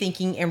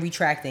rethinking and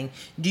retracting.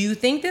 Do you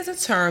think there's a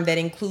term that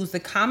includes the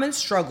common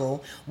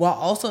struggle while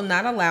also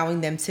not allowing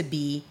them to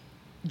be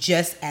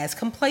just as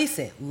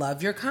complacent?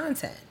 Love your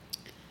content.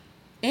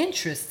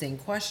 Interesting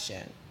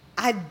question.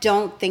 I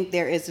don't think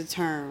there is a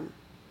term.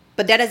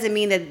 But that doesn't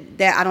mean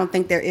that I don't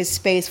think there is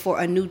space for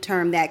a new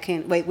term that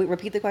can... Wait,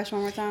 repeat the question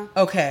one more time.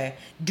 Okay.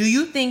 Do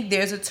you think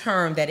there's a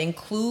term that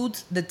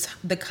includes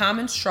the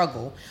common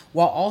struggle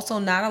while also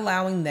not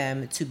allowing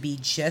them to be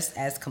just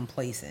as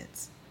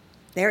complacent?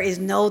 There is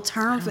no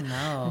term for...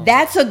 No.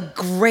 That's a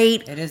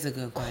great... It is a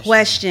good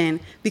question.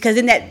 Because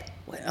in that...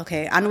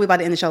 Okay, I know we're about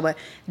to end the show, but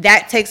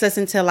that takes us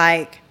into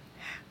like...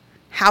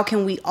 How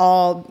can we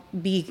all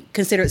be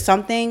considered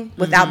something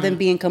without them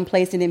being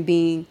complacent and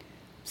being...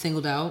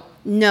 Singled out?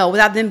 No,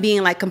 without them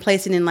being like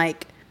complacent and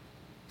like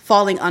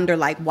falling under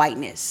like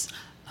whiteness.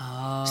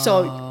 Oh.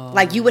 So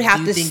like you would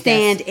have to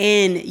stand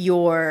in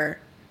your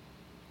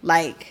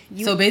like.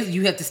 So basically,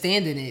 you have to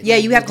stand in it. Yeah,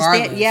 like, you have regardless.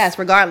 to stand. Yes,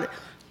 regardless.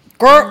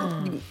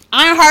 Girl,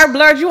 Ironheart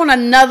Blurred, you on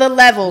another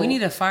level. We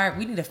need a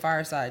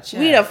fireside chat.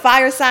 We need a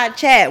fireside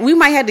chat. We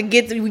might have to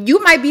get. You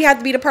might have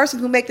to be the person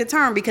who make the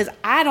term because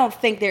I don't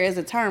think there is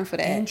a term for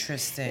that.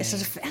 Interesting.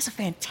 That's a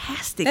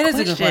fantastic. That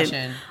question. is a good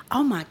question.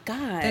 Oh my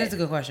god. That is a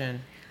good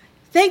question.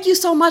 Thank you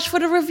so much for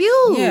the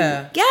review.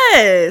 Yeah.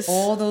 Yes.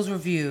 All those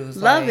reviews.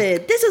 Love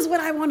it. This is what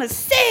I want to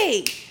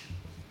say.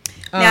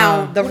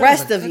 Now, the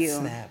rest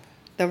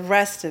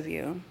of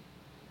you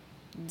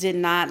did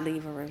not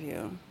leave a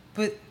review.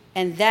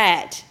 And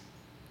that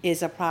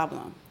is a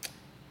problem.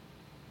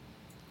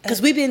 Because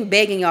we've been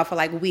begging y'all for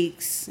like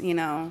weeks, you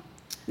know.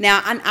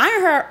 Now,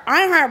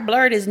 Ironheart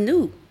Blurred is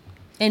new.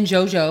 And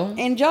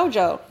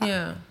JoJo.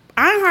 Yeah.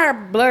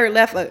 Ironheart Blurred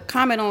left a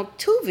comment on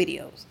 2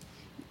 videos.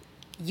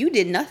 You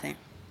did nothing.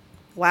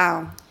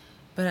 Wow.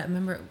 But I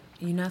remember,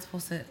 you're not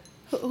supposed to...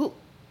 Who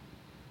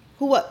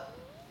what?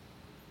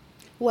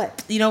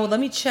 What? You know what?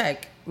 Let me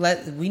check.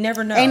 We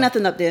never know. Ain't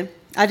nothing up there.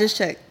 I just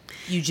checked.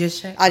 You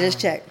just checked? I just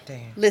checked.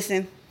 Damn.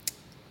 Listen.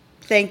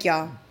 Thank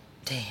y'all.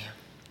 Damn.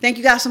 Thank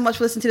you guys so much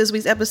for listening to this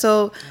week's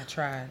episode. I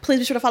tried. Please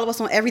be sure to follow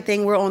us on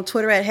everything. We're on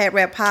Twitter at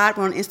HeadWrapPod.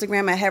 We're on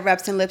Instagram at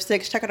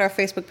HeadWraps&Lipsticks. Check out our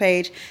Facebook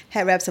page,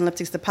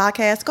 HeadWraps&Lipsticks, the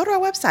podcast. Go to our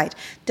website,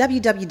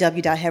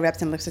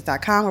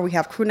 www.headwrapsandlipsticks.com, where we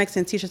have crew necks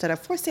and t-shirts that are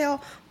for sale,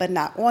 but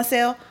not on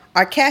sale.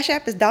 Our Cash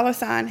App is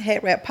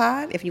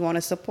 $HeadWrapPod if you want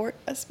to support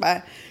us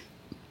by,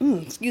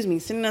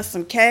 sending us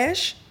some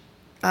cash.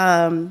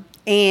 And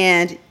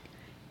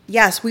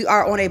yes, we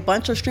are on a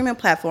bunch of streaming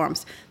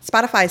platforms,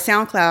 Spotify,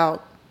 SoundCloud,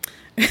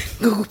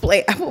 Google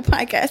Play, Apple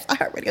Podcasts,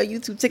 iHeartRadio,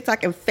 YouTube,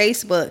 TikTok, and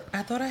Facebook.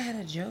 I thought I had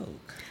a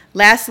joke.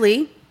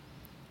 Lastly,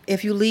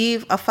 if you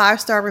leave a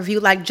 5-star review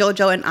like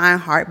JoJo and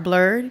Ironheart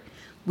Blurred,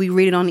 we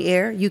read it on the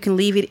air. You can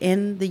leave it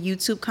in the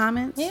YouTube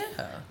comments. Yeah.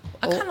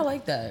 I kind of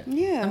like that.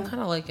 Yeah. I'm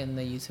kind of liking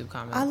the YouTube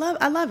comments. I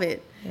love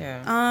it.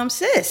 Yeah.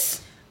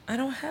 Sis. I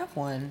don't have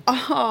one.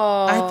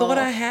 Oh. I thought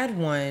I had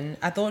one.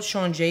 I thought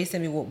Sean J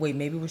sent me. Wait,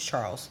 maybe it was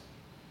Charles.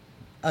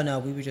 Oh no,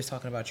 we were just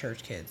talking about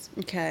church kids.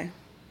 Okay.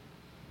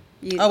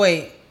 Oh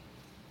wait,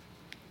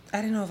 I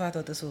didn't know if I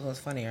thought this was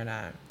funny or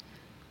not.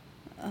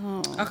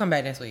 Oh. I'll come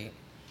back next week.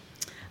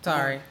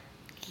 Sorry.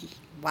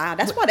 Wow,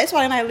 that's why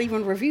they're not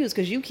leaving reviews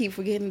because you keep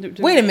forgetting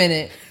to. Wait a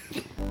minute.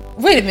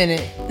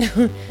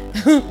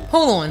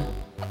 Hold on.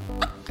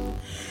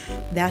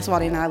 That's why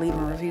they're not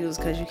leaving reviews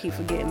because you keep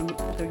forgetting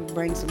to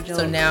bring some jokes.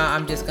 So now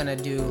I'm just gonna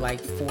do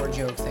like 4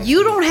 jokes.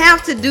 You don't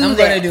have to do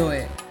that. I'm gonna do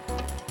it.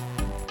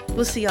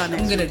 We'll see y'all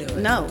next week. I'm gonna do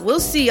it. No, we'll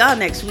see y'all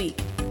next week.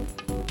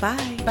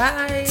 Bye.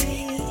 Bye.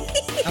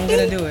 I'm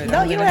gonna do it. No,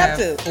 I'm you gonna don't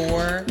have to.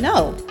 4.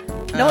 No.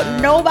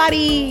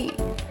 Nobody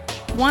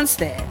wants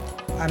that.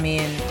 I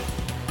mean,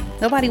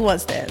 nobody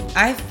wants that.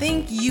 I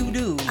think you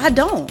do. I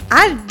don't.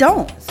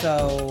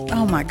 So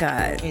Oh my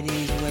God. it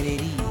is what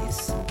it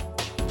is.